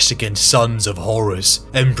clashed against Sons of Horus,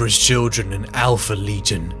 Emperor's Children and Alpha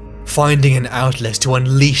Legion, finding an outlet to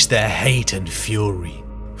unleash their hate and fury,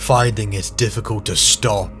 finding it difficult to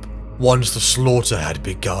stop once the slaughter had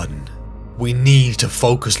begun. We need to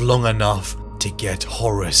focus long enough to get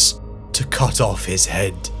Horus to cut off his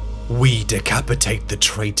head. We decapitate the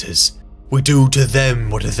traitors. We do to them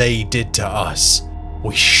what they did to us.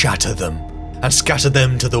 We shatter them and scatter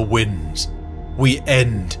them to the winds. We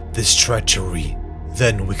end this treachery,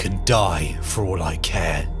 then we can die for all I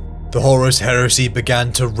care. The Horus Heresy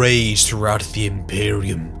began to rage throughout the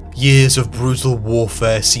Imperium. Years of brutal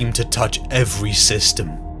warfare seemed to touch every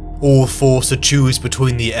system, all forced to choose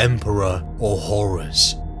between the Emperor or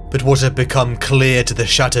Horus. But what had become clear to the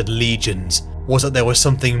shattered legions was that there was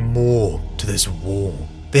something more to this war.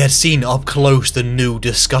 They had seen up close the new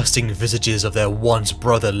disgusting visages of their once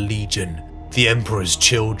brother legion, the Emperor's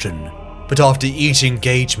Children. But after each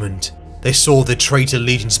engagement, they saw the traitor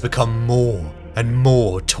legions become more and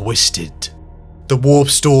more twisted. The warp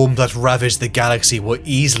storms that ravaged the galaxy were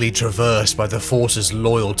easily traversed by the forces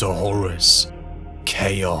loyal to Horus.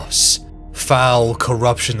 Chaos, foul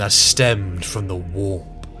corruption that stemmed from the warp.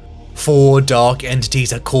 4 dark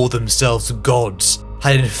entities that called themselves gods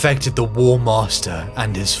had infected the War Master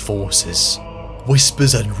and his forces.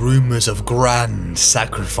 Whispers and rumours of grand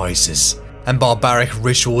sacrifices and barbaric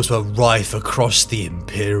rituals were rife across the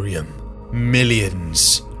Imperium.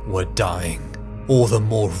 Millions were dying, all the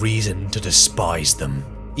more reason to despise them.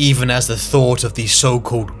 Even as the thought of these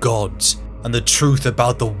so-called gods and the truth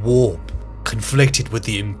about the warp conflicted with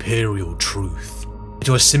the Imperial truth. It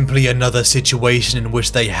was simply another situation in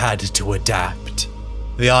which they had to adapt.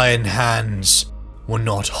 The Iron Hands were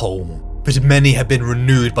not whole, but many had been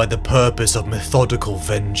renewed by the purpose of methodical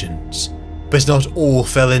vengeance. But not all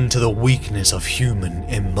fell into the weakness of human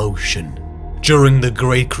emotion. During the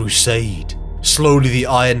Great Crusade, slowly the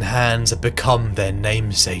Iron Hands had become their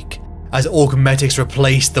namesake, as augmetics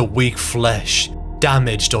replaced the weak flesh,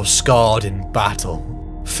 damaged or scarred in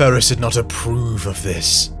battle. Ferrus did not approve of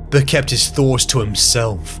this, but kept his thoughts to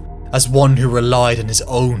himself, as one who relied on his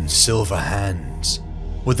own silver hands.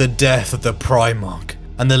 With the death of the Primarch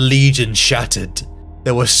and the Legion shattered,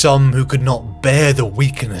 there were some who could not bear the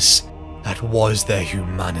weakness that was their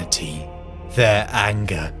humanity. Their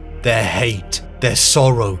anger, their hate, their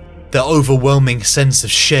sorrow, their overwhelming sense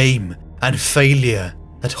of shame and failure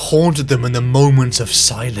that haunted them in the moments of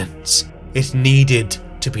silence. It needed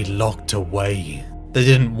to be locked away. They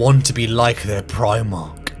didn't want to be like their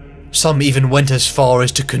Primarch. Some even went as far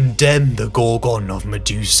as to condemn the Gorgon of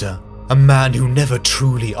Medusa, a man who never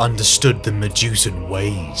truly understood the Medusan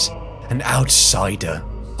ways, an outsider.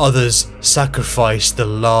 Others sacrificed the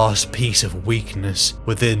last piece of weakness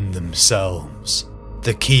within themselves,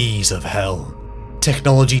 the keys of hell.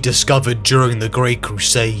 Technology discovered during the Great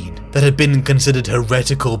Crusade that had been considered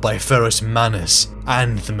heretical by Ferrus Manus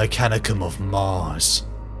and the Mechanicum of Mars.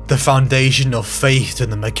 The foundation of faith in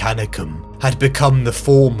the Mechanicum had become the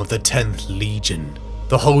form of the 10th Legion,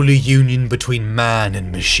 the holy union between man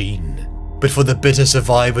and machine. But for the bitter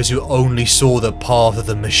survivors who only saw the path of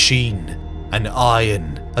the machine and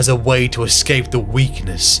iron as a way to escape the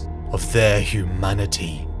weakness of their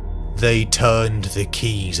humanity, they turned the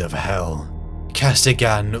keys of hell.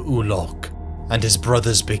 Castigan Ulok and his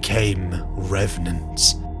brothers became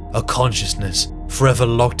revenants, a consciousness forever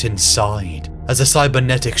locked inside. As the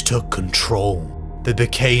cybernetics took control, they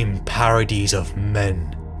became parodies of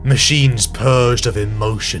men, machines purged of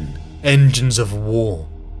emotion, engines of war,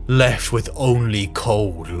 left with only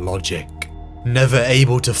cold logic. Never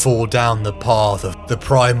able to fall down the path of the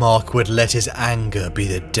Primarch would let his anger be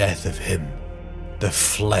the death of him. The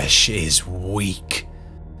flesh is weak.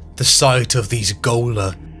 The sight of these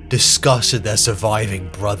Gola disgusted their surviving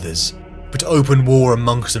brothers, but open war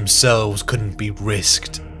amongst themselves couldn't be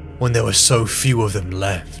risked when there were so few of them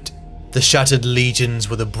left. The shattered legions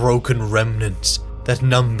were the broken remnants that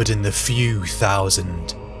numbered in the few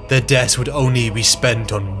thousand. Their deaths would only be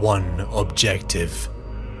spent on one objective: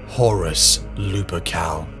 Horus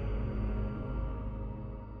Lupercal.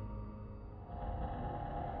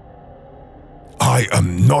 I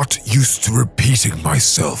am not used to repeating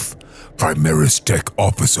myself, Primaris Deck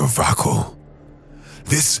Officer Vackle.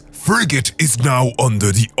 This frigate is now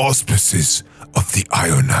under the auspices of the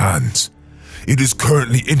Iron Hands. It is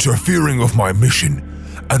currently interfering with my mission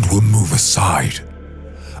and will move aside.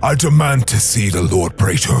 I demand to see the Lord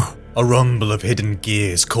Praetor. A rumble of hidden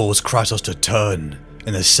gears caused Kratos to turn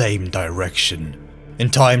in the same direction, in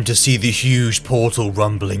time to see the huge portal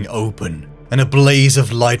rumbling open and a blaze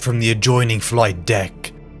of light from the adjoining flight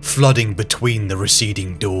deck flooding between the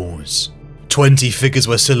receding doors. 20 figures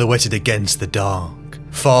were silhouetted against the dark,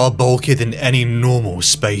 far bulkier than any normal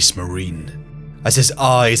space marine. As his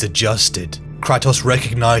eyes adjusted, Kratos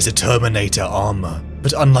recognized the Terminator armor,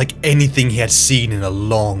 but unlike anything he had seen in a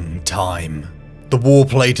long time. The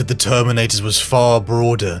warplate of the Terminators was far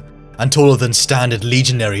broader and taller than standard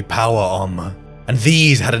legionary power armor, and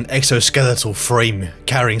these had an exoskeletal frame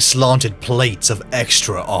carrying slanted plates of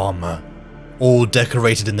extra armor, all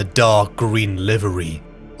decorated in the dark green livery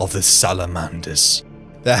of the Salamanders.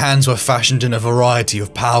 Their hands were fashioned in a variety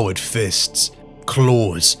of powered fists,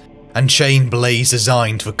 claws, and chain blades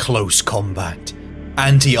designed for close combat,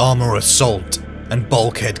 anti-armor assault, and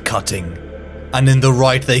bulkhead cutting. And in the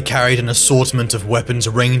right they carried an assortment of weapons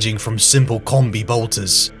ranging from simple combi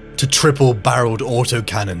bolters to triple-barreled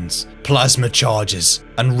autocannons, plasma charges,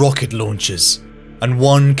 and rocket launchers, and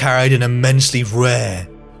one carried an immensely rare,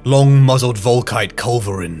 long-muzzled Volkite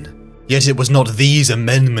culverin. Yet it was not these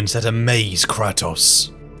amendments that amazed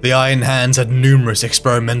Kratos. The Iron Hands had numerous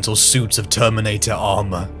experimental suits of Terminator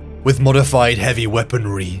armor, with modified heavy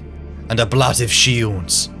weaponry, and ablative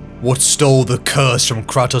shields. What stole the curse from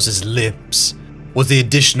Kratos' lips was the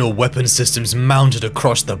additional weapon systems mounted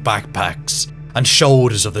across the backpacks and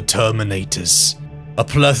shoulders of the Terminators. A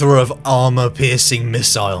plethora of armor-piercing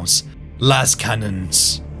missiles, las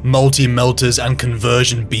cannons, multi-melters and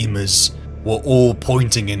conversion beamers were all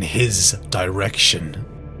pointing in his direction.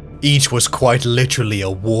 Each was quite literally a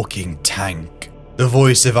walking tank. The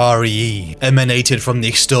voice of REE emanated from the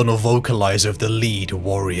external vocalizer of the lead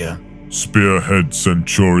warrior. Spearhead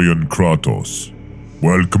Centurion Kratos,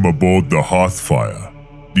 welcome aboard the Hearthfire.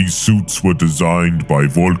 These suits were designed by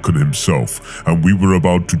Vulcan himself, and we were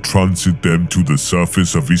about to transit them to the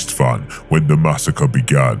surface of Istvaan when the massacre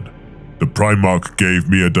began. The Primarch gave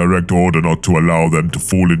me a direct order not to allow them to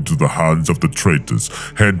fall into the hands of the traitors,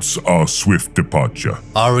 hence our swift departure.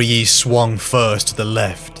 REE swung first to the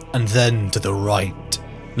left and then to the right,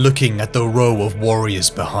 looking at the row of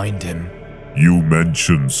warriors behind him. You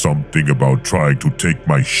mentioned something about trying to take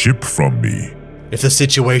my ship from me. If the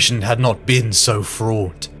situation had not been so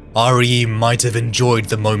fraught, REE might have enjoyed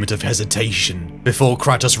the moment of hesitation before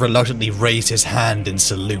Kratos reluctantly raised his hand in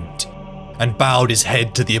salute and bowed his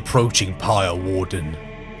head to the approaching Pyre Warden.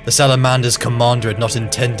 The Salamander's commander had not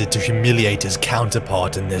intended to humiliate his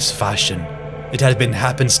counterpart in this fashion. It had been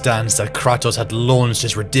happenstance that Kratos had launched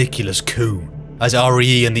his ridiculous coup, as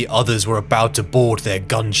REE and the others were about to board their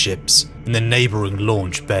gunships in the neighboring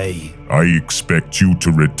launch bay. I expect you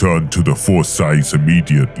to return to the Forsyths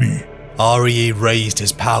immediately. REE raised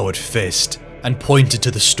his powered fist and pointed to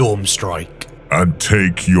the storm strike. And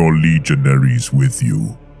take your legionaries with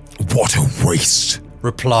you. What a waste,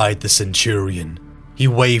 replied the Centurion. He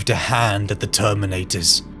waved a hand at the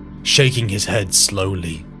Terminators, shaking his head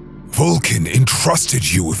slowly. Vulcan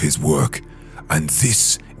entrusted you with his work, and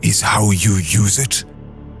this is how you use it?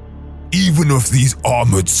 Even with these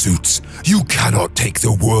armored suits, you cannot take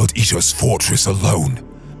the World Eater's fortress alone.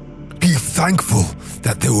 Be thankful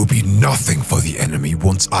that there will be nothing for the enemy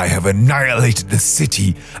once I have annihilated the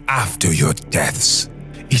city after your deaths.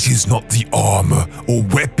 It is not the armor or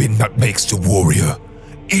weapon that makes the warrior.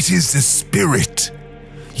 It is the spirit.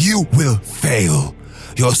 You will fail.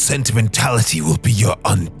 Your sentimentality will be your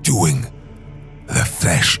undoing. The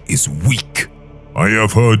flesh is weak. I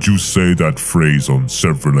have heard you say that phrase on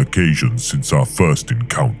several occasions since our first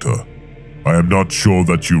encounter. I am not sure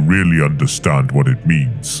that you really understand what it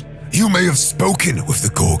means. You may have spoken with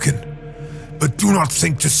the Gorgon, but do not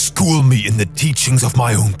think to school me in the teachings of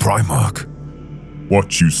my own Primarch.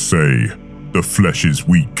 What you say, the flesh is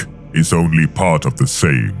weak, is only part of the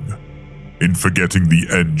saying. In forgetting the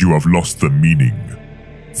end, you have lost the meaning.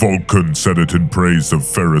 Vulcan said it in praise of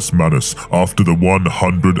Ferrus Manus after the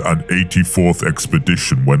 184th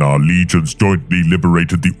expedition when our legions jointly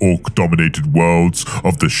liberated the orc-dominated worlds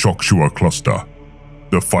of the Shokshua cluster.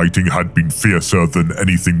 The fighting had been fiercer than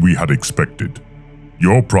anything we had expected.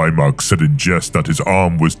 Your Primarch said in jest that his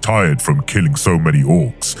arm was tired from killing so many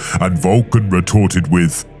orcs, and Vulcan retorted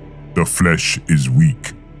with, "The flesh is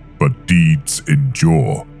weak, but deeds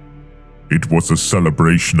endure." It was a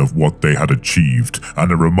celebration of what they had achieved,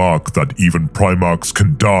 and a remark that even Primarchs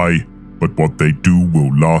can die, but what they do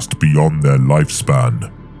will last beyond their lifespan.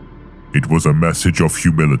 It was a message of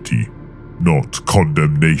humility, not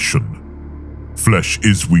condemnation. Flesh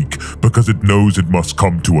is weak because it knows it must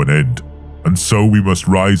come to an end, and so we must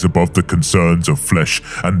rise above the concerns of flesh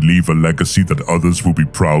and leave a legacy that others will be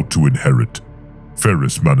proud to inherit.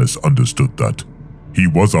 Ferrus Manus understood that. He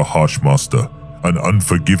was a harsh master, an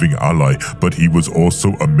unforgiving ally, but he was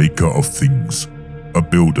also a maker of things. A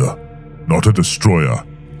builder, not a destroyer.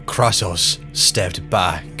 Kratos stepped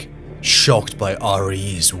back, shocked by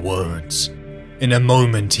RE's words. In a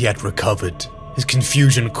moment he had recovered, his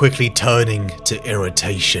confusion quickly turning to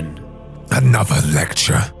irritation. Another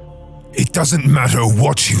lecture. It doesn't matter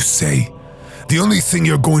what you say. The only thing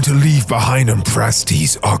you're going to leave behind on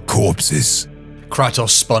Prastes are corpses. Kratos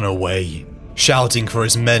spun away, shouting for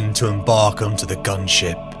his men to embark onto the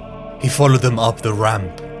gunship. He followed them up the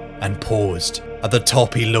ramp and paused. At the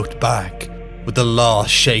top he looked back, with the last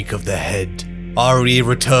shake of the head. RE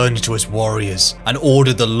returned to his warriors and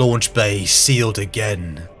ordered the launch bay sealed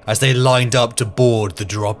again as they lined up to board the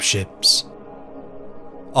dropships.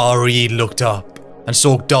 RE looked up and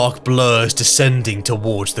saw dark blurs descending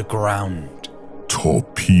towards the ground.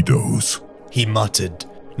 Torpedoes, he muttered,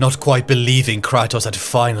 not quite believing Kratos had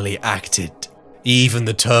finally acted. Even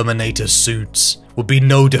the Terminator suits would be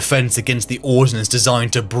no defense against the ordnance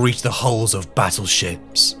designed to breach the hulls of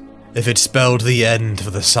battleships. If it spelled the end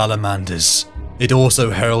for the Salamanders, it also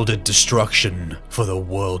heralded destruction for the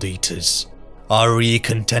World Eaters. RE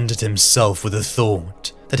contented himself with the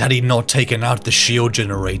thought that had he not taken out the shield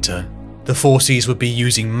generator, the forces would be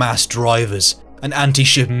using mass drivers and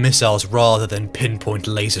anti-ship missiles rather than pinpoint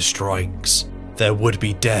laser strikes. There would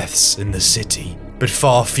be deaths in the city, but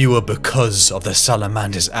far fewer because of the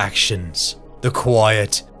Salamander's actions. The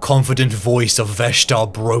quiet, confident voice of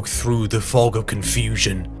Veshtar broke through the fog of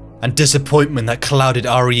confusion and disappointment that clouded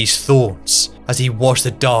RE's thoughts as he watched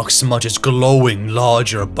the dark smudges glowing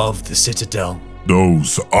larger above the citadel.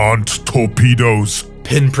 Those aren't torpedoes.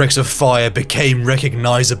 Pinpricks of fire became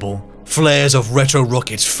recognizable, flares of retro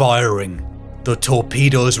rockets firing. The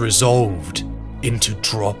torpedoes resolved into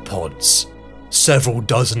drop pods, several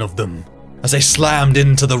dozen of them, as they slammed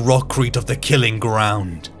into the rockcrete of the killing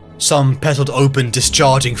ground. Some petaled open,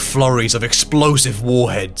 discharging flurries of explosive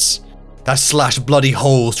warheads that slashed bloody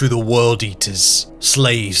holes through the World Eaters,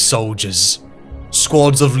 slave soldiers.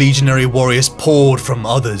 Squads of legionary warriors poured from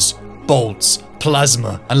others, bolts,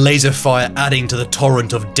 plasma, and laser fire adding to the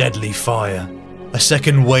torrent of deadly fire. A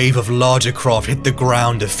second wave of larger craft hit the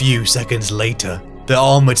ground a few seconds later, their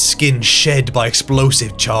armored skin shed by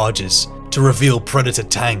explosive charges to reveal Predator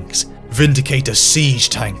tanks, Vindicator siege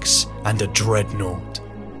tanks, and a dreadnought.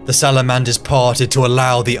 The Salamanders parted to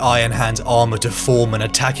allow the Iron Hand's armor to form an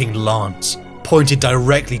attacking lance, pointed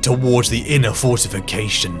directly towards the inner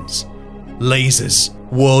fortifications. Lasers,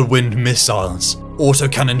 whirlwind missiles,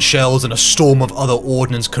 autocannon shells, and a storm of other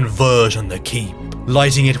ordnance converged on the keep,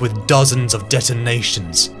 lighting it with dozens of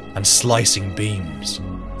detonations and slicing beams.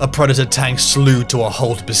 A Predator tank slewed to a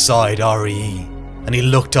halt beside RE, and he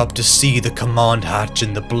looked up to see the command hatch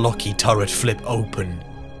in the blocky turret flip open.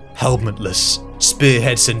 Helmetless,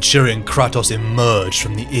 spearhead Centurion Kratos emerged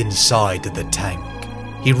from the inside of the tank.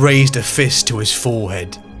 He raised a fist to his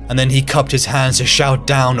forehead, and then he cupped his hands to shout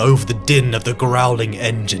down over the din of the growling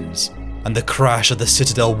engines, and the crash of the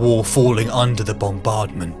Citadel wall falling under the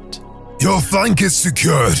bombardment. Your flank is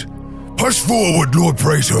secured. Push forward, Lord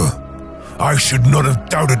Praetor. I should not have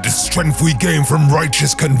doubted the strength we gain from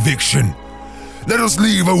righteous conviction. Let us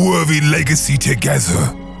leave a worthy legacy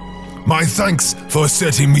together. My thanks for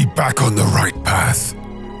setting me back on the right path.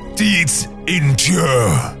 Deeds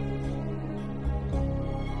endure.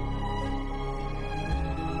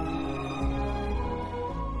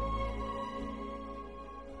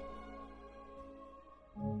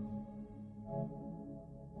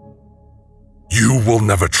 You will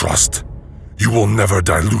never trust. You will never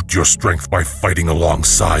dilute your strength by fighting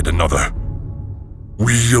alongside another.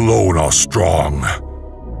 We alone are strong.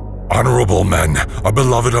 Honorable men are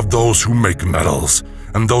beloved of those who make metals,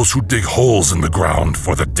 and those who dig holes in the ground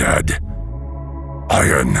for the dead.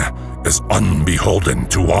 Iron is unbeholden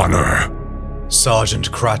to honor. Sergeant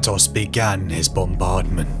Kratos began his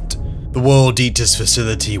bombardment. The World Eater's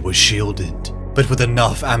facility was shielded, but with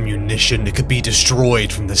enough ammunition it could be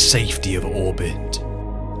destroyed from the safety of orbit.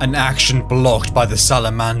 An action blocked by the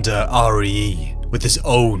Salamander RE with his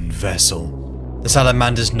own vessel. The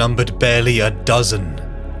Salamanders numbered barely a dozen,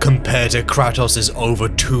 compared to Kratos' over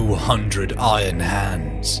 200 Iron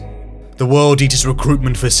Hands. The World Eater's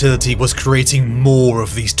recruitment facility was creating more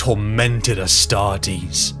of these tormented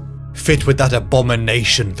Astartes, fit with that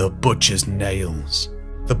abomination the Butcher's nails.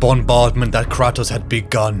 The bombardment that Kratos had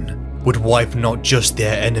begun would wipe not just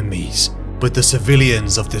their enemies, but the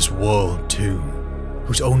civilians of this world too,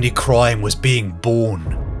 whose only crime was being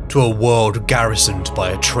born to a world garrisoned by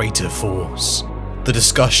a traitor force. The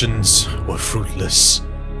discussions were fruitless.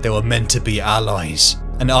 They were meant to be allies,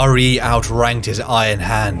 and RE outranked his Iron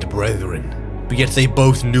Hand brethren, but yet they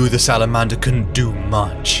both knew the Salamander couldn't do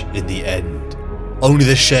much in the end. Only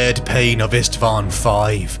the shared pain of Istvaan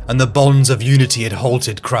V and the bonds of unity had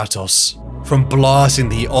halted Kratos from blasting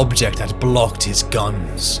the object that blocked his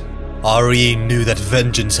guns. RE knew that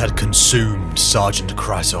vengeance had consumed Sergeant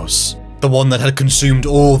Kratos, the one that had consumed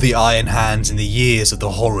all the Iron Hands in the years of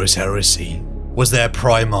the Horus Heresy. Was their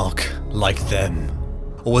Primarch like them?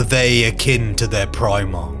 Or were they akin to their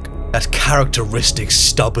Primarch? That characteristic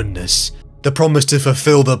stubbornness, the promise to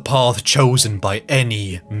fulfill the path chosen by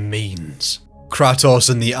any means. Kratos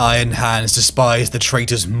and the Iron Hands despised the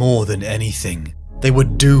traitors more than anything. They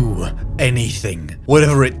would do anything,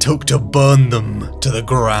 whatever it took to burn them to the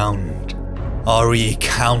ground. RE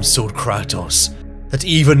counseled Kratos that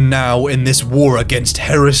even now in this war against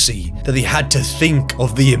heresy, that he had to think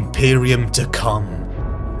of the Imperium to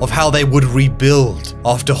come, of how they would rebuild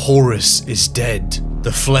after Horus is dead.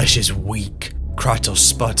 The flesh is weak, Kratos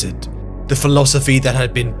sputtered. The philosophy that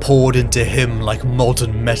had been poured into him like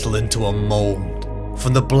molten metal into a mold,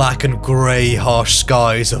 from the black and grey harsh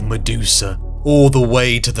skies of Medusa, all the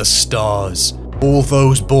way to the stars. All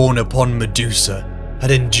those born upon Medusa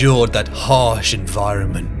had endured that harsh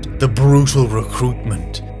environment, the brutal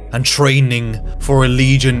recruitment, and training for a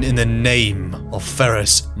legion in the name of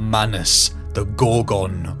Ferrus Manus, the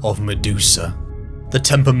Gorgon of Medusa. The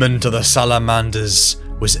temperament of the salamanders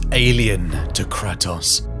was alien to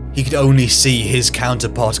Kratos. He could only see his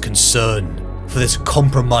counterpart's concern for this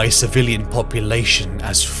compromised civilian population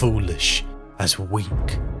as foolish, as weak.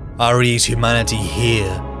 Ari's humanity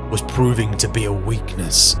here was proving to be a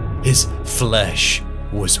weakness. His flesh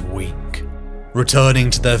was weak.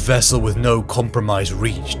 Returning to their vessel with no compromise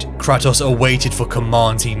reached, Kratos awaited for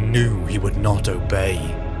commands he knew he would not obey,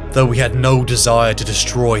 though he had no desire to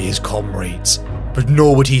destroy his comrades, but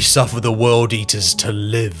nor would he suffer the World Eaters to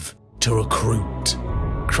live, to recruit.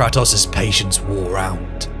 Kratos' patience wore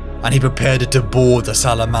out, and he prepared to board the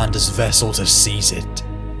Salamander's vessel to seize it.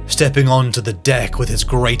 Stepping onto the deck with his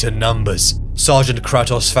greater numbers, Sergeant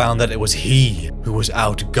Kratos found that it was he who was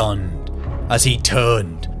outgunned, as he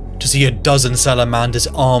turned to see a dozen salamanders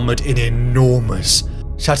armoured in enormous,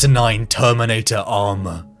 saturnine Terminator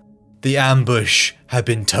armour. The ambush had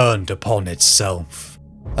been turned upon itself,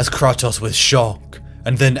 as Kratos with shock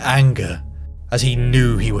and then anger, as he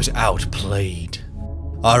knew he was outplayed.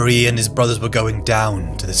 Ari and his brothers were going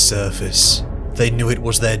down to the surface. They knew it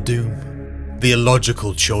was their doom. The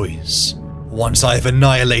illogical choice. Once I have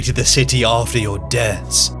annihilated the city after your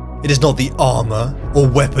deaths, it is not the armor or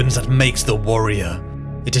weapons that makes the warrior.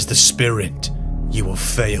 It is the spirit. You will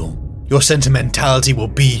fail. Your sentimentality will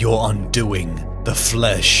be your undoing. The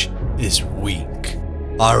flesh is weak.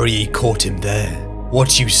 Ari caught him there.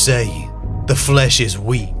 What you say, the flesh is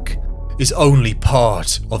weak, is only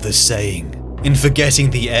part of the saying. In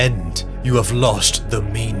forgetting the end, you have lost the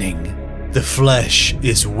meaning. The flesh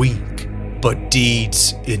is weak, but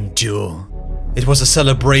deeds endure. It was a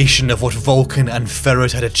celebration of what Vulcan and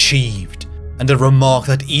Ferret had achieved, and a remark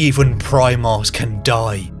that even Primarchs can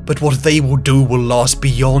die, but what they will do will last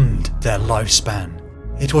beyond their lifespan.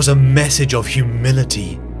 It was a message of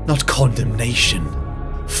humility, not condemnation.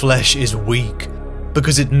 Flesh is weak,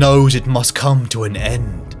 because it knows it must come to an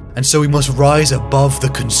end, and so we must rise above the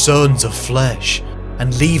concerns of flesh,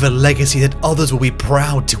 and leave a legacy that others will be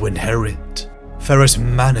proud to inherit. Ferrus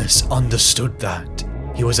Manus understood that.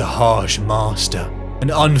 He was a harsh master, an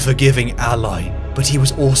unforgiving ally, but he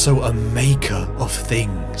was also a maker of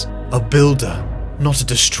things, a builder, not a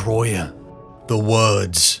destroyer. The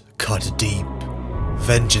words cut deep.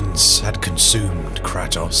 Vengeance had consumed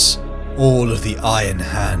Kratos, all of the Iron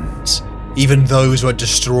Hands, even those who had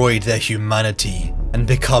destroyed their humanity and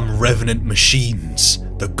become revenant machines,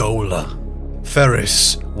 the Gola.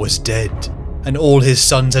 Ferrus was dead, and all his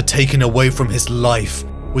sons had taken away from his life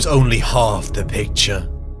was only half the picture.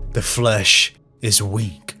 The flesh is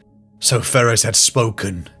weak. So Ferrus had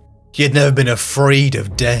spoken. He had never been afraid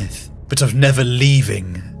of death, but of never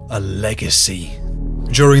leaving a legacy.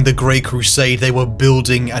 During the Great Crusade, they were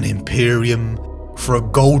building an Imperium for a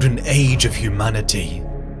golden age of humanity.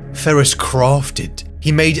 Ferrus crafted.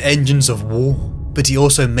 He made engines of war, but he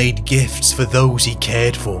also made gifts for those he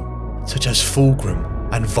cared for, such as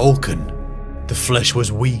Fulgrim and Vulcan. The flesh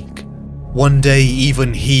was weak. One day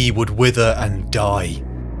even he would wither and die.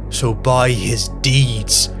 So by his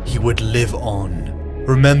deeds he would live on,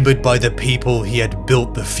 remembered by the people he had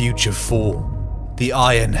built the future for. The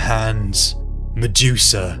Iron Hands,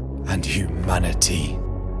 Medusa, and humanity.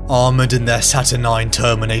 Armoured in their saturnine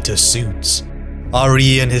Terminator suits,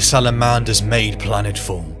 Ari and his salamanders made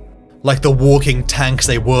planetfall. Like the walking tanks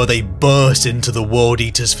they were, they burst into the World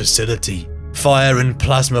Eater's facility, fire and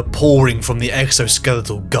plasma pouring from the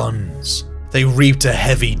exoskeletal guns. They reaped a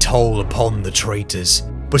heavy toll upon the traitors,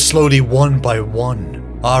 but slowly one by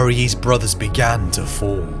one, Ari's brothers began to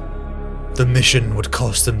fall. The mission would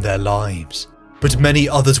cost them their lives, but many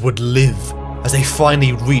others would live as they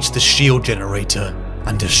finally reached the shield generator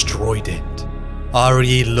and destroyed it.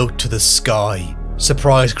 Arie looked to the sky,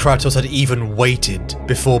 surprised Kratos had even waited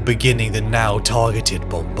before beginning the now targeted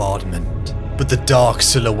bombardment. But the dark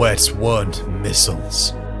silhouettes weren't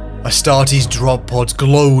missiles. Astartes drop pods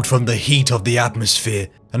glowed from the heat of the atmosphere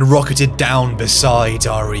and rocketed down beside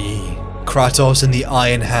Arie. Kratos and the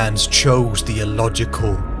Iron Hands chose the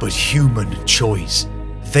illogical but human choice.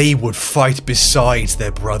 They would fight beside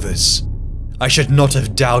their brothers. I should not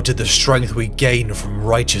have doubted the strength we gain from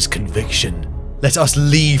righteous conviction. Let us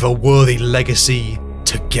leave a worthy legacy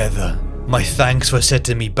together. My thanks for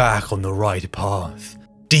setting me back on the right path.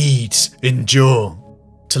 Deeds endure.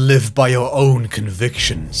 To live by your own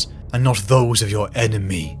convictions and not those of your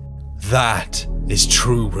enemy. That is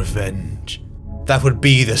true revenge. That would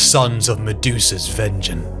be the sons of Medusa's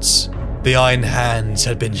vengeance. The Iron Hands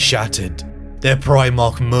had been shattered, their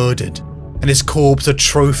Primarch murdered, and his corpse a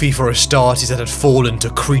trophy for Astartes that had fallen to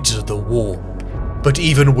creatures of the warp. But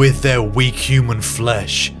even with their weak human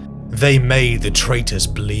flesh, they made the traitors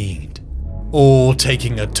bleed, all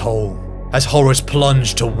taking a toll as Horus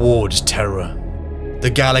plunged towards Terra. The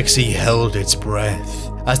galaxy held its breath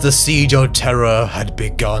as the siege of Terra had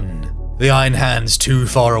begun. The Iron Hands too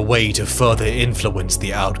far away to further influence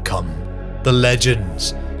the outcome. The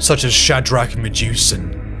legends, such as Shadrach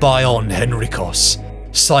Medusan, Bion Henrikos,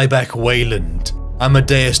 Cybek Wayland,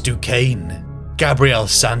 Amadeus Duquesne, Gabriel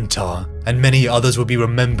Santar, and many others will be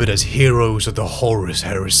remembered as heroes of the Horus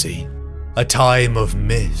Heresy. A time of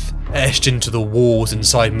myth etched into the walls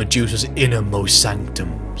inside Medusa's innermost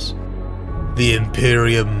sanctums. The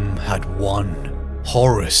Imperium had won.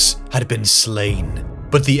 Horus had been slain,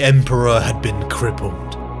 but the Emperor had been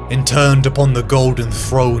crippled, interned upon the Golden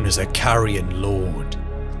Throne as a carrion lord.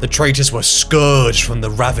 The traitors were scourged from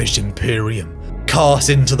the ravaged Imperium, cast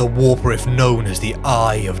into the warper if known as the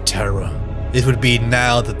Eye of Terror. It would be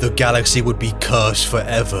now that the galaxy would be cursed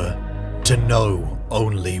forever, to know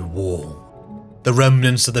only war. The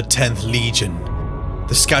remnants of the 10th Legion,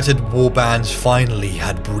 the scattered warbands finally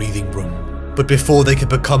had breathing room, but before they could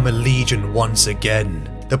become a legion once again,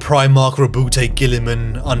 the Primarch Rabute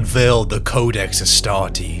Gilliman unveiled the Codex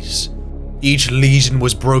Astartes. Each legion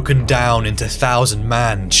was broken down into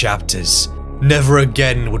 1,000-man chapters. Never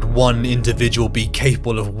again would one individual be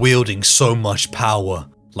capable of wielding so much power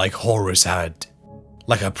like Horus had,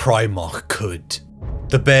 like a Primarch could.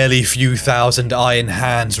 The barely few thousand Iron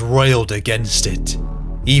Hands railed against it,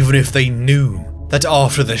 even if they knew that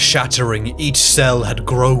after the shattering each cell had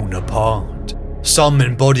grown apart. Some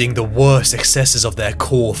embodying the worst excesses of their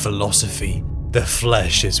core philosophy, the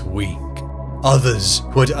flesh is weak. Others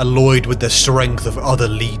who had alloyed with the strength of other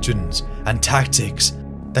legions and tactics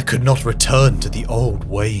that could not return to the old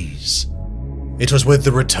ways. It was with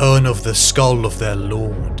the return of the skull of their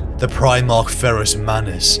lord, the Primarch Ferrus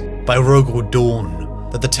Manus, by Rogel Dawn,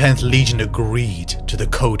 that the 10th Legion agreed to the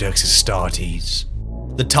Codex Astartes.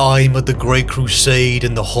 The time of the Great Crusade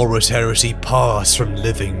and the Horus Heresy passed from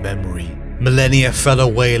living memory. Millennia fell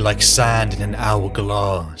away like sand in an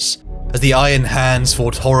hourglass, as the Iron Hands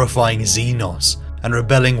fought horrifying Xenos and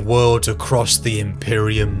rebelling worlds across the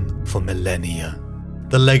Imperium for millennia.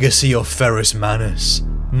 The legacy of Ferrus Manus,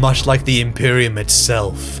 much like the Imperium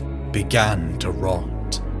itself, began to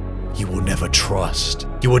rot. You will never trust,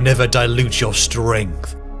 you will never dilute your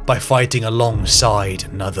strength by fighting alongside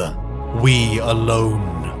another. We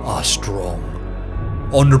alone are strong.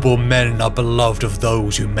 Honourable men are beloved of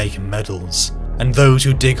those who make medals, and those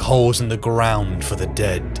who dig holes in the ground for the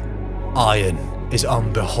dead. Iron is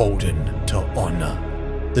unbeholden to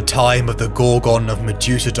honour. The time of the Gorgon of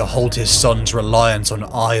Medusa to halt his son's reliance on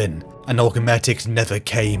iron and augmetics never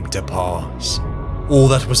came to pass. All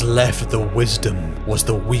that was left of the wisdom was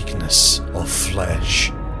the weakness of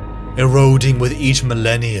flesh. Eroding with each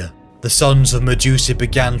millennia, the sons of Medusa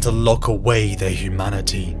began to lock away their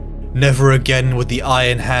humanity. Never again would the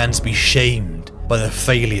Iron Hands be shamed by the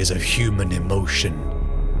failures of human emotion.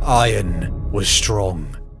 Iron was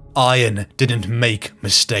strong. Iron didn't make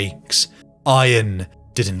mistakes. Iron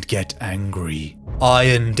didn't get angry.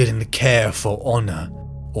 Iron didn't care for honor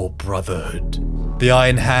or brotherhood. The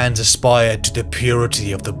Iron Hands aspired to the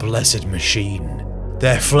purity of the blessed machine.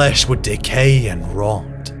 Their flesh would decay and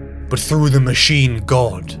rot, but through the machine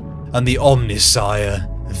god and the Omnisire,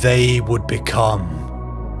 they would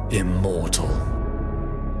become immortal.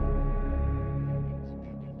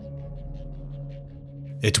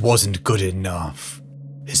 It wasn't good enough.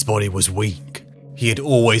 His body was weak. He had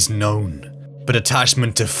always known, but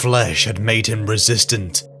attachment to flesh had made him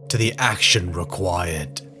resistant to the action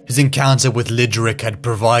required. His encounter with Lideric had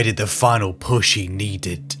provided the final push he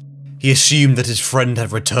needed. He assumed that his friend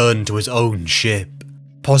had returned to his own ship,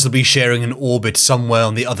 possibly sharing an orbit somewhere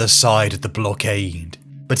on the other side of the blockade,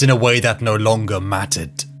 but in a way that no longer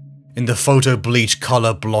mattered. In the photo-bleached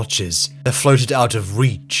colour blotches that floated out of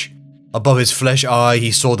reach, above his flesh eye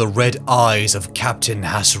he saw the red eyes of Captain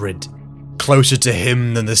Hasrid, closer to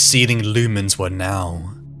him than the ceiling lumens were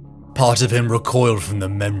now. Part of him recoiled from the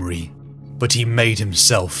memory, but he made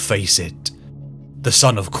himself face it. The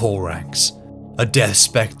son of Korax, a death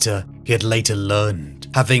spectre he had later learned,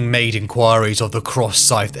 having made inquiries of the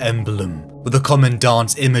cross-scythe emblem with the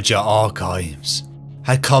Commandant's Imager archives,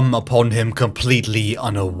 had come upon him completely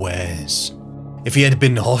unawares. If he had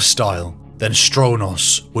been hostile, then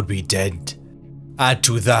Stronos would be dead. Add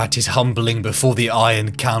to that his humbling before the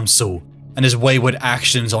Iron Council and his wayward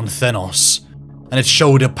actions on Thenos, and it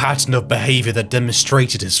showed a pattern of behaviour that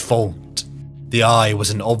demonstrated his fault. The Eye was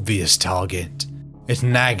an obvious target. It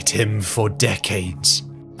nagged him for decades,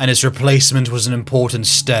 and its replacement was an important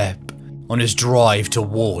step on his drive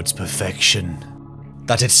towards perfection.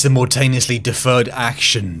 That it simultaneously deferred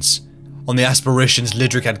actions on the aspirations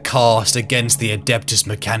Lideric had cast against the Adeptus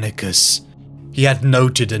Mechanicus, he had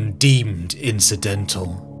noted and deemed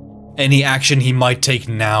incidental. Any action he might take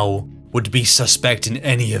now would be suspect in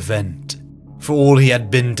any event. For all he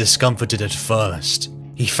had been discomforted at first,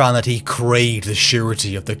 he found that he craved the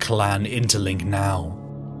surety of the clan interlink now.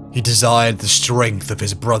 He desired the strength of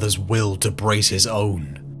his brother's will to brace his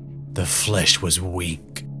own. The flesh was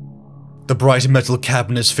weak. The bright metal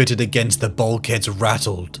cabinets fitted against the bulkheads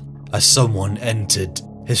rattled as someone entered.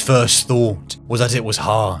 His first thought was that it was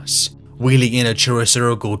Haas, wheeling in a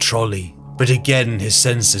chirurgical trolley, but again his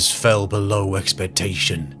senses fell below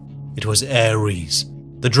expectation. It was Ares.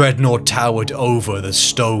 The dreadnought towered over the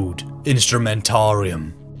stowed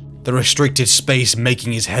instrumentarium, the restricted space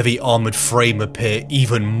making his heavy armoured frame appear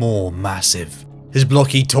even more massive. His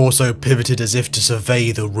blocky torso pivoted as if to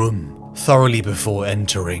survey the room thoroughly before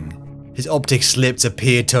entering. His optic slits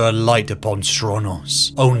appeared to alight upon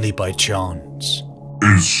Stronos, only by chance.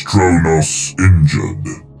 Is Stronos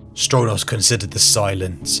injured? Stronos considered the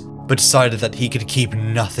silence, but decided that he could keep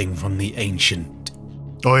nothing from the Ancient.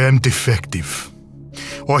 I am defective.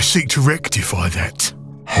 I seek to rectify that.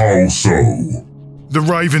 How so? The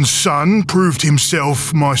Raven's son proved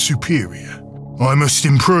himself my superior. I must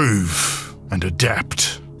improve and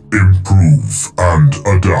adapt. Improve and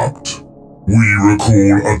adapt. We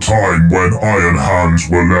recall a time when Iron Hands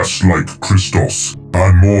were less like Christos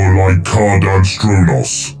and more like Kardan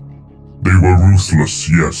Stronos. They were ruthless,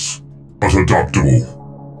 yes, but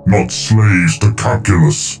adaptable, not slaves to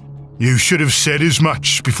calculus. You should have said as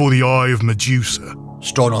much before the eye of Medusa.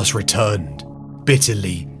 Stronos returned,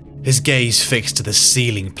 bitterly, his gaze fixed to the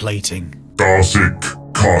ceiling plating. Darsic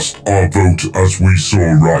cast our vote as we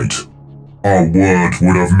saw right. Our word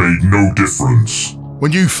would have made no difference.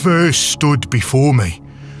 When you first stood before me,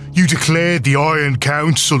 you declared the Iron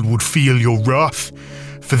Council would feel your wrath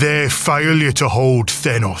for their failure to hold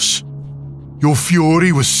Thenos. Your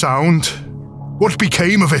fury was sound. What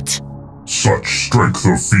became of it? Such strength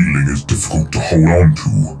of feeling is difficult to hold on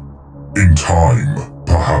to. In time,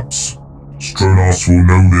 perhaps. Stronos will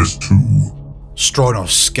know this too. Stronos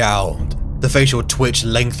scowled. The facial twitch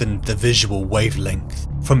lengthened the visual wavelength,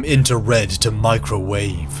 from infrared to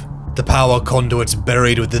microwave. The power conduits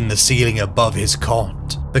buried within the ceiling above his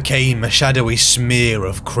cot became a shadowy smear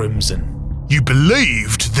of crimson. You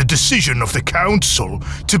believed the decision of the Council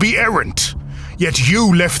to be errant, yet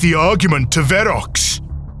you left the argument to Verox.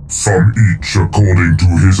 From each according to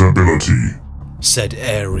his ability, said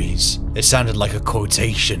Ares. It sounded like a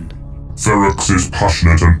quotation. Ferox is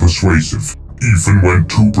passionate and persuasive, even when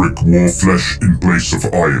Tubric wore flesh in place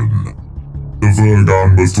of iron. The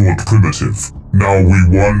Vergan were thought primitive. Now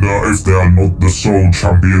we wonder if they are not the sole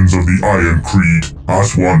champions of the Iron Creed,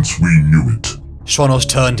 as once we knew it. Stronos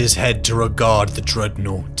turned his head to regard the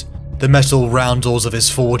dreadnought. The metal roundels of his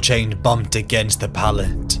forechain bumped against the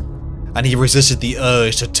pallet, and he resisted the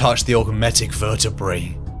urge to touch the augmetic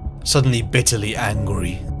vertebrae, suddenly bitterly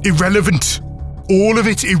angry. Irrelevant. All of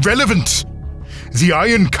it irrelevant. The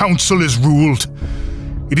Iron Council is ruled.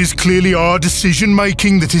 It is clearly our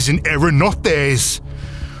decision-making that is in error, not theirs.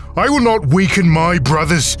 I will not weaken my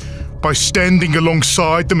brothers by standing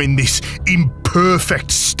alongside them in this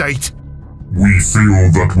imperfect state. We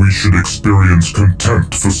feel that we should experience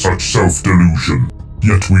contempt for such self-delusion,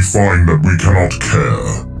 yet we find that we cannot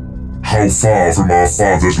care. How far from our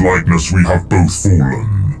father's likeness we have both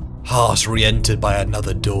fallen. Haas re-entered by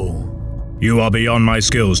another door. You are beyond my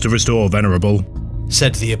skills to restore, Venerable,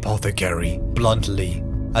 said the apothecary, bluntly.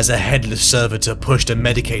 as a headless servitor pushed a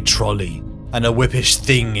Medicaid trolley, and a whippish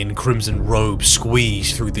thing in crimson robe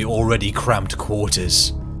squeezed through the already cramped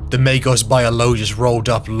quarters. The Magos biologist rolled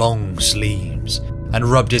up long sleeves and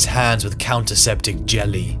rubbed his hands with counterseptic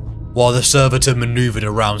jelly, while the servitor maneuvered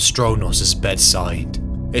around Stronos' bedside,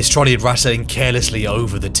 its trolley rattling carelessly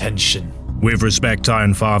over the tension. With respect,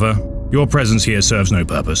 Iron Father, your presence here serves no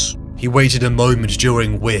purpose. He waited a moment,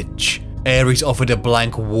 during which Ares offered a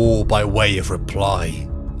blank wall by way of reply,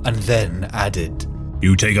 and then added,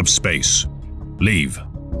 You take up space. Leave.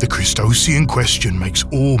 The Christosian question makes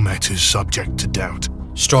all matters subject to doubt.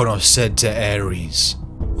 Stronos said to Ares,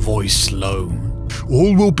 voice low.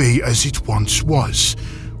 All will be as it once was,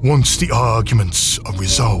 once the arguments are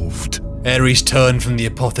resolved. Ares turned from the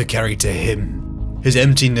apothecary to him. His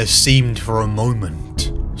emptiness seemed for a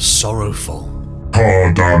moment sorrowful.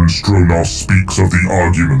 Kardan Stronos speaks of the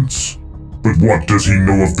arguments, but what does he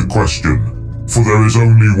know of the question? For there is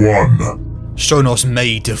only one. Stronos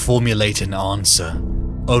made to formulate an answer,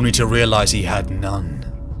 only to realize he had none.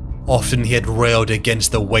 Often he had railed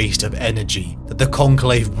against the waste of energy that the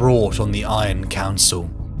Conclave brought on the Iron Council,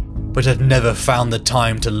 but had never found the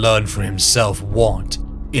time to learn for himself what,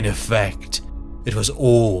 in effect, it was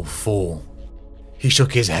all for. He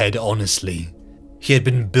shook his head honestly. He had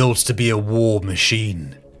been built to be a war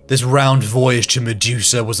machine. This round voyage to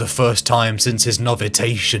Medusa was the first time since his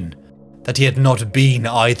novitation that he had not been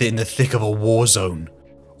either in the thick of a war zone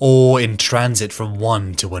or in transit from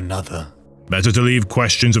one to another. Better to leave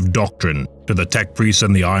questions of doctrine to the Tech Priests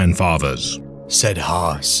and the Iron Fathers, said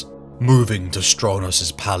Haas, moving to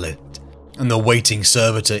Stronos' pallet, and the waiting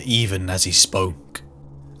servitor even as he spoke.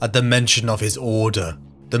 At the mention of his order,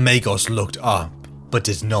 the Magos looked up, but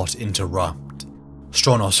did not interrupt.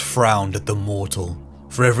 Stronos frowned at the mortal,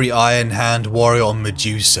 for every Iron Hand warrior on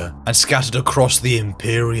Medusa and scattered across the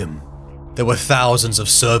Imperium. There were thousands of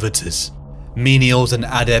servitors, menials and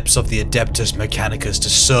adepts of the Adeptus Mechanicus to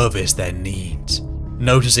service their needs.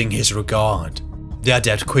 Noticing his regard, the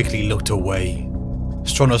adept quickly looked away.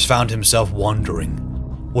 Stronos found himself wondering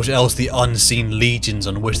what else the unseen legions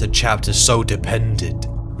on which the chapter so depended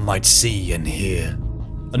might see and hear.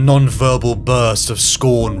 A non-verbal burst of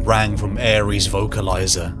scorn rang from Ares'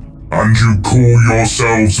 vocalizer. And you call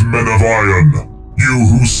yourselves men of iron, you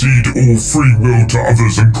who cede all free will to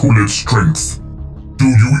others and call it strength. Do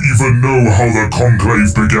you even know how the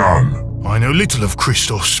Conclave began? I know little of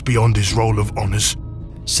Christos beyond his roll of honours,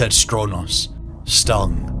 said Stronos,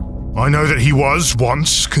 stung. I know that he was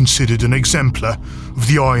once considered an exemplar of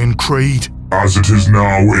the Iron Creed. As it is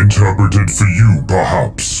now interpreted for you,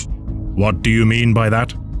 perhaps. What do you mean by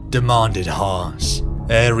that? Demanded Haas.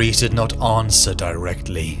 Ares did not answer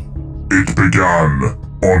directly. It began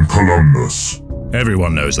on Columnus.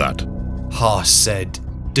 Everyone knows that, Haas said,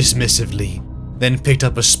 dismissively, then picked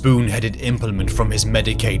up a spoon-headed implement from his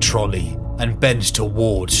Medicaid trolley and bent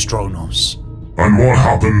towards Stronos. And what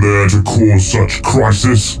happened there to cause such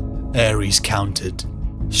crisis? Ares countered.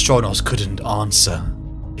 Stronos couldn't answer.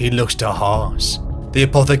 He looked to Haas. The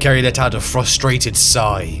apothecary let out a frustrated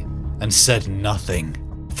sigh and said nothing,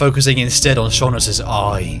 focusing instead on Stronos'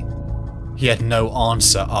 eye. He had no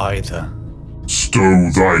answer either. Stow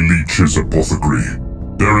thy leeches, apothecary.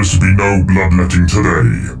 There is to be no bloodletting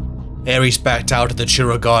today. Ares backed out of the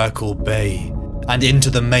chirurgical bay and into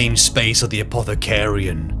the main space of the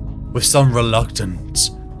apothecarian. With some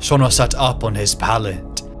reluctance, Stronos sat up on his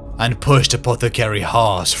pallet and pushed Apothecary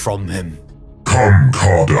Haas from him. Come,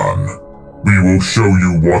 Kardan. We will show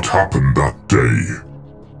you what happened that day.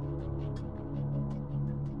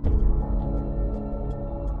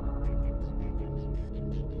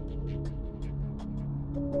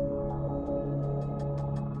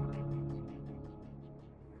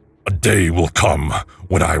 A day will come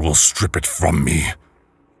when I will strip it from me,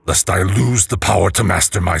 lest I lose the power to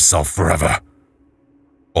master myself forever.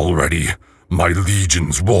 Already, my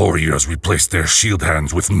legion's warriors replaced their shield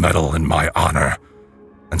hands with metal in my honor,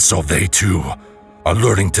 and so they too are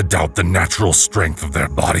learning to doubt the natural strength of their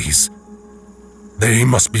bodies. They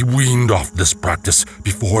must be weaned off this practice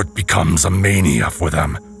before it becomes a mania for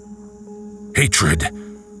them. Hatred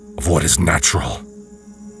of what is natural,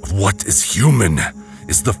 of what is human,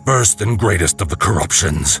 is the first and greatest of the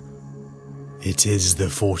corruptions. It is the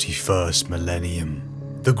 41st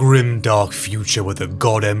millennium, the grim dark future where the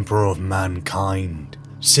God Emperor of mankind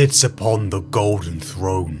sits upon the golden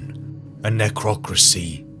throne, a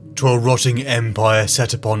necrocracy to a rotting empire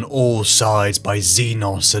set upon all sides by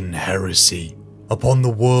Xenos and heresy. Upon the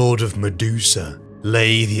world of Medusa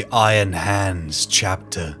lay the Iron Hands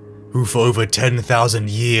chapter, who for over 10,000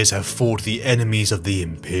 years have fought the enemies of the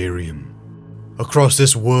Imperium. Across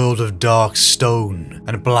this world of dark stone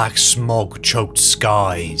and black smog-choked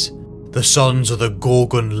skies, the sons of the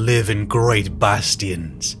Gorgon live in great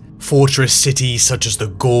bastions, fortress cities such as the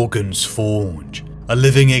Gorgon's Forge, a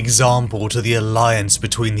living example to the alliance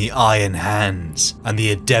between the Iron Hands and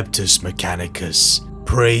the Adeptus Mechanicus.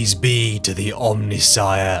 Praise be to the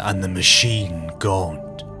Omnisire and the Machine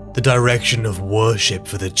God. The direction of worship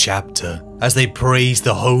for the chapter, as they praise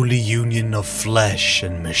the holy union of flesh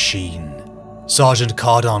and machine. Sergeant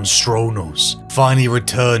Kardan Stronos finally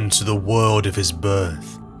returned to the world of his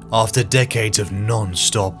birth, after decades of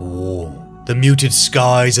non-stop war. The muted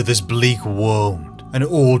skies of this bleak world, an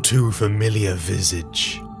all too familiar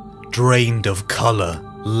visage, drained of colour,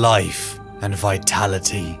 life and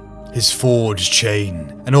vitality. His forged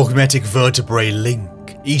chain, an augmetic vertebrae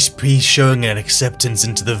link, each piece showing an acceptance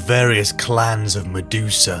into the various clans of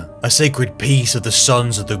Medusa, a sacred piece of the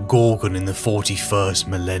sons of the Gorgon in the 41st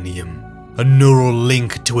millennium. A neural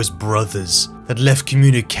link to his brothers that left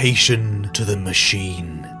communication to the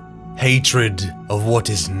machine. Hatred of what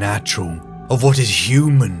is natural, of what is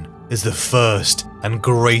human, is the first and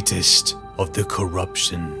greatest of the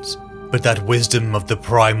corruptions. But that wisdom of the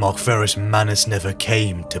Primarch Ferrus Manus never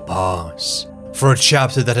came to pass. For a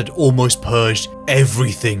chapter that had almost purged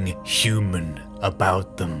everything human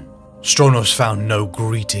about them. Stronos found no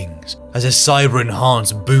greetings, as his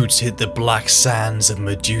cyber-enhanced boots hit the black sands of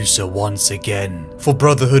Medusa once again, for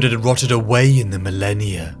Brotherhood had rotted away in the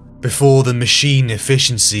millennia, before the machine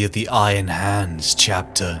efficiency of the Iron Hands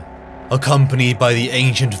chapter. Accompanied by the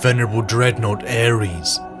ancient venerable dreadnought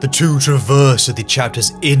Ares, the two traverse to the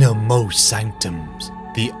chapter's innermost sanctums,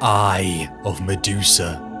 the Eye of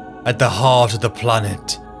Medusa. At the heart of the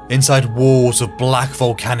planet, inside walls of black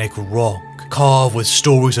volcanic rock, carved with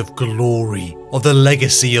stories of glory, of the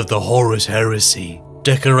legacy of the Horus Heresy,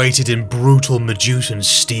 decorated in brutal Medusan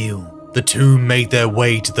steel, the two made their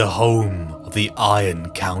way to the home of the Iron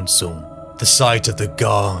Council. The sight of the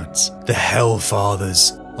guards, the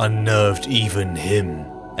Hellfathers, unnerved even him.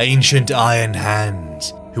 Ancient Iron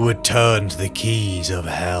Hands, who had turned the keys of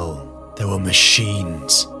hell. They were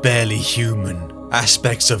machines, barely human,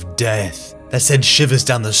 aspects of death that sent shivers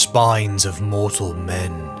down the spines of mortal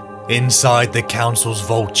men. Inside the council's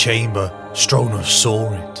vault chamber, Stronos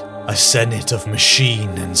saw it, a senate of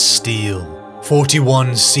machine and steel.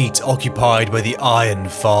 41 seats occupied by the Iron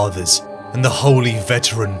Fathers and the holy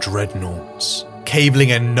veteran dreadnoughts.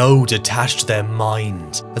 Cabling and nodes attached to their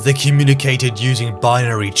minds as they communicated using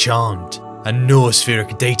binary chant and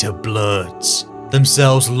noospheric data blurts,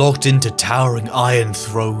 themselves locked into towering iron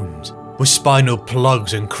thrones with spinal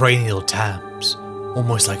plugs and cranial taps,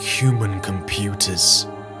 almost like human computers.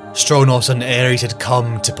 Stronos and Ares had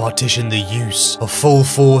come to partition the use of full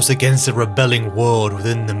force against the rebelling world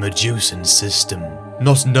within the Medusan system,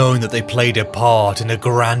 not knowing that they played a part in a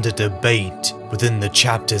grander debate within the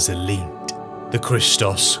chapter's elite. The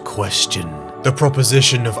Christos question, the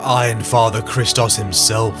proposition of Iron Father Christos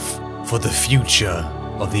himself for the future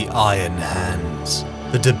of the Iron Hands.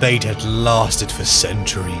 The debate had lasted for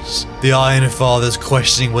centuries, the Iron Fathers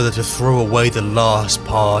questioning whether to throw away the last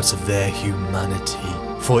parts of their humanity.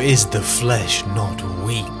 For is the flesh not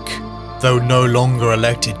weak? Though no longer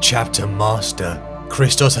elected chapter master,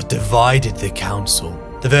 Christos had divided the council,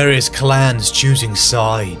 the various clans choosing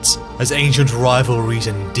sides as ancient rivalries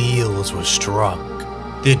and deals were struck.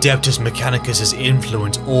 The Adeptus Mechanicus'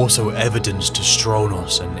 influence also evidenced to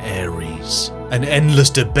Stronos and Ares. An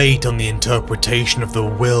endless debate on the interpretation of the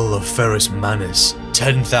will of Ferrus Manus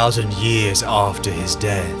 10,000 years after his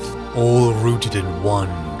death, all rooted in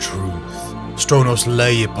one truth. Stronos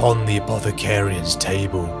lay upon the apothecarian's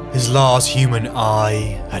table. His last human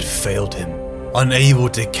eye had failed him, unable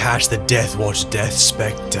to catch the Deathwatch Death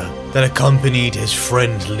Spectre that accompanied his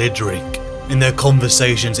friend Lidric in their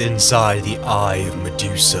conversations inside the Eye of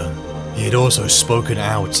Medusa. He had also spoken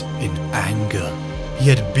out in anger. He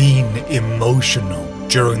had been emotional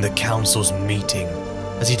during the council's meeting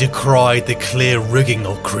as he decried the clear rigging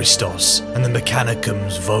of Christos and the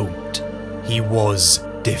Mechanicum's vote. He was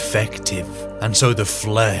defective, and so the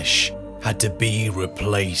flesh had to be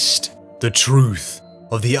replaced. The truth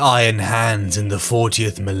of the Iron Hands in the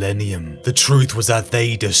 40th millennium, the truth was that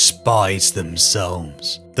they despised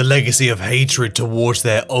themselves. The legacy of hatred towards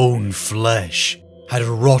their own flesh had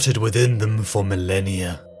rotted within them for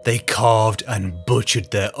millennia. They carved and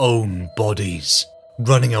butchered their own bodies,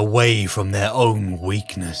 running away from their own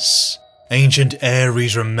weakness. Ancient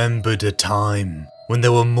Ares remembered a time when they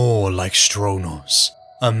were more like Stronos,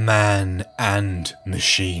 a man and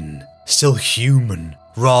machine, still human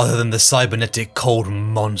rather than the cybernetic cold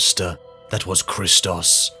monster that was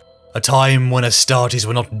Christos. a time when Astartes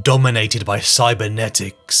were not dominated by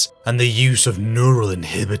cybernetics and the use of neural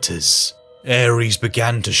inhibitors. Ares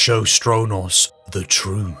began to show Stronos the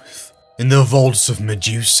truth. In the vaults of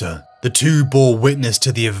Medusa, the two bore witness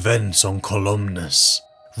to the events on Columnus,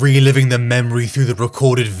 reliving the memory through the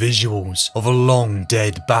recorded visuals of a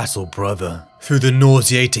long-dead battle brother. Through the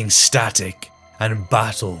nauseating static and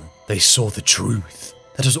battle, they saw the truth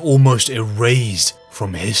that was almost erased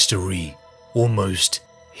from history, almost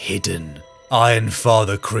hidden. Iron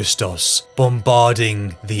Father Christos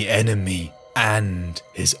bombarding the enemy and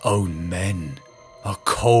his own men. A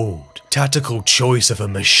cold, tactical choice of a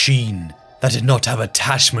machine that did not have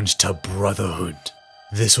attachment to brotherhood.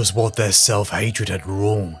 This was what their self-hatred had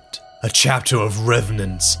wrought. A chapter of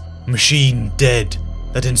revenants, machine dead,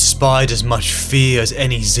 that inspired as much fear as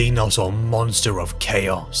any Xenos or monster of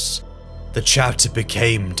chaos. The chapter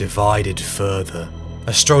became divided further,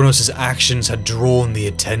 as Stronos' actions had drawn the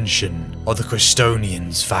attention of the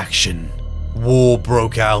Crystonians faction. War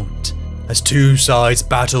broke out, as two sides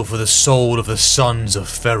battled for the soul of the sons of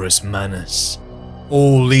Ferrus Manus,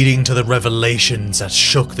 all leading to the revelations that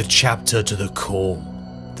shook the chapter to the core.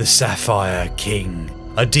 The Sapphire King,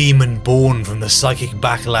 a demon born from the psychic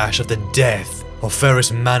backlash of the death of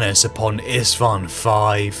Ferrus Manus upon Istvaan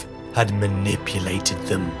 5, had manipulated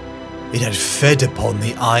them. It had fed upon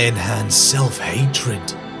the Iron Hand's self-hatred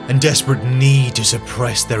and desperate need to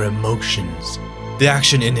suppress their emotions, the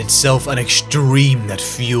action in itself an extreme that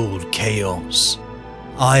fueled chaos.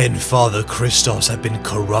 Iron Father Christos had been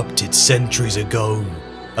corrupted centuries ago,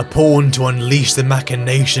 a pawn to unleash the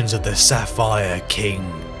machinations of the Sapphire King.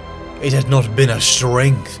 It had not been a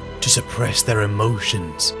strength to suppress their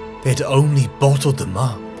emotions, they had only bottled them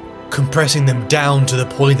up, compressing them down to the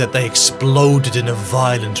point that they exploded in a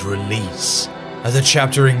violent release. As the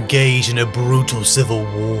chapter engaged in a brutal civil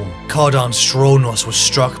war, Kardan Stronos was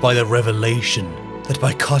struck by the revelation that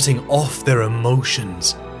by cutting off their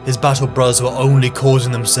emotions, his battle brothers were only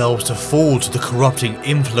causing themselves to fall to the corrupting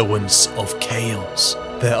influence of chaos.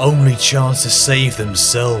 Their only chance to save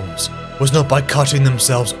themselves was not by cutting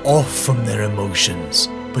themselves off from their emotions,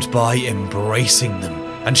 but by embracing them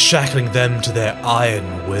and shackling them to their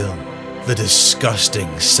iron will. The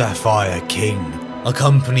disgusting Sapphire King,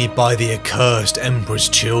 accompanied by the accursed Emperor's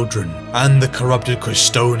children and the corrupted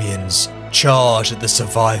Crystonians, charged at the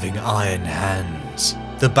surviving Iron Hands.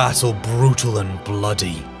 The battle brutal and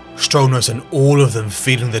bloody, Stronos and all of them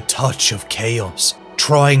feeling the touch of chaos,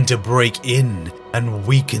 trying to break in and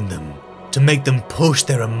weaken them, to make them push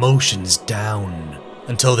their emotions down,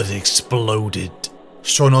 until it exploded.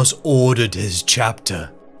 Stronos ordered his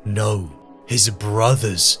chapter, no, his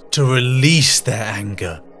brothers, to release their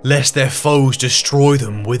anger, lest their foes destroy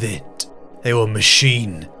them with it. They were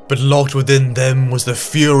machine, but locked within them was the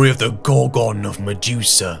fury of the Gorgon of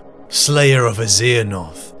Medusa, slayer of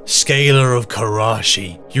Azirnoth, scaler of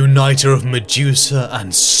Karashi, uniter of Medusa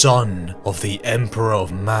and son of the Emperor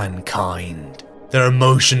of Mankind. Their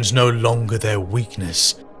emotions no longer their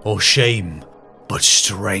weakness or shame, but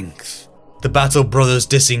strength. The Battle Brothers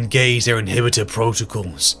disengaged their inhibitor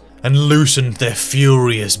protocols and loosened their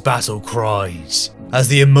furious battle cries. As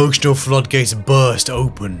the emotional floodgates burst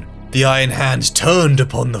open, the Iron Hands turned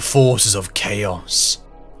upon the forces of chaos.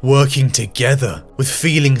 Working together with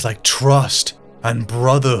feelings like trust and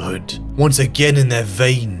brotherhood once again in their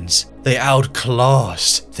veins, they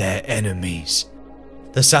outclassed their enemies.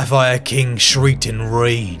 The Sapphire King shrieked in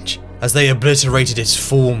rage as they obliterated its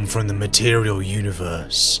form from the material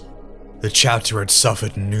universe. The chapter had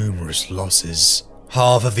suffered numerous losses.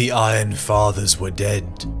 Half of the Iron Fathers were dead,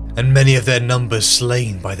 and many of their numbers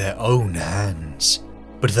slain by their own hands.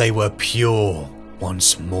 But they were pure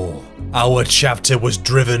once more. Our chapter was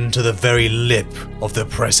driven to the very lip of the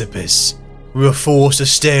precipice. We were forced to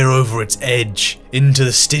stare over its edge, into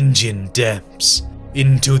the Stygian depths,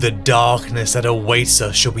 into the darkness that awaits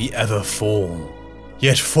us should we ever fall.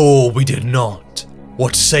 Yet fall we did not.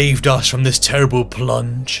 What saved us from this terrible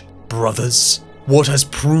plunge, brothers? What has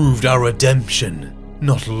proved our redemption?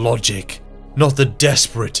 Not logic, not the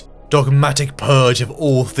desperate, dogmatic purge of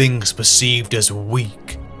all things perceived as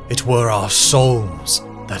weak. It were our souls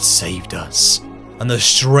that saved us, and the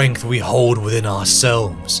strength we hold within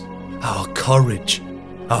ourselves, our courage,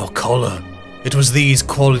 our choler. It was these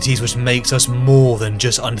qualities which makes us more than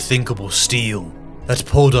just unthinkable steel, that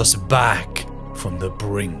pulled us back from the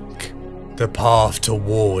brink. The path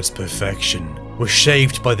towards perfection was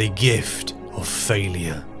shaped by the gift of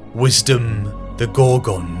failure. Wisdom the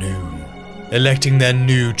Gorgon knew. Electing their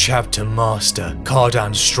new chapter master,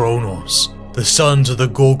 Kardan Stronos, the sons of the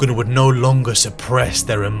Gorgon would no longer suppress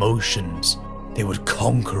their emotions. They would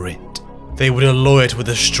conquer it. They would alloy it with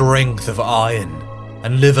the strength of iron,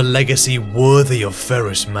 and live a legacy worthy of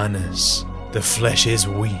Ferrus Manus. The flesh is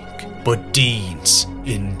weak, but deeds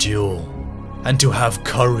endure. And to have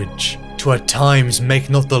courage, to at times make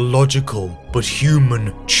not the logical, but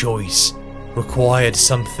human choice, required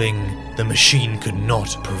something the machine could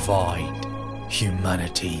not provide: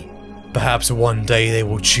 humanity. Perhaps one day they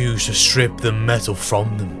will choose to strip the metal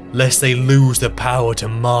from them, lest they lose the power to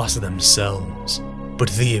master themselves. But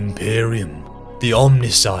the Imperium, the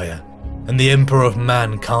Omnissiah, and the Emperor of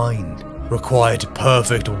Mankind required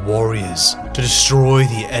perfect warriors to destroy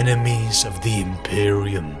the enemies of the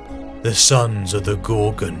Imperium, the sons of the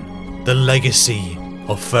Gorgon, the legacy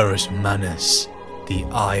of Ferrus Manus, the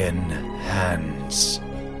Iron Hands.